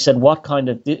he said,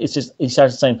 he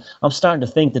started saying, "I'm starting to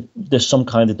think that there's some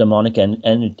kind of demonic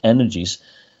energies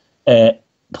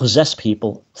possess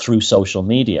people through social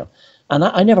media." And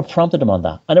I never prompted him on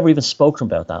that. I never even spoke to him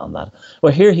about that on that.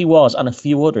 Well, here he was, and a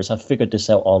few others have figured this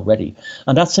out already.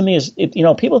 And that to me is,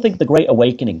 people think the Great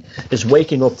Awakening is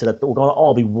waking up to that we're going to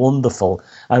all be wonderful.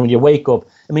 And when you wake up,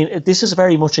 I mean, this is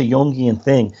very much a Jungian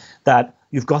thing, that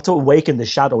you've got to awaken the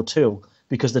shadow too,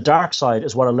 because the dark side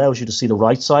is what allows you to see the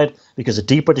right side, because the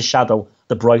deeper the shadow,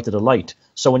 the brighter the light.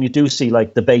 So when you do see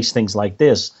like the base things like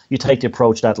this, you take the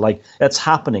approach that like it's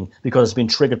happening because it's been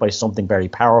triggered by something very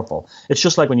powerful. It's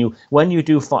just like when you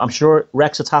do, I'm sure,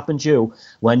 Rex, it's happened to you,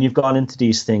 when you've gone into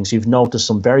these things, you've noticed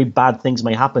some very bad things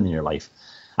may happen in your life.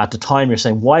 At the time you're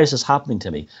saying, why is this happening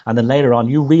to me? And then later on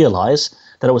you realize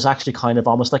that it was actually kind of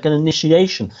almost like an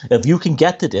initiation. If you can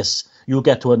get to this, you'll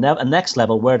get to a next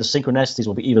level where the synchronicities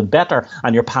will be even better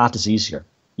and your path is easier.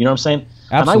 You know what I'm saying?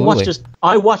 Absolutely. And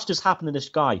I watched this happen to this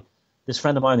guy, this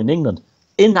friend of mine in England,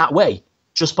 in that way,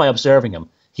 just by observing him.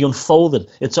 He unfolded.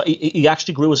 He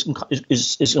actually grew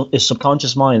his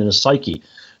subconscious mind and his psyche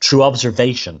through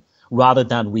observation rather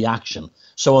than reaction.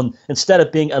 So instead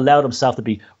of being allowed himself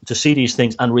to see these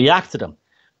things and react to them,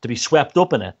 to be swept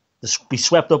up in it, to be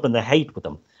swept up in the hate with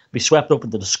them, be swept up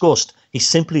in the disgust, he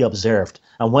simply observed.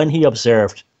 And when he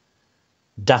observed,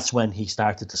 that's when he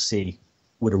started to see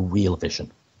with a real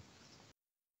vision.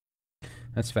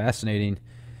 That's fascinating.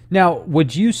 Now,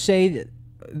 would you say that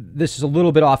this is a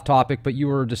little bit off topic, but you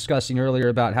were discussing earlier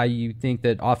about how you think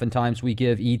that oftentimes we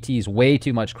give ETs way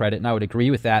too much credit, and I would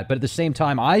agree with that. But at the same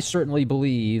time, I certainly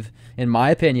believe, in my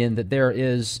opinion, that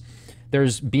there's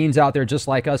beings out there just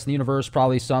like us in the universe,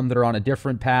 probably some that are on a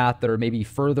different path, that are maybe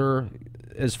further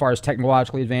as far as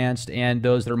technologically advanced, and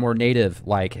those that are more native,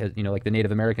 like like the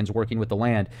Native Americans working with the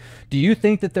land. Do you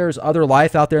think that there's other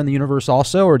life out there in the universe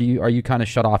also, or are you kind of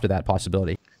shut off to that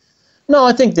possibility? No,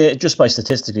 I think that just by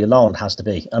statistically alone, it has to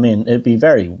be. I mean, it'd be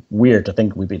very weird to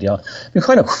think we'd be the only. It'd be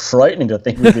kind of frightening to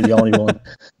think we'd be the only one.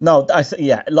 No,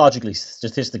 logically,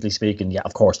 statistically speaking, yeah,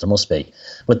 of course there must be.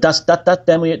 But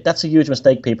that's a huge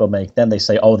mistake people make. Then they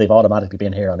say, oh, they've automatically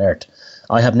been here on Earth.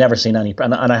 I have never seen any,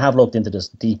 and I have looked into this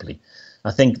deeply. I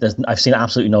think I've seen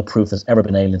absolutely no proof there's ever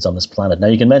been aliens on this planet. Now,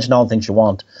 you can mention all the things you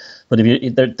want, but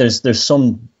there's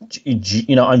some,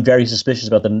 I'm very suspicious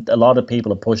about them. A lot of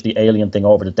people have pushed the alien thing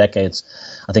over the decades.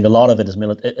 I think a lot of it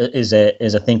is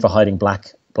a thing for hiding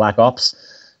black ops,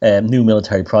 new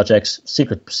military projects,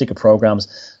 secret programs.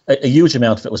 A huge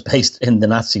amount of it was based in the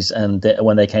Nazis, and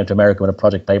when they came to America with a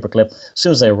Project Paperclip. As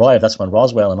soon as they arrived, that's when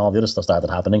Roswell and all the other stuff started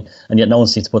happening, and yet no one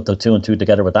seems to put the two and two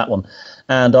together with that one.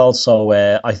 And also,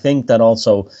 I think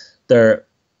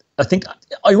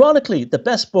ironically, the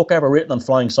best book ever written on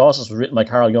flying saucers was written by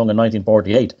Carl Jung in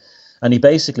 1948, and he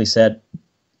basically said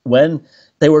when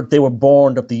they were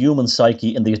born of the human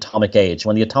psyche in the atomic age,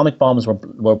 when the atomic bombs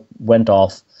went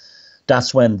off.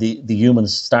 That's when the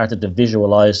humans started to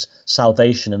visualize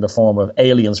salvation in the form of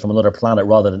aliens from another planet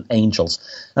rather than angels.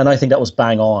 And I think that was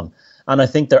bang on. And I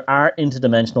think there are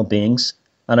interdimensional beings,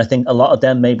 and I think a lot of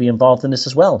them may be involved in this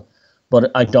as well.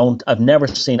 But I've never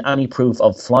seen any proof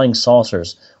of flying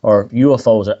saucers or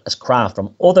UFOs as craft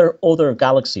from other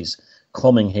galaxies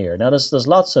coming here. Now there's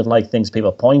lots of like things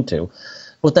people point to,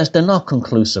 but they're not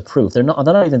conclusive proof. They're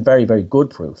not even very, very good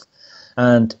proof.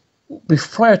 And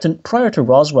prior to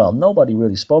Roswell, nobody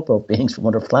really spoke about beings from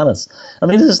other planets. I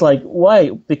mean, this is like,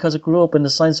 why? Because it grew up in the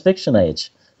science fiction age.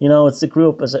 It grew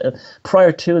up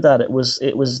prior to that, it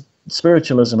was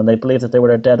spiritualism, and they believed that they were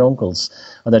their dead uncles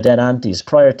or their dead aunties.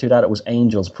 Prior to that, it was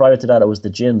angels. Prior to that, it was the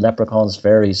jinn, leprechauns,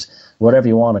 fairies, whatever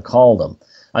you want to call them.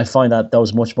 I find that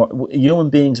those much more human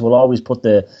beings will always put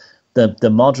the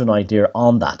modern idea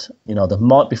on that.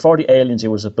 Before the aliens,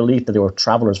 there was a belief that they were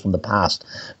travelers from the past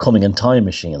coming in time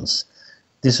machines.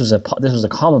 This was a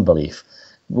common belief.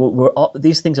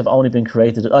 These things have only been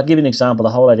created. I'll give you an example. The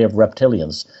whole idea of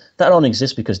reptilians, that only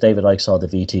exists because David Icke saw the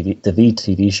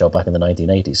VTV show back in the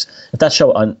 1980s. If that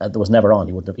show was never on,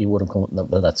 he wouldn't come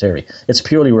with that theory. It's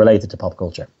purely related to pop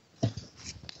culture.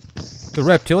 The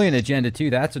reptilian agenda, too,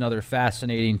 that's another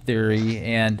fascinating theory.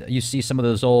 And you see some of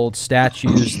those old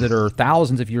statues that are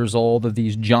thousands of years old of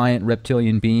these giant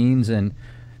reptilian beings, and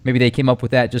maybe they came up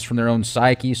with that just from their own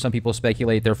psyche. Some people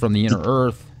speculate they're from the inner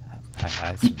earth.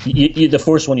 The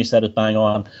first one you said is bang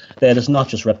on. There's not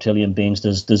just reptilian beings.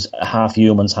 There's half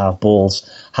humans, half bulls,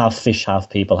 half fish, half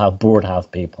people, half bird, half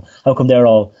people. How come they're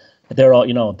all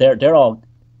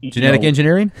genetic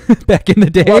engineering back in the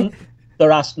day? Well,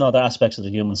 they're aspects of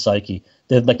the human psyche.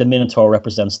 Like the Minotaur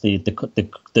represents the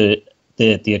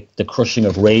crushing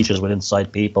of rages within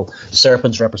inside people.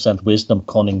 Serpents represent wisdom,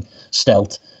 cunning,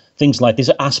 stealth. things like these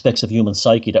are aspects of human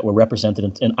psyche that were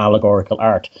represented in allegorical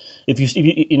art. If you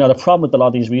the problem with a lot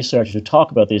of these researchers who talk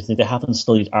about these, they haven't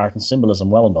studied art and symbolism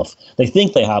well enough. They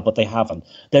think they have, but they haven't.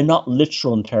 They're not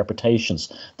literal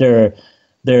interpretations. They're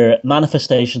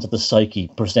manifestations of the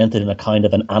psyche presented in a kind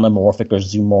of an anamorphic or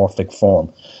zoomorphic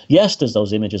form. Yes, there's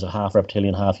those images of half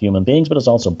reptilian, half human beings, but there's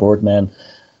also birdmen,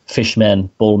 fishmen,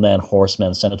 bullmen,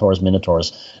 horsemen, centaurs,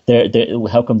 minotaurs.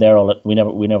 How come they're all?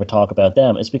 We never talk about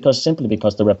them. It's simply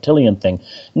because the reptilian thing.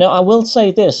 Now, I will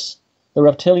say this: the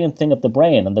reptilian thing of the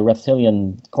brain and the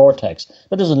reptilian cortex.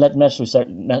 That doesn't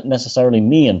necessarily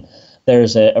mean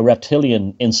there's a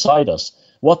reptilian inside us.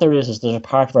 What there is there's a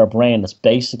part of our brain that's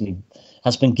basically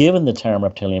has been given the term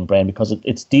reptilian brain because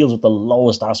it deals with the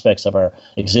lowest aspects of our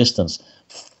existence: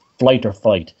 flight or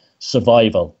fight,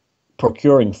 survival,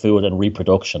 procuring food, and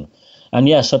reproduction. And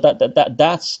yeah, so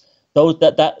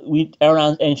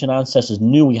our ancient ancestors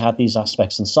knew we had these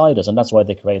aspects inside us, and that's why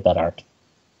they created that art.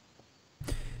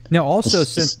 Now, also,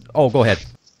 go ahead.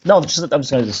 No, I'm just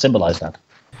going to symbolize that.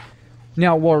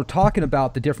 Now, while we're talking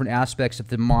about the different aspects of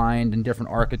the mind and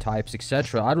different archetypes,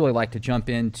 etc., I'd really like to jump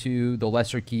into the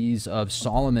Lesser Keys of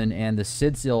Solomon and the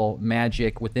Sigil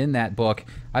magic within that book.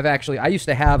 I used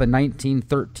to have a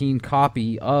 1913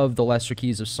 copy of the Lesser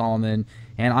Keys of Solomon,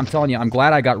 and I'm telling you, I'm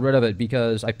glad I got rid of it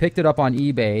because I picked it up on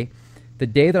eBay. The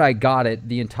day that I got it,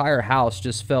 the entire house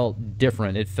just felt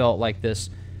different. It felt like this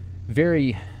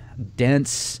very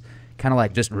dense, kind of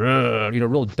like just,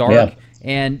 real dark. Yeah.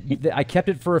 And I kept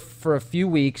it for a few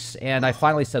weeks, and I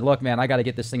finally said, look, man, I got to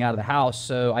get this thing out of the house.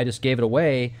 So I just gave it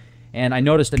away, and I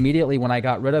noticed immediately when I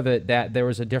got rid of it that there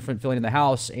was a different feeling in the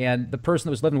house, and the person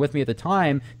that was living with me at the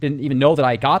time didn't even know that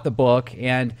I got the book.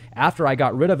 And after I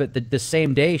got rid of it, the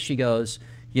same day, she goes,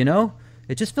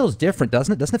 it just feels different,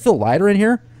 doesn't it? Doesn't it feel lighter in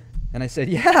here? And I said,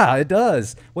 yeah, it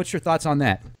does. What's your thoughts on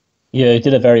that? Yeah, you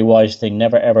did a very wise thing.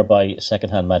 Never, ever buy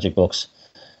secondhand magic books.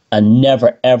 And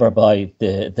never ever buy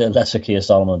the Lesser Key of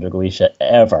Solomon under Goetia,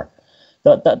 ever.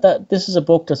 This is a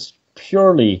book that's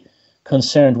purely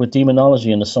concerned with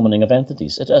demonology and the summoning of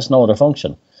entities. It has no other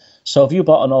function. So if you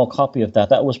bought an old copy of that,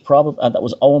 that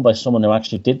was owned by someone who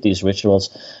actually did these rituals,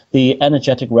 the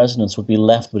energetic resonance would be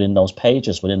left within those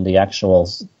pages, within the actual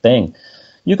thing.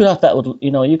 You could have that with,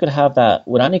 you could have that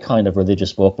with any kind of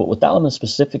religious book, but with that one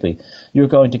specifically, you're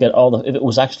going to get if it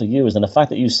was actually used, and the fact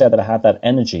that you said that it had that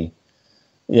energy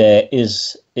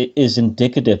is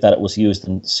indicative that it was used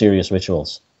in serious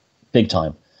rituals, big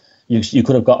time. You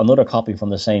could have got another copy from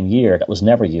the same year that was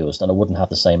never used, and it wouldn't have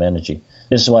the same energy.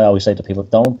 This is why I always say to people,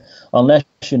 unless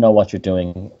you know what you're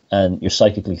doing and you're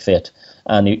psychically fit,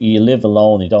 and you live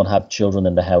alone, you don't have children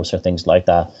in the house or things like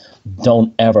that,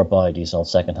 don't ever buy these old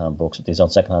secondhand books, these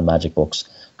old secondhand magic books,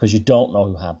 because you don't know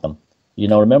who had them.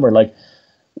 Remember, like,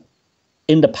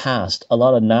 in the past, a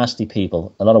lot of nasty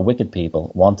people, a lot of wicked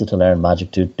people wanted to learn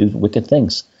magic to do wicked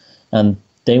things. And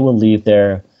they will leave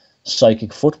their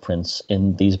psychic footprints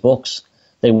in these books.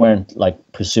 They weren't like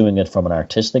pursuing it from an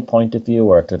artistic point of view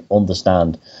or to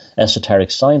understand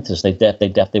esoteric scientists. They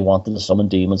definitely wanted to summon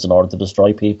demons in order to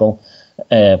destroy people,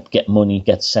 get money,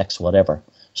 get sex, whatever.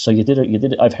 So you did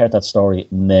it. I've heard that story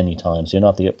many times. You're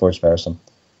not the first person.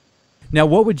 Now,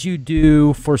 what would you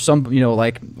do for some,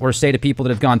 or say to people that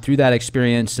have gone through that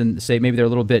experience and say maybe they're a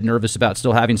little bit nervous about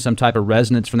still having some type of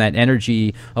resonance from that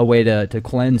energy, a way to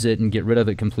cleanse it and get rid of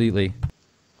it completely?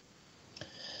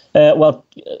 Well,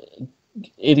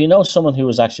 if you know someone who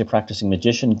is actually a practicing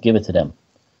magician, give it to them,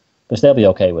 because they'll be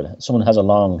okay with it. Someone who has a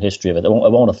long history of it, it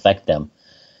won't affect them.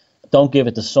 Don't give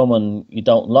it to someone you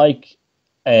don't like.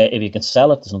 If you can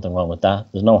sell it, there's nothing wrong with that.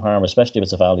 There's no harm, especially if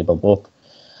it's a valuable book.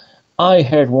 I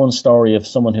heard one story of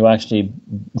someone who actually,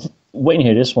 wait to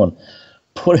hear this one,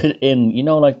 put it in,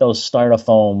 like those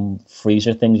styrofoam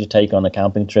freezer things you take on a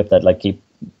camping trip that like keep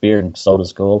beer and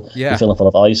sodas cool. Yeah. You fill them full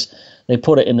of ice. They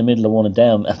put it in the middle of one of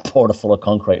them and poured it full of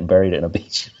concrete and buried it in a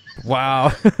beach.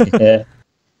 Wow. Yeah.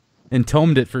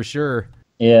 Entombed it for sure.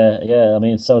 Yeah. I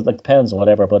mean, so it depends or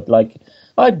whatever, but like,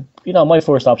 my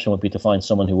first option would be to find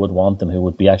someone who would want them, who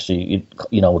would be actually,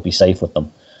 would be safe with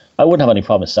them. I wouldn't have any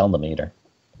problem selling them either.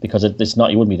 Because it's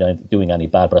not, you wouldn't be doing any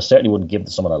bad, but I certainly wouldn't give it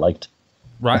to someone I liked.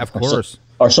 Right, of course.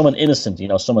 Or someone innocent,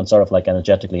 someone sort of like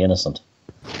energetically innocent.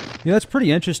 Yeah, that's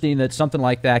pretty interesting that something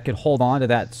like that could hold on to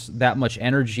that much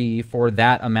energy for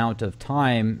that amount of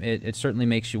time. It certainly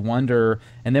makes you wonder.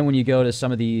 And then when you go to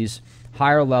some of these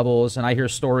higher levels, and I hear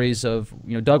stories of,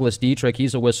 Douglas Dietrich,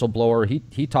 he's a whistleblower.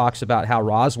 He talks about how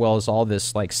Roswell is all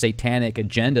this like satanic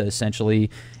agenda essentially,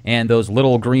 and those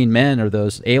little green men, or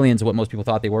those aliens, what most people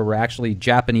thought they were actually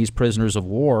Japanese prisoners of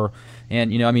war.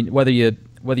 And whether you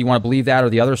want to believe that or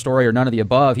the other story or none of the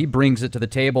above, he brings it to the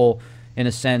table in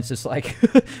a sense. It's like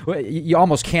you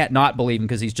almost can't not believe him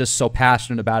because he's just so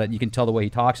passionate about it. And you can tell the way he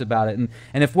talks about it. And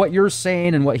if what you're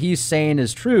saying and what he's saying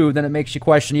is true, then it makes you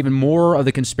question even more of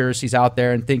the conspiracies out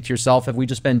there and think to yourself, have we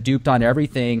just been duped on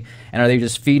everything? And are they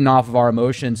just feeding off of our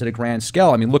emotions at a grand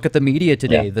scale? I mean, look at the media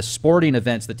today, the sporting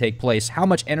events that take place, how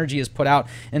much energy is put out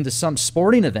into some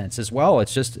sporting events as well.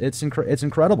 It's just, it's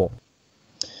incredible.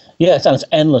 Yeah, it's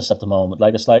endless at the moment.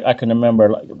 Like, it's like, I can remember,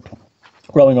 like,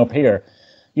 growing up here,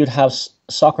 you'd have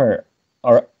soccer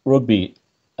or rugby,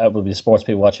 would be the sports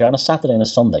people watch here, on a Saturday and a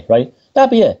Sunday, right? That'd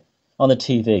be it on the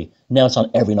TV. Now it's on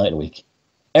every night of the week.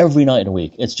 Every night of the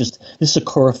week. It's just, this is a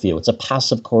curfew. It's a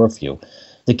passive curfew.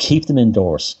 To keep them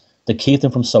indoors, to keep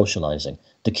them from socializing,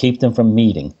 to keep them from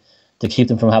meeting, to keep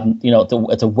them from having,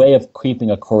 it's a way of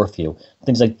keeping a curfew.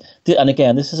 Things like, and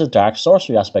again, this is a dark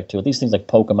sorcery aspect to it. These things like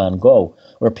Pokemon Go,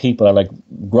 where people are like,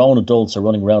 grown adults are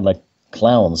running around like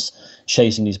clowns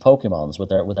chasing these Pokemons with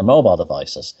their mobile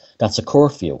devices. That's a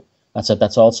curfew.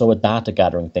 That's also a data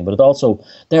gathering thing. But it also,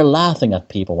 they're laughing at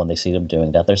people when they see them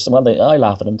doing that. I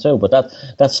laugh at them too. But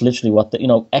that's literally what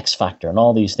X Factor and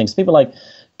all these things. People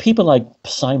like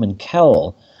Simon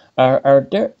Cowell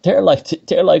they're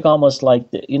like almost like,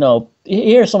 you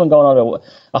hear someone going on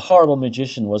a horrible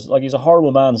magician was like, he's a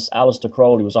horrible man. Aleister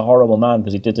Crowley was a horrible man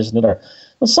because he did this and that.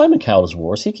 Well, Simon Cowell is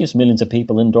worse. He keeps millions of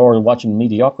people indoors watching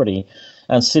mediocrity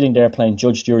and sitting there playing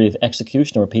judge, jury, of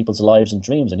executioner of people's lives and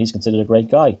dreams, and he's considered a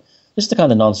great guy. This is the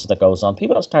kind of nonsense that goes on.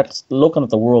 People have to start looking at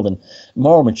the world in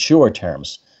more mature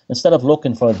terms instead of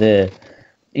looking for the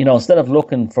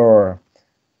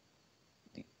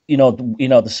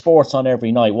sports on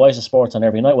every night. Why is the sports on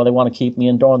every night? Well, they want to keep me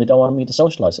indoors and they don't want me to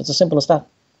socialize. It's as simple as that.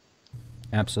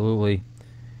 Absolutely.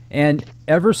 And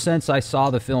ever since I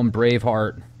saw the film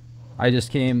Braveheart, I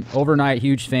just came overnight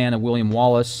huge fan of William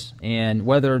Wallace, and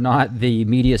whether or not the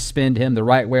media spinned him the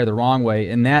right way or the wrong way,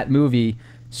 in that movie,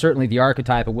 certainly the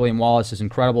archetype of William Wallace is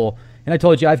incredible. And I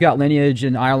told you, I've got lineage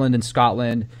in Ireland and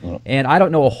Scotland, and I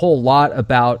don't know a whole lot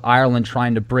about Ireland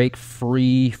trying to break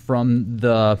free from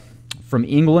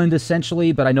England,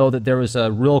 essentially, but I know that there was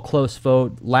a real close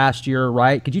vote last year,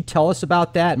 right? Could you tell us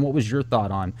about that, and what was your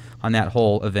thought on that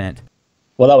whole event?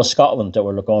 Well, that was Scotland that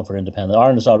were going for independence.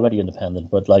 Ireland is already independent,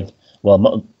 but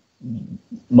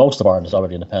most of Ireland is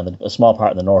already independent. A small part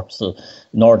of the north, so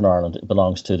Northern Ireland,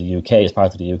 belongs to the UK, is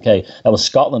part of the UK. That was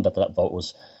Scotland that vote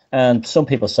was. And some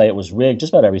people say it was rigged.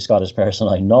 Just about every Scottish person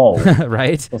I know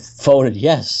right? voted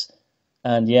yes.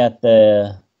 And yet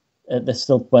they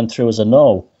still went through as a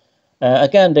no.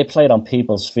 Again, they played on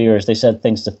people's fears. They said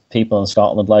things to people in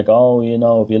Scotland like,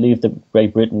 if you leave the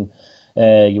Great Britain,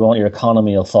 your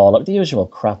economy will fall. Like the usual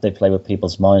crap they play with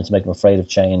people's minds to make them afraid of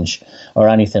change or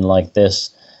anything like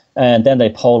this. And then they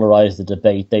polarized the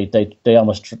debate. They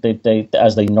almost,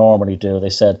 as they normally do, they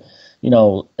said,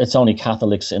 it's only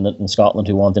Catholics in Scotland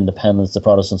who want independence. The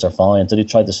Protestants are fine. So they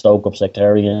tried to stoke up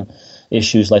sectarian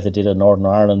issues like they did in Northern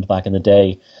Ireland back in the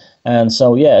day. And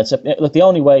so, look, the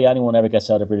only way anyone ever gets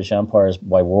out of the British Empire is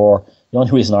by war. The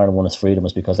only reason Ireland won its freedom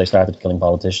is because they started killing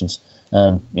politicians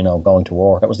and, going to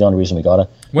war. That was the only reason we got it.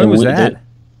 When was that?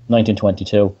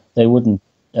 1922. They wouldn't.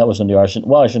 That was when the Irish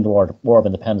War of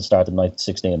Independence started in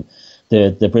 1916.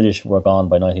 The British were gone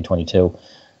by 1922,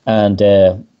 and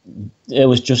it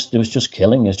was just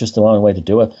killing. It's just the only way to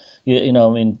do it.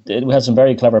 We had some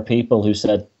very clever people who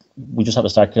said we just have to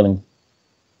start killing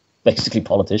basically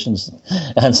politicians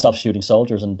and stop shooting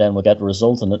soldiers, and then we'll get the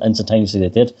result. And instantaneously they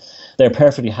did. They're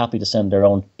perfectly happy to send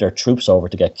their troops over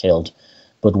to get killed,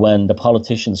 but when the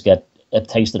politicians get a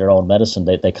taste of their own medicine,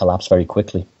 they collapse very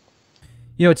quickly.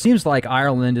 It seems like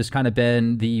Ireland has kind of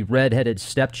been the redheaded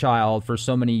stepchild for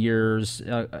so many years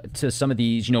to some of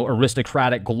these,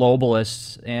 aristocratic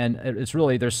globalists. And it's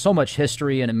really, there's so much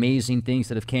history and amazing things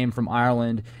that have came from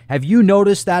Ireland. Have you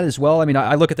noticed that as well? I mean,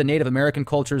 I look at the Native American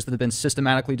cultures that have been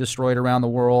systematically destroyed around the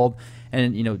world.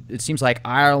 And, it seems like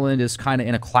Ireland is kind of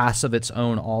in a class of its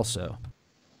own also.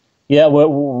 Yeah, we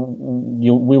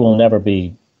will never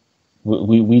be,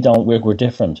 we're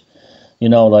different.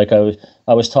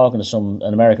 I was talking to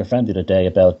an American friend the other day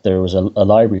about there was a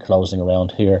library closing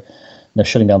around here, and they're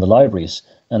shutting down the libraries.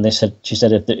 And she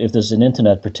said, if there's an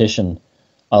internet petition,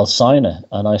 I'll sign it.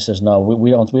 And I says, no, we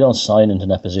don't sign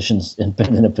internet petitions in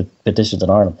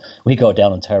Ireland. We go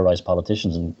down and terrorize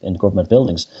politicians in government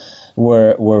buildings.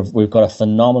 We've got a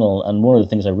phenomenal, and one of the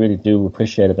things I really do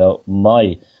appreciate about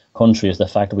my country is the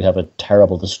fact that we have a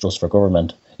terrible distrust for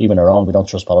government, even our own. We don't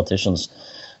trust politicians.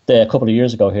 A couple of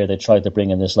years ago here, they tried to bring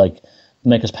in this,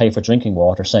 make us pay for drinking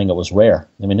water, saying it was rare.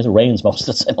 I mean, it rains most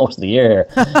of the year here.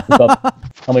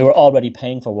 And we were already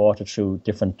paying for water through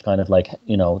different kind of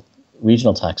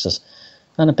regional taxes.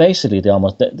 And basically,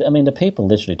 I mean, the people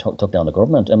literally took down the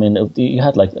government. I mean, you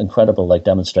had like incredible like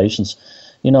demonstrations.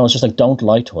 You know, it's just like, don't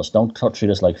lie to us, don't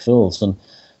treat us like fools. And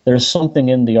there's something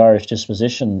in the Irish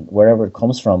disposition, wherever it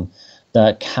comes from,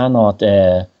 that cannot,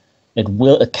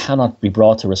 it cannot be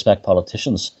brought to respect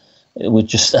politicians. It would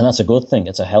just, and that's a good thing.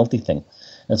 It's a healthy thing.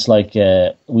 It's like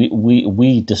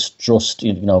we distrust,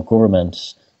 you know,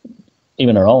 governments,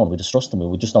 even our own. We distrust them.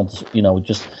 We just don't, you know, we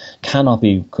just cannot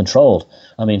be controlled.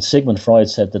 I mean, Sigmund Freud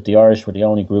said that the Irish were the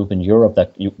only group in Europe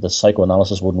that the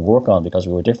psychoanalysis wouldn't work on because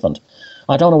we were different.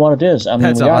 I don't know what it is. I mean,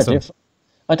 That's awesome. are different.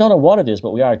 I don't know what it is,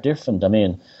 but we are different. I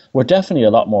mean, we're definitely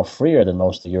a lot more freer than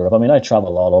most of Europe. I mean, I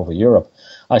travel all over Europe.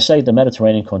 I say the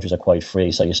Mediterranean countries are quite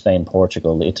free. So you Spain,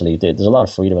 Portugal, Italy, there's a lot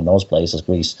of freedom in those places,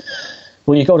 Greece.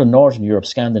 When you go to Northern Europe,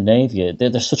 Scandinavia,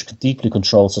 they're such deeply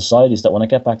controlled societies that when I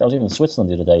get back, I was even in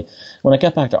Switzerland the other day. When I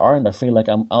get back to Ireland, I feel like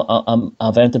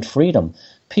I've entered freedom.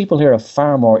 People here are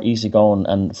far more easygoing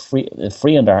and free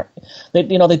and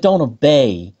they don't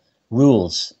obey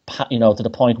rules, you know, to the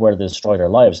point where they destroy their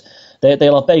lives.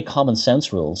 They'll obey common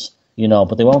sense rules, you know,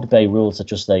 but they won't obey rules that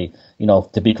just you know,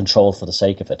 to be controlled for the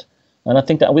sake of it. And I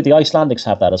think that the Icelandics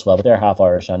have that as well, but they're half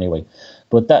Irish anyway.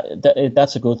 But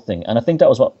that's a good thing. And I think that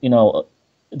was what, you know,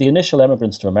 the initial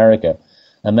immigrants to America,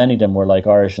 and many of them were like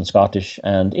Irish and Scottish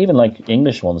and even like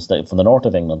English ones from the north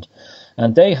of England.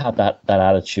 And they had that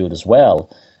attitude as well.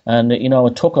 And, you know,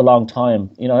 it took a long time.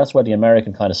 You know, that's where the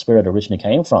American kind of spirit originally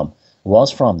came from,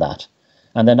 was from that.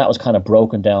 And then that was kind of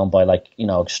broken down by, like, you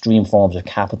know, extreme forms of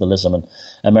capitalism, and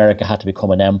America had to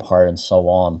become an empire and so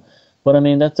on. But I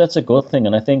mean, that's a good thing.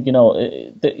 And I think, you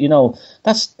know,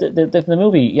 that's the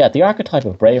movie. Yeah, the archetype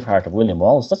of Braveheart of William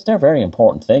Wallace, they're very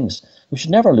important things. We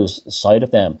should never lose sight of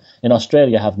them. In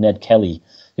Australia, you have Ned Kelly,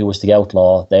 who was the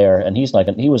outlaw there, and he's now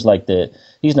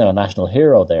a national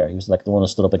hero there. He was like the one who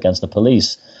stood up against the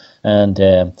police, and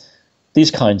these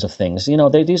kinds of things. You know,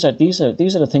 these are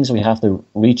the things we have to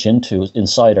reach into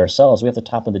inside ourselves. We have to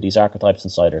tap into these archetypes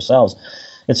inside ourselves.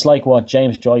 It's like what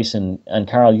James Joyce and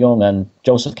Carl Jung and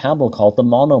Joseph Campbell called the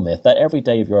monomyth, that every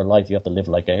day of your life you have to live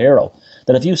like a hero.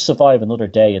 That if you survive another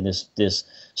day in this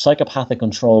psychopathic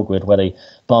control grid where they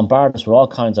bombard us with all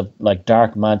kinds of like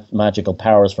dark magical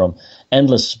powers, from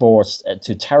endless sports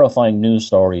to terrifying news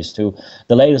stories to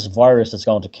the latest virus that's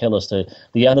going to kill us to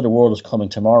the end of the world is coming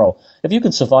tomorrow. If you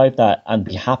can survive that and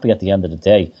be happy at the end of the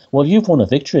day, well, you've won a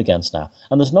victory against that.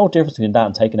 And there's no difference between that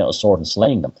and taking out a sword and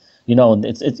slaying them. You know, and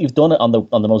you've done it on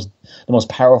the most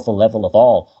powerful level of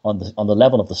all, on the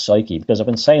level of the psyche. Because I've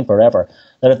been saying forever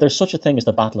that if there's such a thing as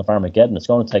the Battle of Armageddon, it's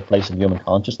going to take place in human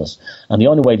consciousness. And the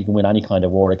only way you can win any kind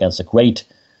of war against a great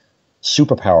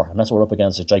superpower, and that's what we're up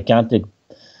against, a gigantic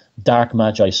dark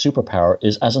magi superpower,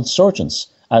 is as insurgents,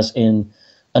 as in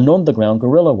an underground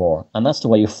guerrilla war. And that's the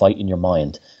way you fight in your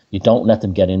mind. You don't let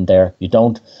them get in there. You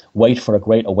don't wait for a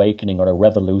great awakening or a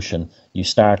revolution. You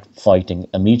start fighting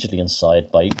immediately inside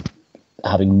by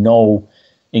having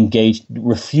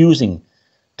refusing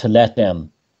to let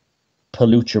them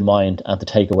pollute your mind and to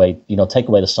take away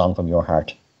the song from your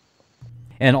heart.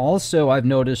 And also, I've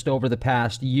noticed over the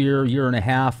past year and a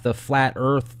half, the flat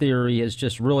earth theory has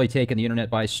just really taken the internet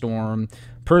by storm.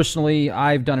 Personally,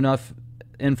 I've done enough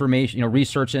information,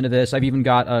 research into this. I've even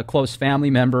got a close family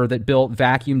member that built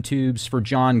vacuum tubes for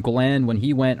John Glenn when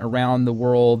he went around the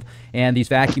world, and these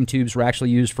vacuum tubes were actually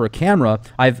used for a camera.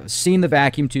 I've seen the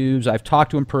vacuum tubes. I've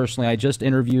talked to him personally. I just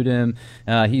interviewed him.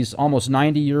 He's almost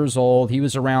 90 years old. He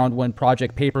was around when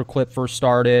Project Paperclip first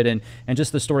started, and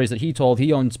just the stories that he told.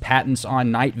 He owns patents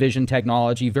on night vision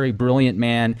technology, very brilliant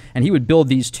man, and he would build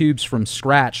these tubes from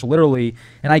scratch, literally.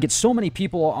 And I get so many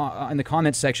people in the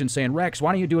comments section saying, Rex,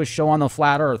 why don't you do a show on the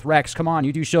flat earth? Rex, come on,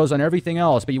 you do shows on everything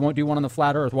else, but you won't do one on the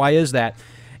flat earth. Why is that?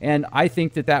 And I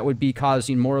think that would be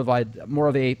causing more of a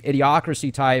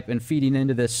idiocracy type and feeding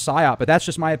into this psyop. But that's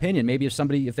just my opinion. Maybe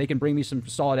if they can bring me some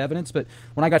solid evidence. But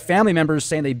when I got family members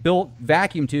saying they built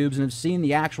vacuum tubes and have seen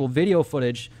the actual video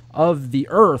footage of the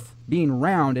earth being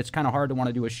round, it's kind of hard to want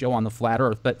to do a show on the flat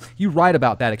earth. But you write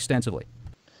about that extensively.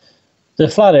 The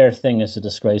flat earth thing is a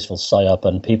disgraceful psyop,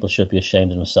 and people should be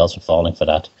ashamed of themselves for falling for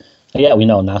that. Yeah, we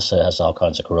know NASA has all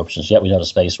kinds of corruptions. Yet we know the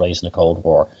space race in the Cold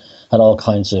War had all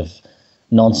kinds of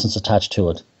nonsense attached to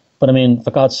it. But I mean,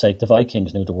 for God's sake, the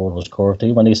Vikings knew the world was curved.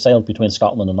 When they sailed between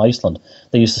Scotland and Iceland,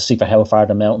 they used to see for how far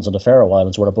the mountains of the Faroe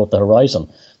Islands were above the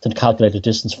horizon to calculate the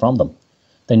distance from them.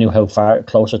 They knew how far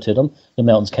closer to them the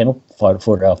mountains came up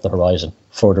further off the horizon.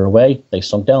 Further away, they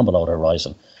sunk down below the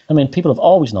horizon. I mean, people have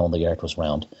always known the Earth was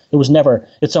round. It was never.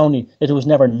 It was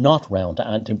never not round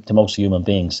to most human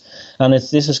beings. And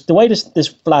this is the way this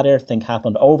flat Earth thing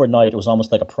happened overnight. It was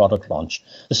almost like a product launch.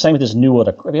 The same with this new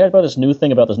other. Have you heard about this new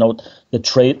thing about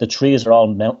the trees are all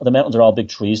the mountains are all big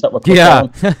trees that were cut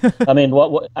down? I mean,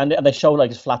 and they show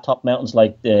like flat top mountains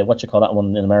like what you call that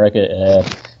one in America,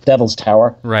 Devil's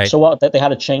Tower. Right. So what? They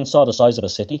had a chainsaw the size of a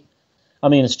city. I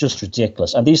mean, it's just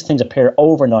ridiculous. And these things appear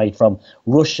overnight from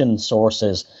Russian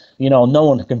sources. No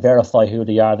one can verify who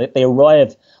they are. They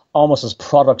arrive almost as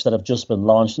products that have just been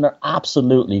launched, and they're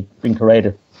absolutely being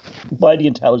created by the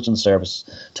intelligence service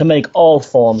to make all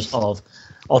forms of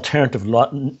alternative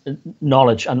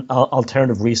knowledge and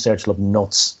alternative research look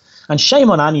nuts. And shame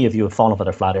on any of you who have fallen for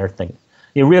the flat Earth thing.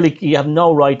 You have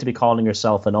no right to be calling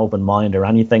yourself an open mind or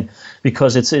anything,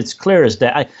 because it's clear as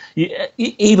day.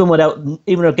 Even without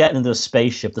getting into the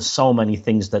spaceship, there's so many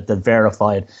things that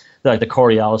verified, like the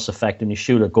Coriolis effect. When you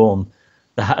shoot a gun,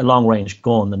 a long range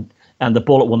gun, and the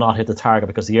bullet will not hit the target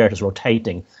because the Earth is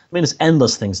rotating. I mean, there's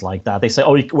endless things like that. They say,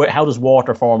 how does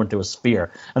water form into a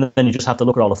sphere? And then you just have to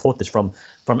look at all the footage from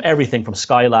everything from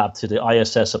Skylab to the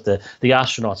ISS of the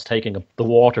astronauts taking the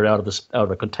water out of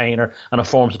a container, and it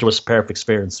forms into a perfect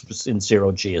sphere in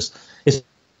 0 G. It's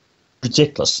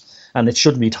ridiculous, and it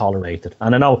shouldn't be tolerated.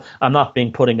 And I know I'm not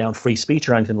putting down free speech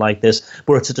or anything like this,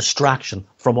 but it's a distraction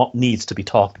from what needs to be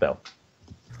talked about.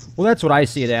 Well, that's what I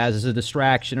see it as a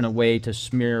distraction and a way to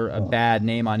smear a bad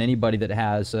name on anybody that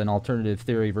has an alternative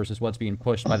theory versus what's being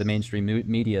pushed by the mainstream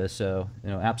media. So,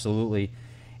 absolutely.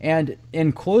 And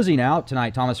in closing out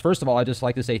tonight, Thomas, first of all, I'd just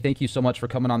like to say thank you so much for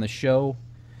coming on the show.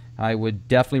 I would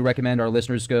definitely recommend our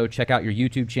listeners go check out your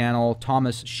YouTube channel,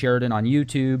 Thomas Sheridan on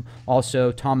YouTube,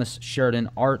 also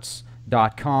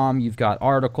ThomasSheridanArts.com. You've got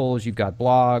articles, you've got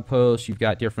blog posts, you've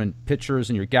got different pictures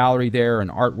in your gallery there, and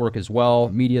artwork as well,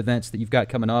 media events that you've got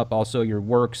coming up, also your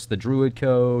works, the Druid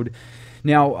Code.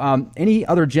 Now, any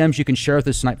other gems you can share with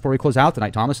us tonight before we close out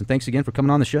tonight, Thomas? And thanks again for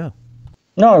coming on the show.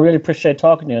 No, I really appreciate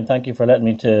talking to you, and thank you for letting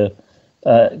me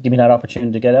give me that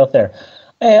opportunity to get out there.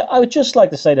 I would just like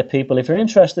to say to people, if you're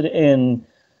interested in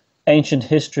ancient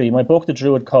history, my book, The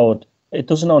Druid Code, it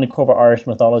doesn't only cover Irish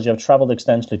mythology. I've traveled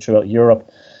extensively throughout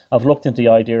Europe. I've looked into the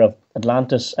idea of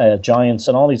Atlantis, giants,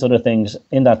 and all these other things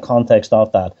in that context of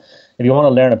that. If you want to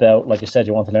learn about, like you said,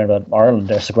 you want to learn about Ireland,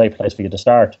 there's a great place for you to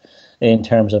start in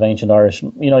terms of ancient Irish.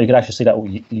 You could actually see that,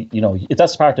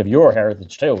 that's part of your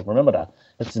heritage too. Remember that.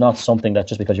 It's not something that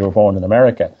just because you were born in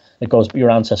America. It goes, your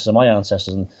ancestors and my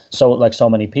ancestors. And so, like so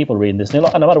many people reading this, no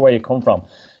matter where you come from,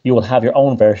 you will have your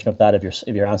own version of that if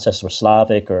your ancestors were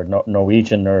Slavic or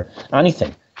Norwegian or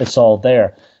anything. It's all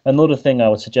there. Another thing I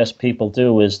would suggest people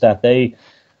do is that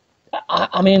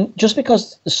just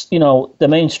because, the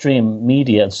mainstream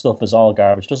media and stuff is all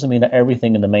garbage doesn't mean that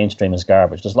everything in the mainstream is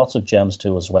garbage. There's lots of gems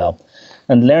too as well.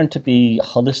 And learn to be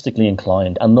holistically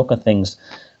inclined and look at things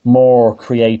more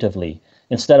creatively.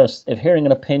 Instead of if hearing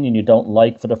an opinion you don't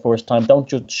like for the first time, don't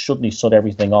just suddenly shut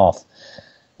everything off.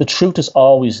 The truth is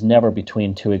always never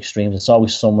between two extremes. It's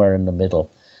always somewhere in the middle.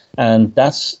 And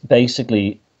that's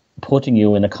basically putting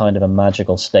you in a kind of a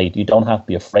magical state. You don't have to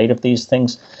be afraid of these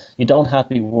things. You don't have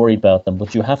to be worried about them,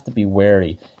 but you have to be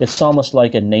wary. It's almost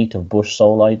like a native bush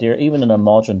soul idea, even in a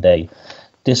modern day.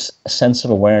 This sense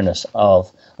of awareness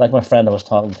of, like my friend I was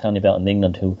telling you about in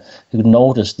England, who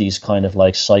noticed these kind of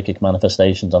like psychic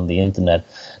manifestations on the internet.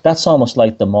 That's almost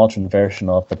like the modern version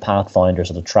of the pathfinders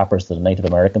or the trappers that the Native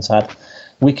Americans had.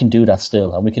 We can do that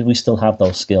still, and we still have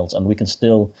those skills, and we can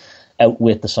still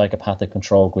outwit the psychopathic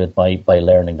control grid by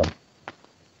learning them.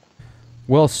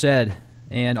 Well said.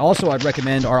 And also, I'd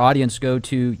recommend our audience go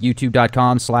to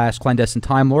youtube.com/clandestine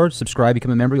time lord. Subscribe,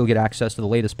 become a member. You'll get access to the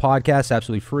latest podcasts,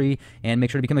 absolutely free. And make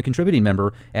sure to become a contributing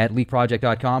member at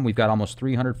leakproject.com. We've got almost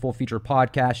 300 full-feature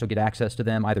podcasts. You'll get access to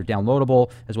them either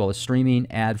downloadable as well as streaming,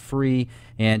 ad-free.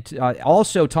 And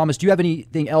also, Thomas, do you have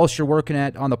anything else you're working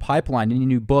at on the pipeline? Any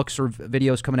new books or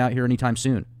videos coming out here anytime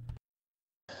soon?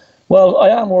 Well, I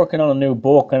am working on a new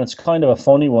book, and it's kind of a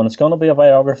funny one. It's going to be a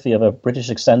biography of a British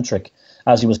eccentric,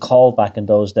 as he was called back in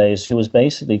those days, who was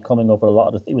basically coming up with a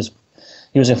lot of... He was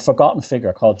a forgotten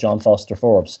figure called John Foster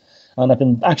Forbes. And I've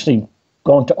been actually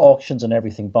going to auctions and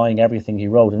everything, buying everything he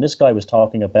wrote. And this guy was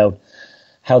talking about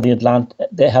how the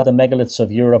megaliths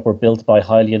of Europe were built by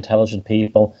highly intelligent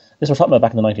people. This we're talking about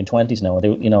back in the 1920s now.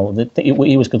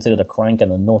 He was considered a crank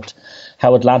and a nut.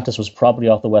 How Atlantis was probably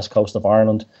off the west coast of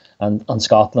Ireland and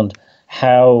Scotland.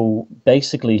 How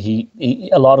basically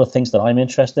a lot of things that I'm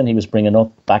interested in, he was bringing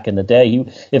up back in the day.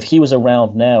 If he was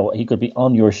around now, he could be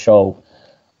on your show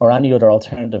or any other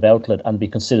alternative outlet and be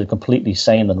considered completely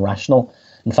sane and rational.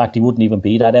 In fact, he wouldn't even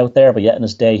be that out there, but yet in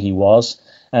his day he was.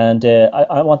 And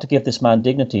I want to give this man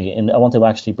dignity, and I want to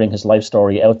actually bring his life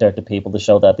story out there to people to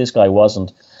show that this guy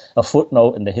wasn't a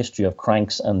footnote in the history of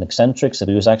cranks and eccentrics, that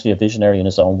he was actually a visionary in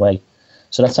his own way.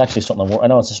 So that's actually something I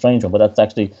know it's a strange one, but that's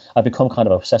actually, I've become kind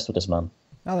of obsessed with this man.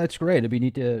 Oh, that's great. It'd be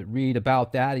neat to read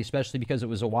about that, especially because it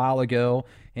was a while ago,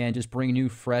 and just bring new,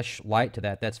 fresh light to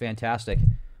that. That's fantastic.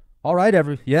 All right,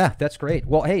 yeah, that's great.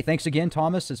 Well, hey, thanks again,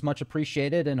 Thomas. It's much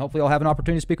appreciated, and hopefully I'll have an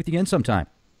opportunity to speak with you again sometime.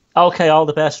 Okay, all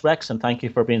the best, Rex, and thank you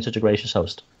for being such a gracious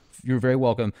host. You're very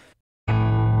welcome.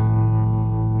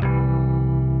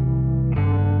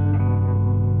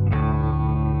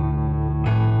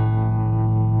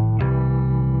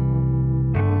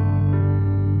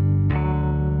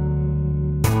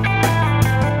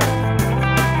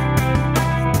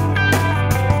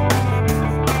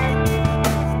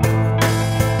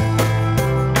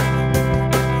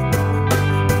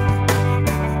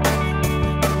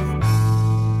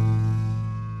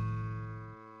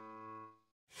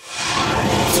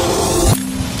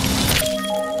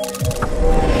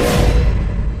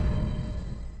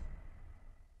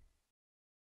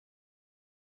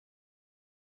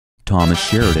 Thomas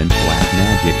Sheridan, Black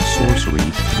Magick, Sorcery,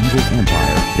 Evil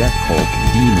Empire, Death Cult,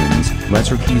 Demons,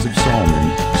 Lesser Keys of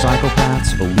Solomon,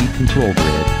 Psychopaths, Elite Control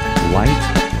Grid, Light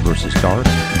versus Dark,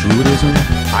 Druidism,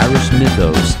 Irish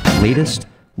Mythos, latest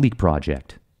leak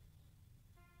project.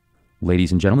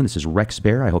 Ladies and gentlemen, this is Rex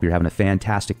Bear. I hope you're having a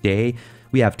fantastic day.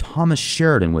 We have Thomas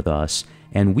Sheridan with us,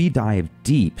 and we dive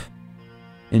deep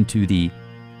into the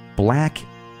Black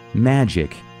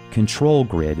Magick control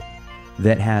grid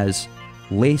that has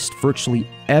laced virtually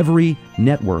every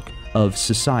network of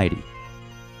society.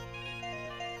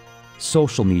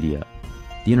 Social media,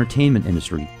 the entertainment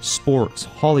industry, sports,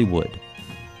 Hollywood,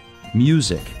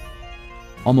 music.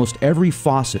 Almost every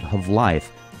faucet of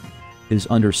life is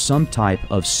under some type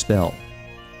of spell.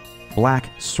 Black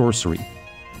sorcery,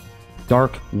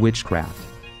 dark witchcraft.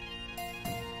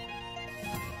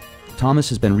 Thomas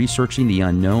has been researching the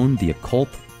unknown, the occult,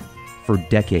 for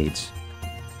decades.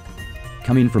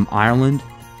 Coming from Ireland,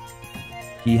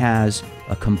 he has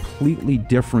a completely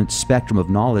different spectrum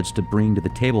of knowledge to bring to the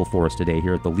table for us today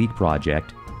here at the Leak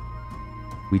Project.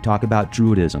 We talk about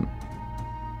Druidism.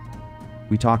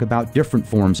 We talk about different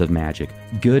forms of magic,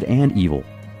 good and evil.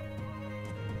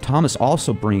 Thomas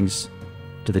also brings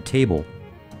to the table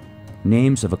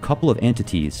names of a couple of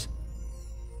entities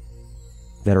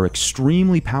that are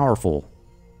extremely powerful,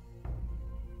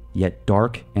 yet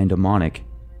dark and demonic.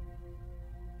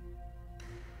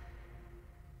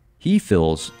 He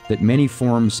feels that many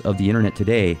forms of the internet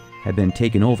today have been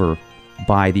taken over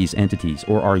by these entities,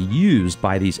 or are used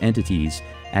by these entities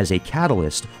as a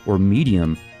catalyst or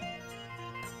medium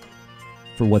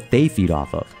for what they feed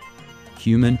off of: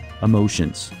 human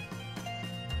emotions.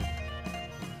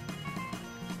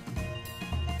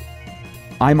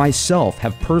 I myself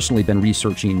have personally been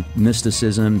researching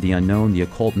mysticism, the unknown, the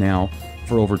occult now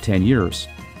for over 10 years.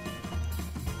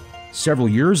 Several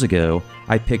years ago,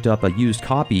 I picked up a used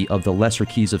copy of the Lesser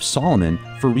Keys of Solomon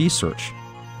for research.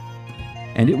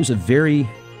 And it was a very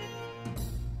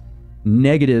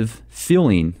negative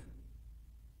feeling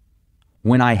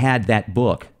when I had that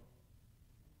book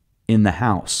in the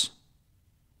house.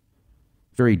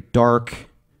 Very dark,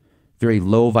 very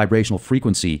low vibrational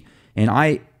frequency. And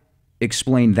I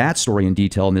explained that story in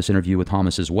detail in this interview with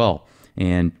Thomas as well.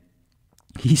 And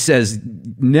he says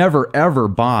never ever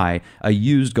buy a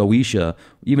used Goetia,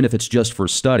 even if it's just for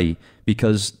study,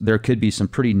 because there could be some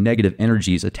pretty negative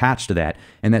energies attached to that,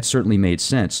 and that certainly made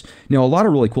sense. Now, a lot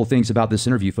of really cool things about this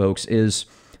interview, folks, is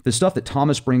the stuff that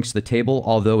Thomas brings to the table.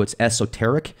 Although it's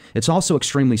esoteric, it's also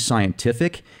extremely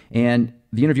scientific. And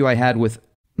the interview I had with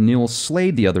Neil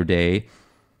Slade the other day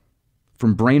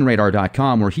from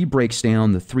BrainRadar.com, where he breaks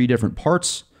down the 3 different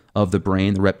parts of the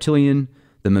brain: the reptilian,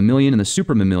 the mammalian, and the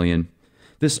supermammalian.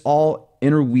 This all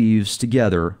interweaves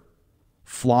together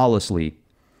flawlessly.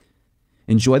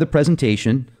 Enjoy the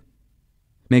presentation.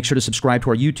 Make sure to subscribe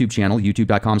to our YouTube channel,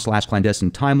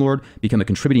 youtube.com/clandestineTimeLord. Become a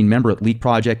contributing member at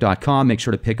leakproject.com. Make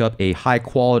sure to pick up a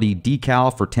high-quality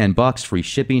decal for $10, free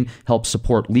shipping. Help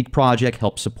support Leak Project,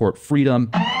 help support freedom.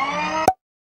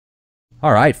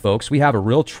 All right, folks, we have a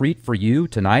real treat for you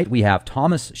tonight. We have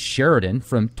Thomas Sheridan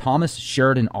from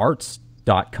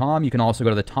ThomasSheridanArts.com. You can also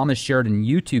go to the Thomas Sheridan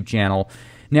YouTube channel.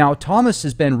 Now, Thomas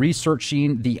has been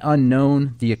researching the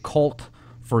unknown, the occult,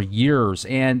 for years,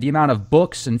 and the amount of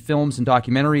books and films and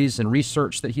documentaries and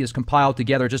research that he has compiled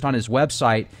together just on his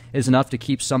website is enough to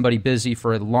keep somebody busy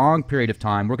for a long period of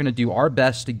time. We're going to do our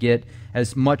best to get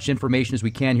as much information as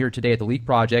we can here today at the Leak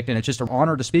Project, and it's just an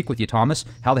honor to speak with you, Thomas.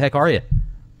 How the heck are you?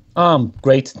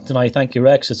 Great tonight. Thank you,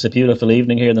 Rex. It's a beautiful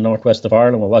evening here in the northwest of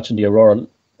Ireland. We're watching the aurora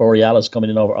Borealis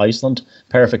coming in over Iceland.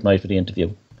 Perfect night for the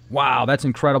interview. Wow, that's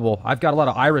incredible. I've got a lot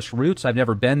of Irish roots. I've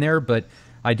never been there, but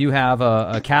I do have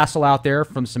a castle out there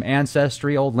from some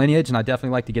ancestry, old lineage, and I'd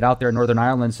definitely like to get out there in Northern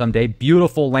Ireland someday.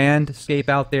 Beautiful landscape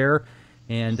out there,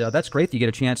 and that's great that you get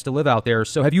a chance to live out there.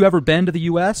 So have you ever been to the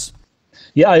U.S.?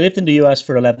 Yeah, I lived in the U.S.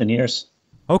 for 11 years.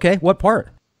 Okay, what part?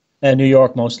 New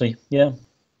York mostly, yeah.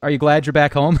 Are you glad you're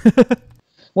back home?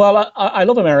 Well, I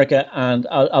love America and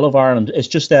I love Ireland. It's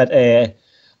just that,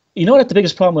 you know what the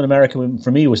biggest problem with America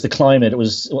for me was the climate. It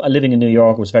was living in New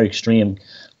York was very extreme,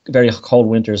 very cold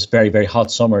winters, very, very hot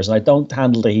summers, and I don't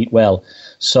handle the heat well.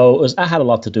 So I had a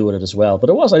lot to do with it as well. But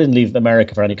I didn't leave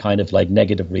America for any kind of like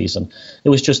negative reason. It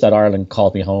was just that Ireland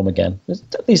called me home again.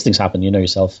 These things happen, you know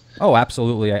yourself. Oh,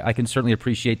 absolutely. I can certainly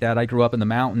appreciate that. I grew up in the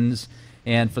mountains,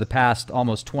 and for the past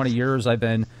almost 20 years, I've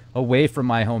been away from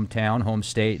my hometown, home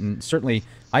state, and certainly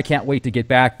I can't wait to get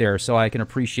back there, so I can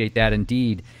appreciate that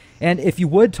indeed. And if you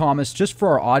would, Thomas, just for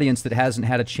our audience that hasn't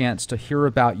had a chance to hear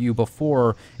about you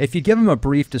before, if you give them a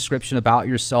brief description about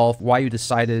yourself, why you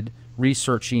decided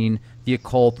researching the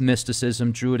occult,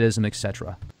 mysticism, Druidism,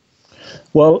 etc.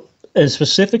 Well,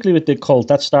 specifically with the occult,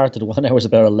 that started when I was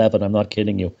about 11. I'm not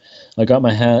kidding you. I got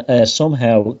my hand,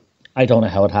 somehow, I don't know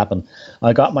how it happened,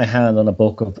 I got my hand on a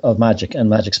book of magic and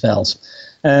magic spells.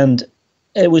 And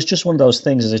it was just one of those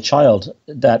things as a child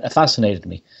that fascinated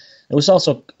me. It was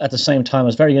also, at the same time, I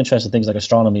was very interested in things like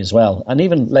astronomy as well. And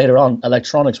even later on,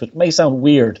 electronics, which may sound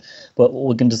weird, but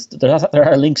we can just, there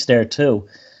are links there too.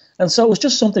 And so it was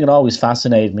just something that always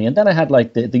fascinated me. And then I had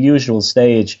like the usual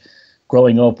stage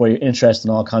growing up where you're interested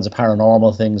in all kinds of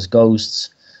paranormal things, ghosts,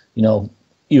 you know,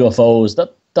 UFOs,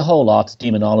 the whole lot,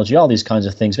 demonology, all these kinds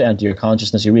of things enter your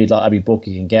consciousness. You read every book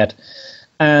you can get.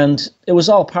 And it was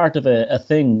all part of a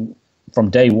thing from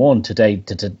day one to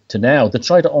now to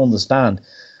try to understand,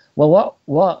 well,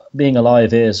 what being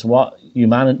alive is, what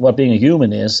being a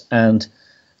human is, and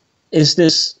is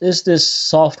this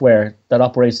software that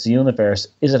operates the universe,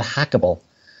 is it hackable?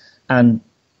 And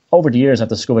over the years, I've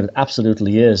discovered it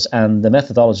absolutely is. And the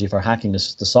methodology for hacking the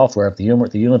software of the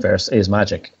universe is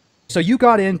magic. So you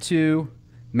got into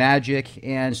magic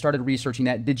and started researching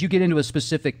that. Did you get into a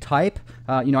specific type?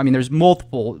 There's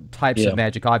multiple types of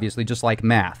magic, obviously, just like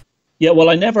math. Yeah, well,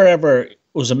 I never ever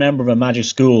was a member of a magic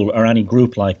school or any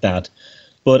group like that.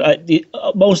 But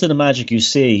most of the magic you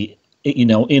see, you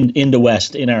know, in the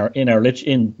West,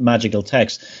 in magical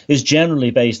text, is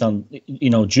generally based on, you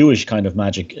know, Jewish kind of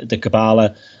magic, the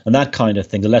Kabbalah and that kind of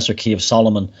thing, the Lesser Key of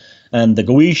Solomon and the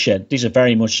Goetia. These are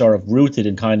very much sort of rooted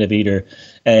in kind of either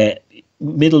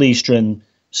Middle Eastern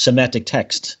Semitic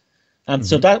text. And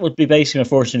so that would be basically my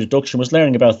first introduction, was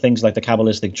learning about things like the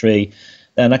Kabbalistic tree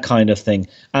and that kind of thing.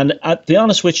 And to be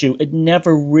honest with you, it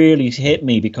never really hit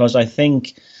me because I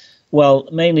think, well,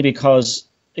 mainly because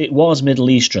it was Middle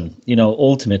Eastern, you know,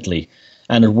 ultimately.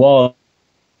 And although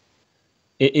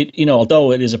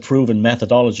it is a proven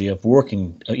methodology of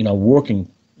working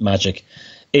magic,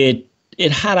 it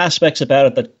had aspects about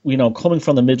it that, you know, coming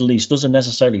from the Middle East doesn't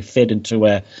necessarily fit into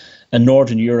a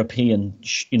Northern European,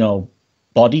 you know,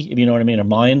 body, if you know what I mean, or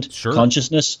mind,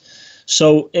 consciousness.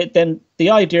 So then the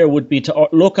idea would be to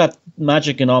look at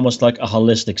magic in almost like a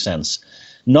holistic sense,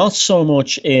 not so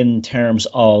much in terms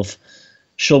of,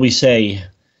 shall we say,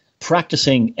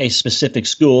 practicing a specific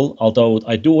school, although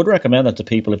I would recommend that to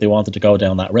people if they wanted to go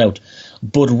down that route,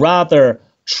 but rather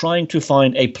trying to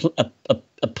find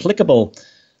applicable,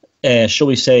 shall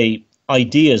we say,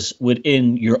 ideas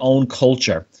within your own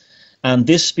culture. And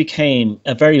this became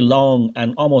a very long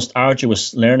and almost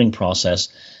arduous learning process.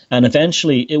 And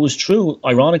eventually it was through,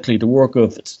 ironically, the work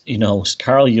of, you know,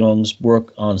 Carl Jung's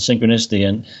work on synchronicity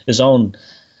and his own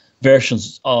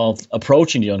versions of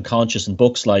approaching the unconscious in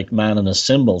books like Man and His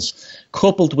Symbols,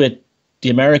 coupled with the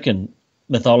American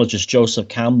mythologist Joseph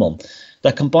Campbell,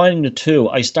 that combining the two,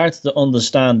 I started to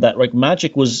understand that like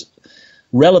magic was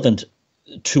relevant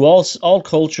to all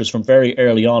cultures from very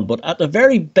early on. But at a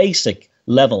very basic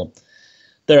level,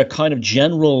 there are kind of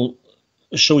general,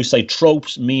 shall we say,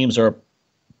 tropes, memes, or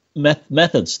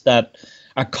methods that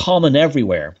are common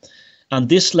everywhere. And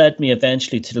this led me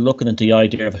eventually to looking into the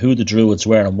idea of who the Druids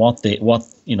were and what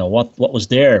was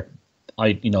their,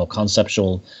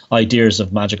 conceptual ideas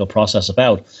of magical process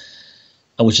about,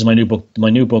 which is my new book. My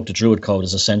new book, The Druid Code,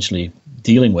 is essentially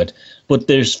dealing with. But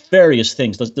there's various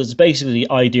things. There's basically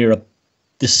the idea of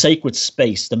the sacred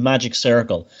space, the magic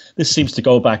circle. This seems to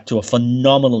go back to a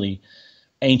phenomenally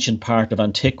ancient part of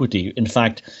antiquity. In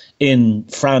fact, in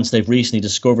France, they've recently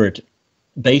discovered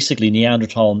basically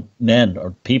Neanderthal men or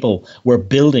people were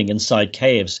building inside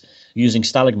caves using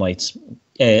stalagmites,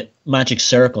 magic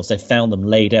circles. They found them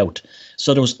laid out.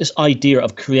 So there was this idea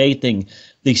of creating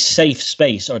the safe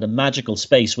space or the magical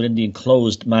space within the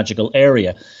enclosed magical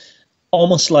area,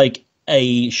 almost like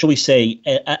a, shall we say,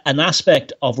 an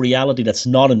aspect of reality that's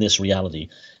not in this reality.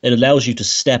 It allows you to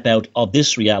step out of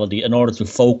this reality in order to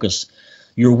focus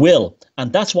your will,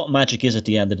 and that's what magic is at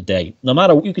the end of the day. No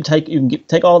matter, you can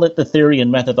take all the theory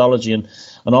and methodology and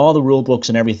all the rule books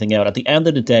and everything out. At the end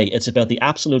of the day, it's about the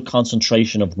absolute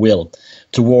concentration of will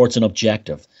towards an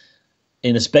objective.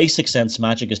 In its basic sense,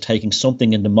 magic is taking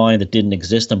something in the mind that didn't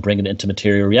exist and bringing it into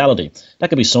material reality. That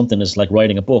could be something as like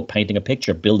writing a book, painting a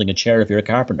picture, building a chair if you're a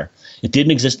carpenter. It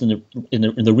didn't exist in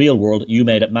the real world. You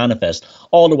made it manifest,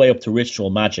 all the way up to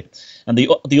ritual magic. And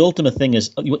the ultimate thing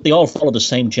is they all follow the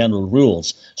same general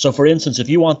rules. So, for instance, if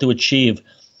you want to achieve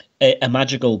a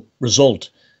magical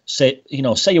result, say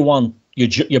you want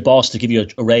your boss to give you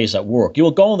a raise at work, you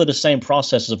will go into the same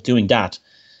processes of doing that,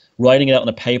 writing it out on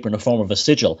a paper in the form of a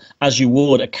sigil, as you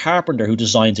would a carpenter who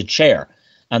designs a chair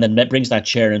and then brings that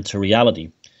chair into reality.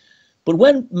 But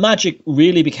when magic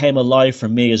really became alive for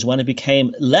me is when it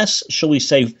became less, shall we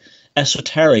say,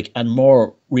 esoteric and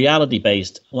more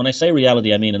reality-based. When I say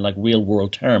reality, I mean in like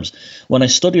real-world terms. When I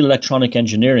studied electronic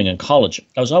engineering in college,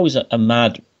 I was always a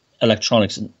mad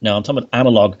electronics. Now, I'm talking about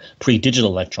analog,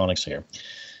 pre-digital electronics here.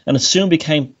 And it soon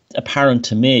became apparent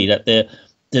to me that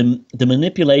the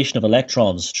manipulation of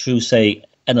electrons through, say,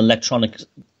 an electronic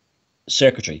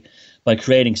circuitry by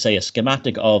creating, say, a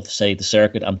schematic of, say, the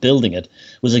circuit and building it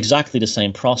was exactly the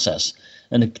same process.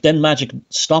 And then magic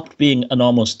stopped being an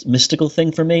almost mystical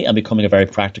thing for me and becoming a very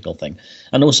practical thing.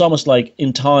 And it was almost like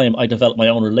in time I developed my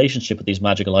own relationship with these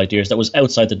magical ideas that was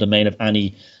outside the domain of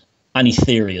any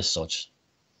theory as such.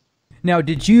 Now,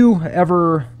 did you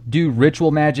ever do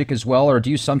ritual magic as well, or do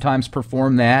you sometimes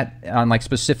perform that on like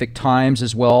specific times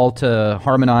as well to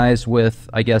harmonize with,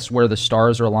 I guess, where the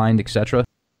stars are aligned, etc.?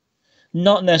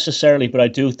 Not necessarily, but I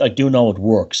do know it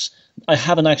works. I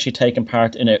haven't actually taken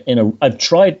part in a. I've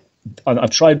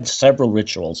tried several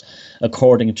rituals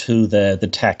according to the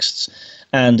texts,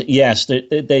 and yes,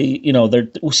 they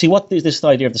see what this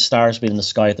idea of the stars being in the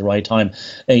sky at the right time,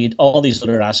 all these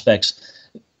other aspects.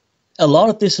 A lot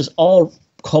of this is all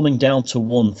coming down to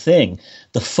one thing: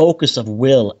 the focus of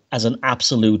will as an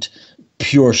absolute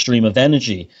pure stream of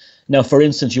energy. Now, for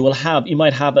instance, you might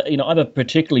have I have a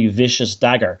particularly vicious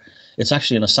dagger. It's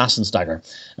actually an assassin's dagger,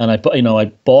 and I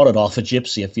bought it off a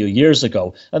gypsy a few years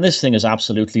ago, and this thing is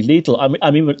absolutely lethal.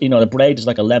 I mean, the blade is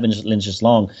like 11 inches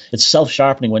long. It's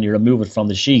self-sharpening when you remove it from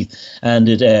the sheath, and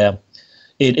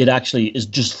it actually is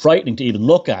just frightening to even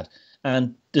look at.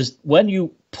 And when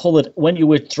you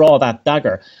withdraw that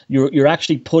dagger, you're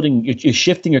actually you're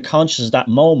shifting your consciousness at that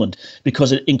moment,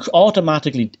 because it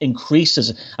automatically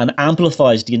increases and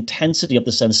amplifies the intensity of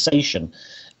the sensation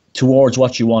towards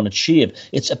what you want to achieve.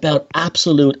 It's about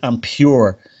absolute and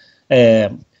pure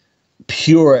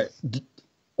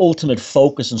ultimate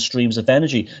focus and streams of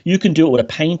energy. You can do it with a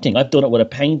painting. I've done it with a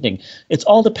painting. It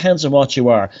all depends on what you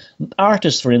are.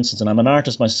 Artists, for instance, and I'm an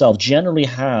artist myself, generally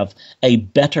have a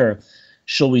better,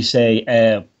 shall we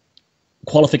say,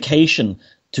 qualification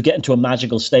to get into a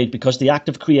magical state, because the act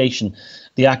of creation,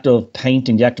 the act of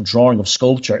painting, the act of drawing, of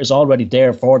sculpture is already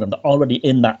there for them. They're already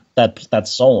in that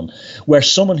zone. Where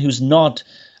someone who's not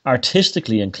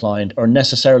artistically inclined or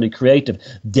necessarily creative,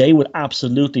 they would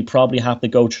absolutely probably have to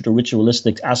go through the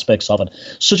ritualistic aspects of it,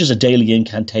 such as a daily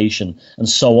incantation and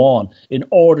so on, in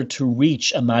order to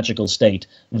reach a magical state.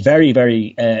 Very,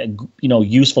 very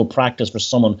useful practice for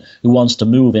someone who wants to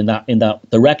move in that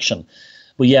direction.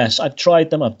 But yes, I've tried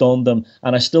them, I've done them,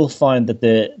 and I still find that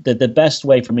the best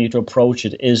way for me to approach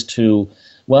it is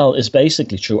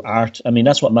basically through art. I mean,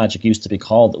 that's what magic used to be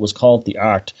called. It was called the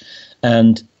art.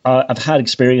 And I've had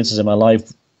experiences in my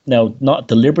life, now not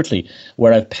deliberately,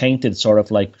 where I've painted sort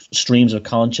of like streams of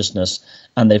consciousness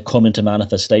and they've come into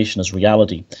manifestation as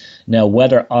reality. Now,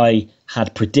 whether I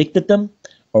had predicted them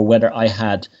or whether I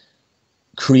had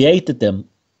created them,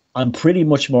 I'm pretty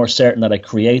much more certain that I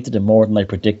created them more than I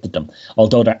predicted them,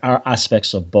 although there are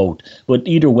aspects of both. But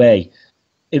either way,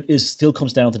 it still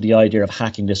comes down to the idea of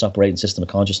hacking this operating system of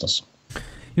consciousness.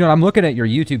 I'm looking at your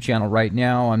YouTube channel right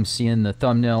now. I'm seeing the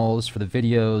thumbnails for the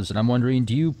videos, and I'm wondering,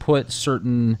 do you put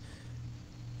certain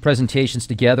presentations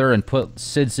together and put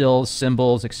sigils,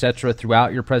 symbols, etc.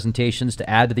 throughout your presentations to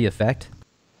add to the effect?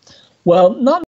 Well, not